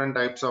the different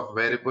types of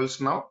variables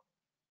now.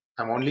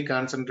 I'm only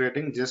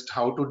concentrating just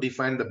how to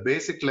define the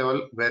basic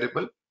level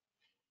variable,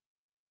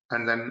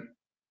 and then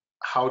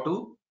how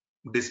to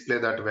display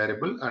that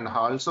variable, and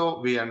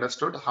also we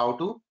understood how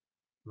to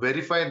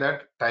verify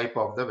that type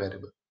of the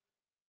variable.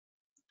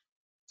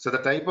 So the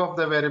type of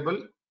the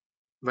variable,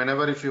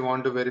 whenever if you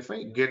want to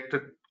verify, get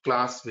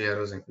class we are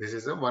using. This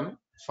is a one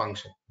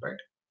function, right?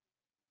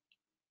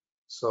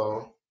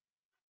 So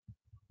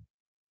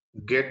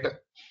get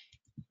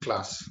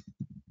class.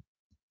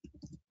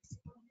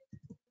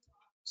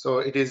 So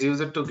it is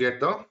used to get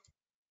the,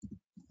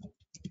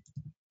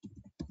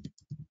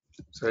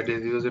 so it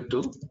is used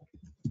to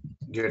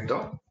get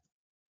the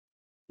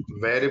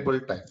variable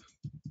type,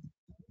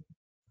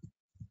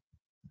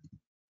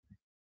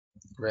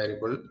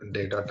 variable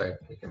data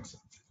type, we can say.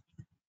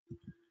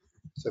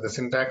 So the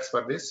syntax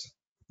for this,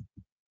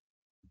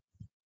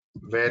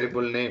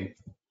 variable name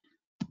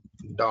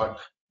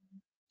dot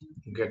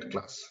get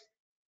class.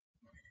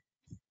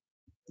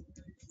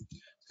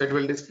 So it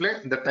will display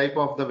the type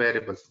of the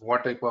variable,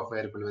 what type of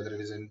variable, whether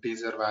it is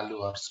integer value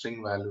or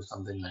string value,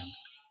 something like that.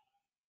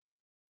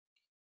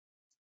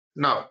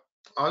 Now,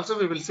 also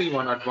we will see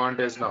one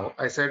advantage now.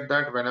 I said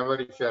that whenever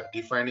if you are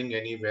defining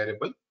any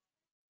variable,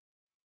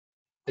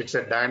 it's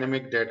a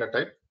dynamic data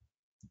type.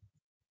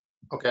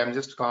 Okay, I'm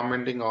just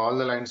commenting all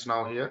the lines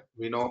now here.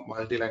 We know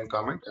multi-line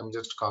comment. I'm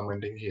just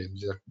commenting here.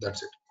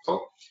 That's it.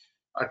 So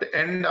at the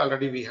end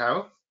already we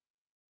have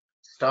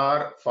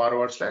star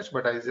forward slash,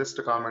 but I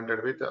just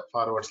commented with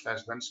forward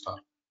slash then star.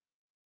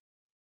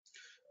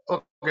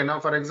 Okay, now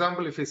for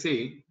example, if you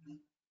see,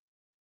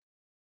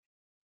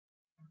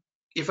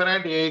 if I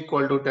write a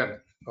equal to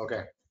 10,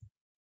 okay,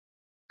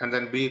 and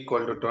then b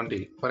equal to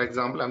 20. For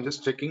example, I'm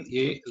just checking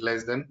a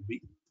less than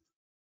b.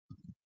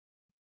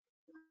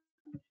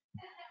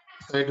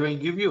 So it will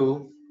give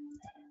you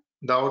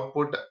the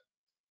output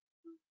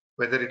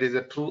whether it is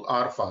a true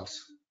or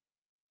false.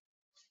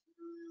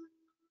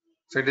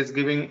 So it is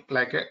giving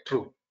like a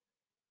true.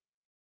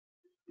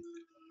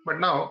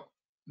 But now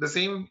the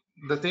same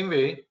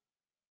way,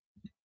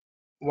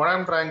 what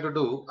I'm trying to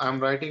do, I'm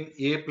writing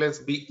a plus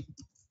b.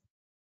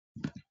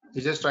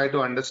 You just try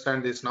to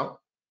understand this now.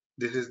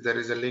 There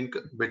is a link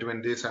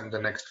between this and the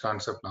next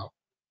concept now.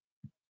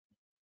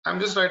 I'm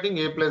just writing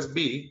a plus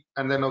b,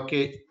 and then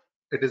okay,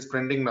 it is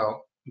printing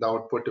now. The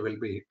output will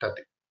be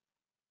 30.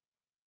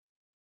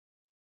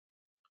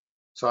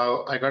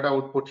 So I got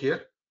output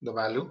here, the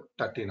value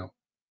 30 now.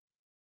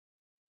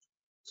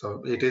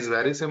 So it is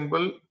very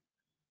simple.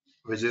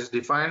 We just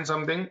define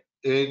something,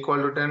 a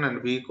equal to 10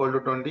 and b equal to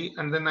 20,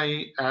 and then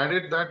I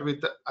added that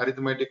with the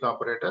arithmetic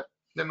operator.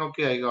 Then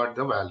okay, I got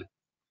the value.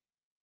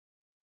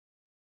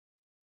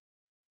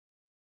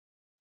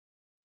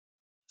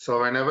 So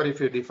whenever if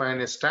you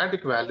define a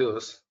static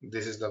values,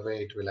 this is the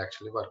way it will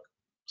actually work.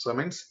 So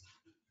means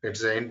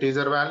it's an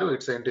integer value,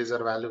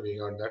 we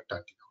got that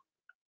 30.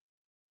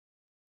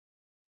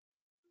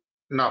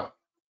 Now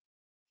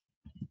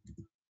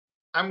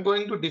I'm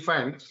going to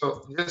define,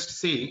 so just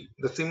see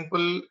the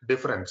simple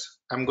difference.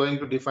 I'm going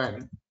to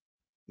define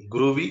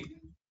Groovy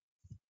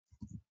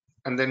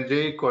and then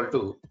j equal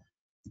to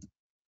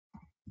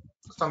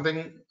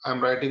something,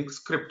 I'm writing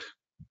script.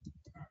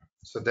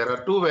 So there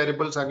are two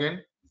variables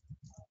again.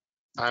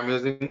 I'm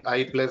using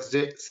I plus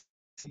j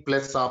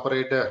plus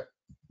operator.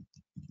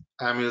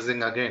 I'm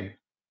using again,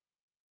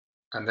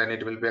 and then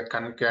it will be a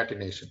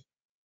concatenation.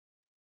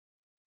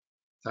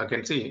 So I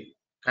can see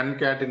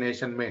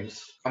concatenation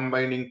means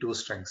combining two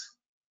strings.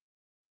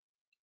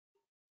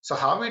 So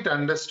how it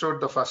understood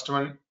the first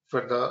one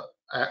for the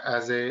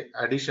as a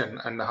addition,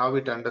 and how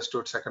it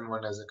understood second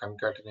one as a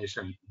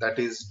concatenation, that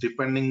is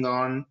depending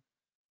on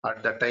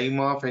at the time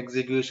of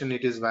execution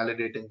it is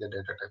validating the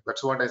data type.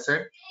 That's what I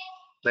said.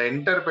 The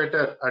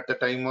interpreter at the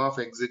time of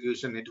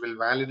execution, it will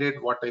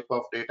validate what type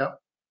of data.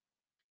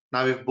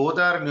 Now if both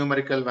are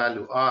numerical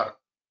value, or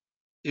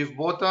if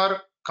both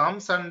are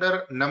comes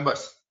under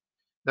numbers,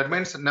 that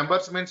means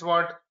numbers means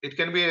what? It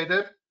can be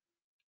either,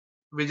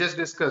 we just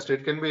discussed,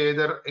 it can be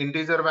either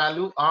integer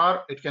value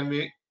or it can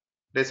be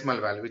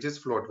decimal value, which is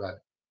float value.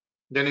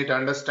 Then it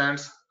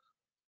understands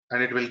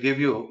and it will give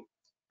you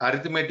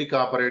arithmetic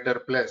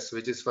operator plus,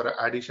 which is for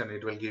addition,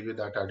 it will give you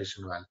that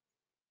addition value.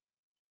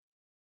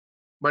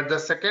 But the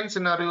second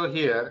scenario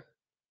here,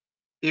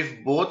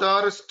 if both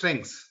are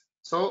strings,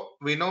 so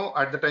we know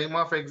at the time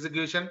of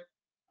execution,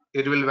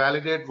 it will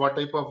validate what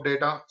type of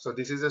data. So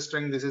this is a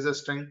string, this is a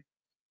string,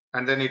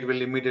 and then it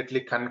will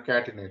immediately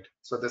concatenate.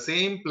 So the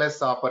same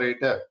plus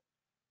operator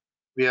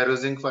we are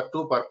using for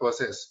two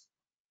purposes.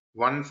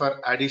 One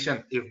for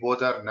addition if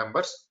both are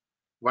numbers,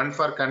 one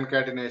for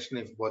concatenation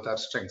if both are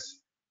strings.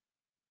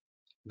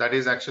 That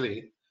is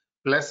actually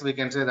plus, we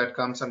can say that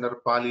comes under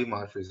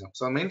polymorphism.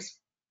 So means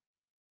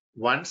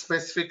one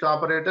specific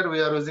operator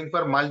we are using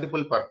for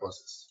multiple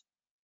purposes.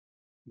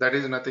 That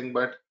is nothing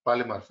but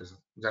polymorphism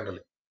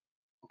generally.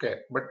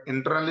 Okay, but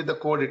internally the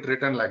code it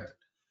written like that.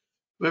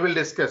 We will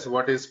discuss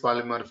what is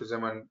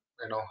polymorphism and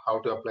how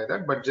to apply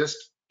that, but just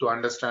to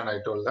understand,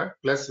 I told that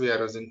plus we are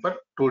using for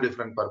two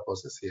different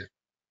purposes here.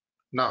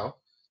 Now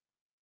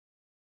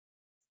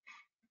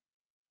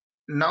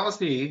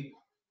see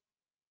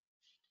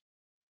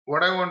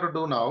what I want to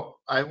do now.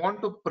 I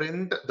want to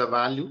print the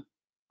value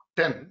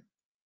 10,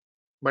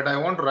 but I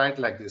want to write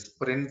like this: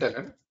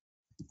 println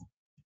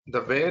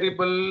the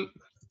variable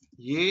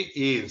a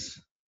is,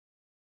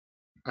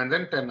 and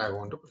then 10 I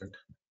want to print.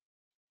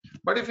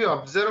 But if you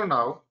observe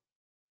now,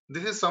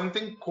 this is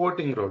something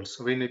quoting rules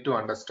we need to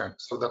understand.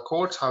 So the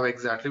quotes, how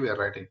exactly we are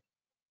writing.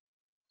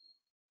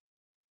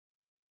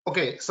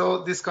 Okay,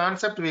 so this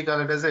concept we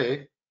call it as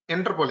a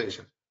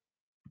interpolation.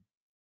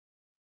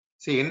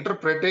 See,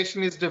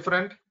 interpretation is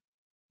different,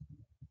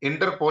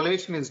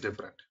 interpolation is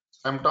different.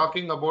 I'm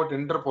talking about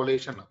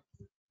interpolation now.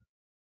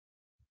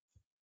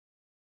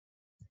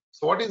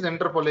 So what is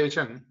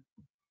interpolation?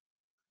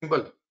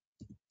 Simple.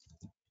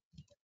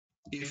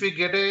 If we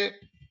get a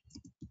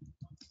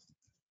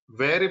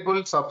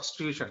variable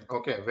substitution,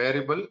 okay,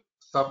 variable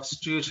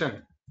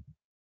substitution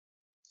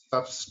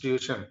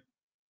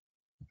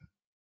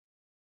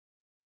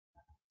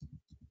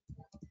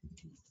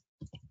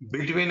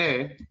between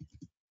a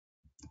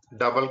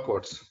double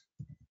quotes,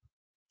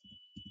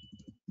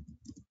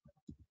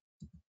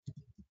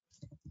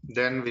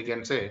 then we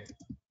can say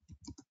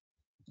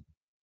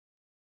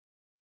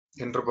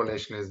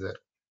interpolation is there.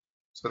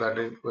 So that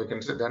is, we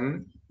can say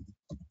then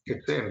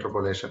it's a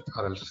interpolation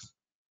or else.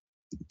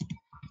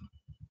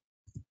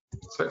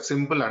 So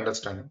simple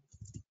understanding.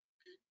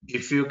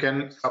 If you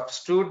can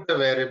substitute the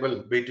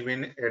variable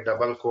between a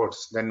double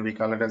quotes, then we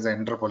call it as an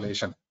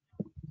interpolation.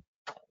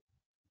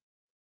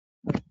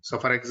 So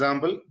for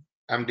example,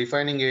 I'm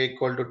defining a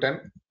equal to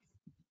 10,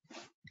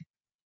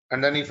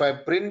 and then if I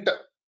print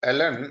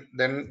ln,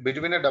 then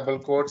between a double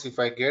quotes, if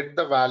I get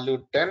the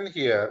value 10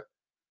 here,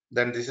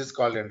 then this is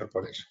called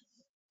interpolation.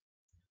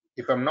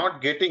 If I'm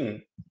not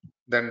getting,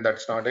 then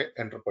that's not a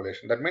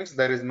interpolation. That means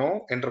there is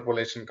no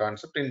interpolation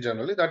concept in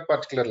generally that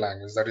particular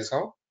language. That is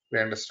how we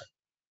understand.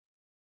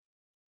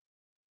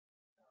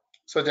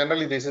 So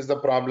generally this is the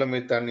problem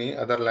with any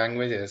other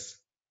languages.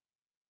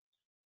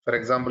 For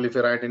example, if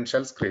you write in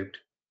shell script,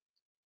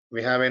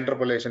 we have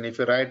interpolation. If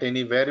you write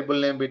any variable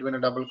name between a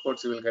double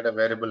quotes, you will get a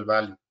variable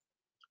value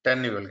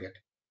 10 you will get.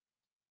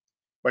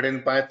 But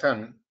in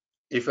Python,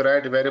 if you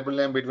write a variable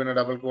name between a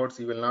double quotes,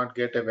 you will not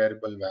get a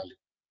variable value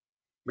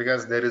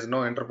because there is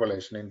no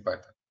interpolation in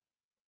Python.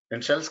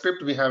 In shell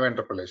script we have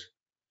interpolation,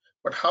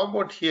 but how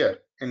about here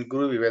in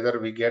Groovy, whether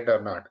we get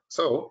or not?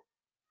 So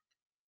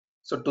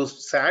to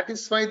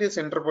satisfy this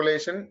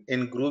interpolation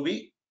in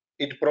Groovy,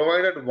 it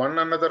provided one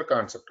another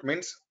concept.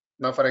 Means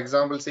now, for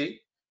example,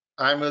 see,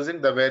 I am using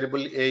the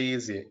variable a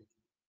is a.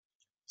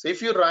 So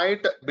if you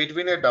write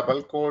between a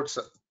double quotes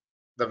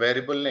the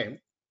variable name,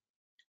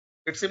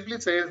 it simply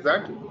says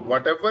that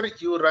whatever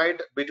you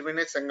write between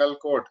a single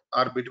quote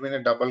or between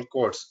a double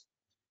quotes,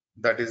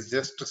 that is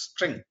just a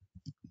string.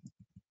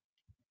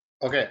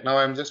 Okay, now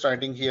I'm just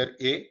writing here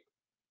a,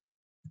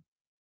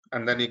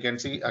 and then you can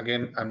see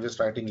again I'm just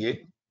writing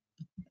a.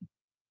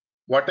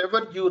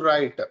 Whatever you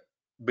write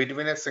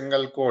between a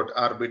single quote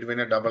or between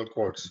a double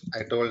quotes,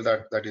 I told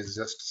that that is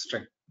just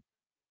string.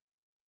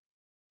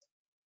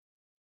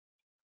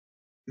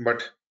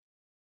 But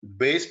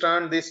based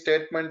on this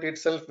statement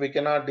itself, we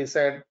cannot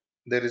decide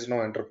there is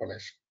no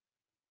interpolation.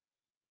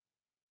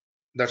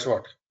 That's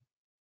what.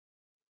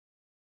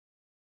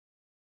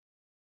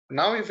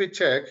 Now if we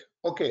check,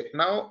 okay,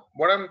 now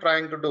what I'm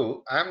trying to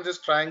do, I'm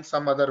just trying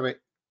some other way.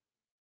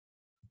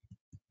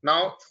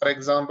 Now, for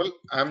example,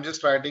 I'm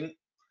just writing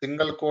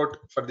single quote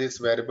for this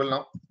variable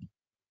now.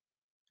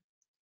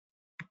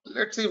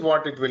 Let's see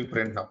what it will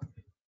print now.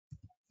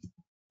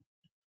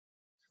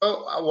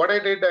 So what I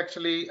did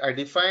actually, I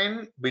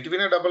defined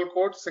between a double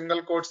quote,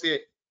 single quotes a,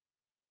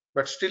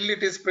 but still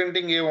it is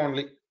printing a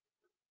only.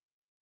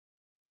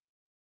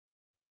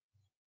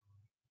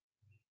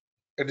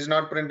 It is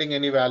not printing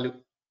any value.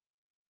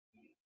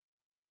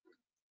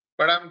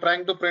 But I'm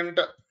trying to print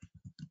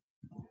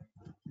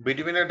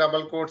between a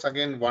double quotes,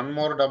 again one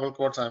more double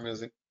quotes I'm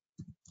using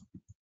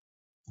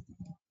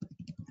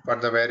for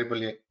the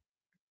variable a.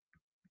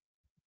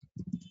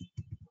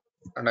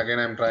 And again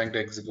I'm trying to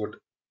execute.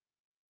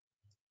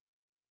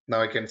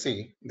 Now I can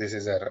see this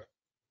is error.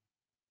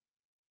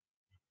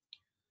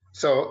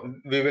 So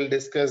we will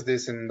discuss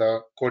this in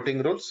the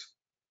quoting rules.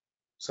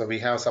 So we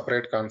have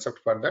separate concept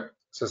for that.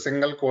 So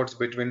single quotes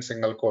between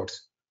single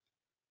quotes,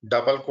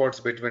 double quotes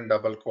between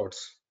double quotes,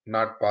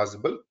 not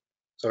possible.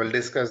 So we'll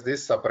discuss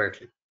this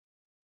separately.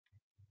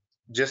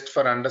 Just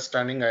for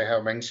understanding, I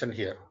have mentioned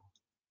here.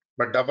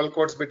 But double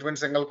quotes between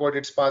single quote,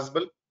 it's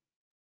possible.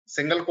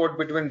 Single quote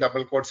between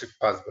double quotes, it's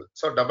possible.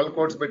 So double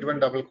quotes between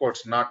double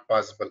quotes, not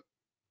possible.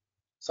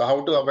 So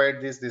how to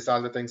avoid this? These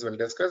are the things we'll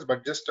discuss.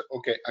 But just,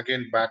 okay,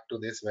 again, back to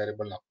this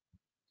variable now.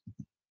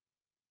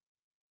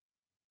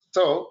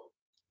 So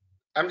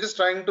I'm just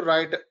trying to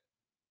write,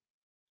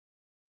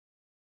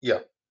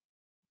 yeah.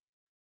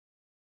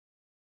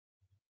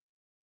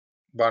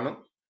 Banu?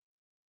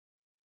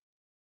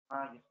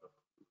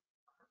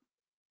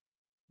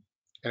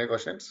 Any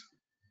questions?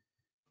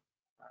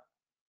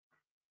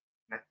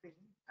 Nothing.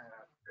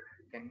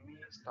 Can we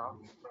stop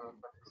for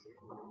today?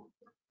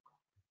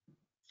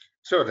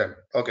 Sure then.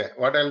 Okay,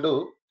 what I'll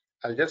do,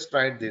 I'll just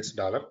write this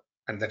dollar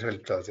and then we'll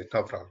close it,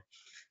 no problem.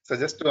 So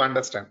just to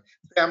understand,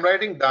 I'm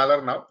writing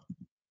dollar now.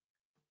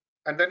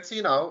 And then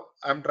see now,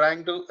 I'm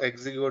trying to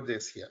execute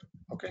this here,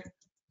 okay?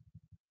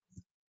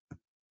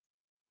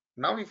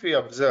 Now if we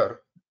observe,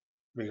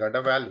 we got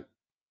a value.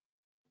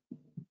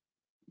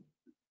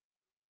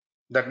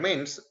 That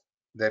means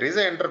there is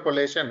an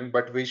interpolation,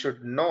 but we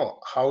should know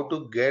how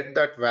to get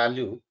that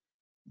value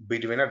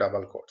between a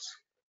double quotes.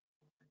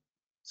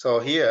 So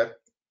here,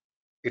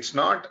 it's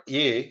not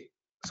A,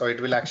 so it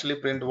will actually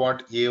print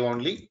what? A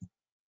only.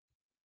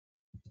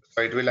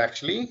 So it will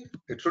actually,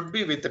 it should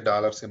be with the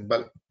dollar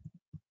symbol.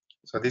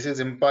 So this is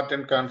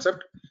important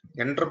concept.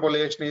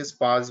 Interpolation is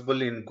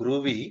possible in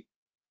Groovy,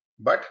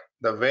 but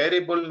the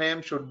variable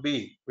name should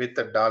be with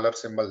the dollar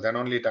symbol. Then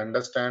only it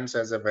understands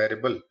as a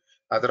variable.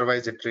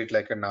 Otherwise, it treats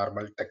like a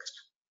normal text.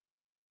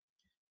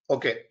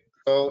 Okay,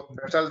 so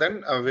that's all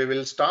then. We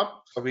will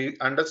stop. So we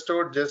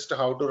understood just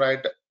how to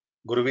write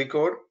Groovy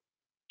code,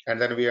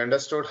 and then we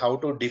understood how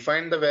to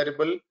define the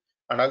variable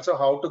and also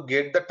how to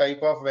get the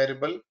type of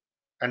variable.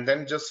 And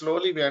then just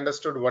slowly we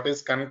understood what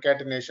is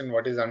concatenation,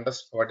 what is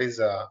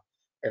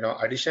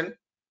addition,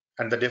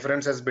 and the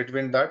differences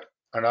between that.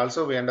 And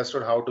also we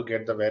understood how to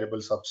get the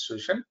variable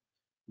substitution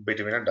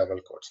between a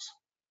double quotes.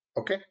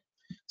 Okay,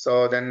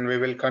 so then we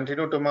will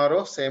continue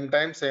tomorrow, same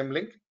time, same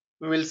link.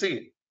 We will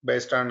see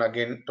based on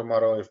again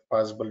tomorrow if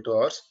possible 2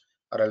 hours,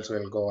 or else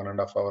we'll go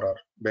 1.5 hour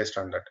based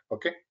on that.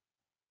 Okay,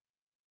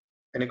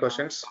 any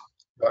questions?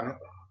 Done.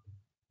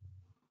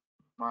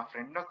 మా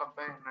friend ఒక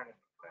అబ్బాయి ఉన్నాడు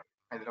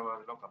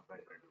హైదరాబాద్ లో ఒక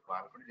అబ్బాయి friend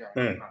వాళ్ళు కూడా join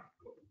అవుతున్నారు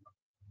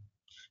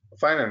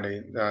ఫైన్ అండి,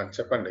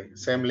 చెప్పండి.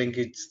 సేమ్ లింక్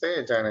ఇస్తే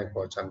జాయిన్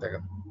అయిపోవచ్చు, అంతే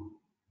కదా.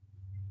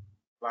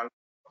 వాళ్ళ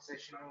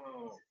సెషన్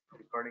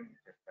రికార్డింగ్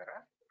చేస్తారా?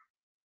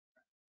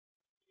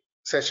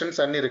 సెషన్స్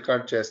అన్ని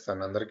రికార్డ్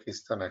చేస్తాను, అందరికి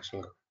ఇస్తాను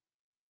యాక్చువల్గా.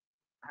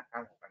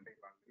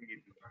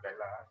 అంటే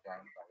ఎలా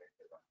జాయిన్ కాలేదు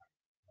కదా,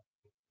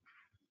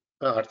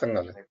 అర్థం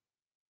కాలేదు.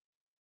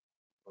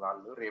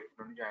 వాళ్ళు రేపు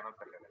నుండి జాయిన్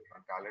అవుతారు కదా,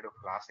 మనకి ఆల్రెడీ ఒక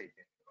క్లాస్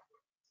అయిపోయింది.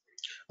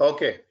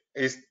 ఓకే,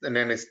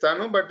 నేను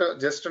ఇస్తాను, బట్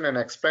జస్ట్ నేను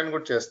ఎక్స్ప్లెయిన్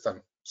కూడా చేస్తాను.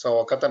 సో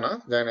ఒకతనా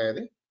జాయిన్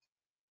అయ్యేది?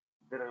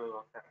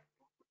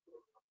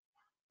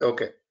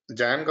 ఓకే,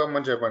 జాయిన్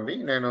కమ్మని చెప్పండి.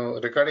 నేను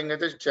రికార్డింగ్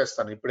అయితే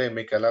చేస్తాను, ఇప్పుడే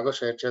మీకు ఎలాగో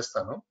షేర్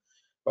చేస్తాను.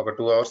 ఒక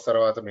 2 hours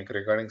తర్వాత మీకు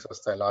రికార్డింగ్స్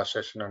వస్తాయి, లాస్ట్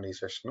సెషన్ అండ్ ఈ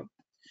సెషన్.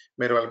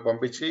 మీరు వాళ్ళకి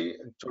పంపించి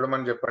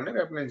చూడమని చెప్పండి,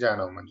 రేపు నేను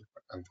జాయిన్ అవ్వమని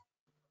చెప్పండి, అంతే.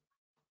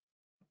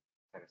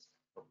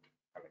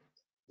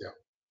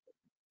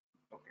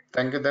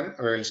 Thank you then.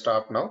 We will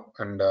stop now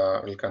and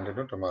we'll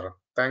continue tomorrow.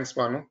 Thanks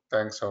Manu.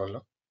 Thanks all.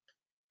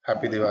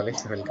 Happy Diwali.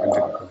 We'll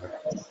continue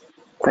tomorrow.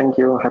 Thank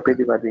you. Happy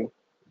Diwali.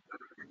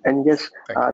 And yes,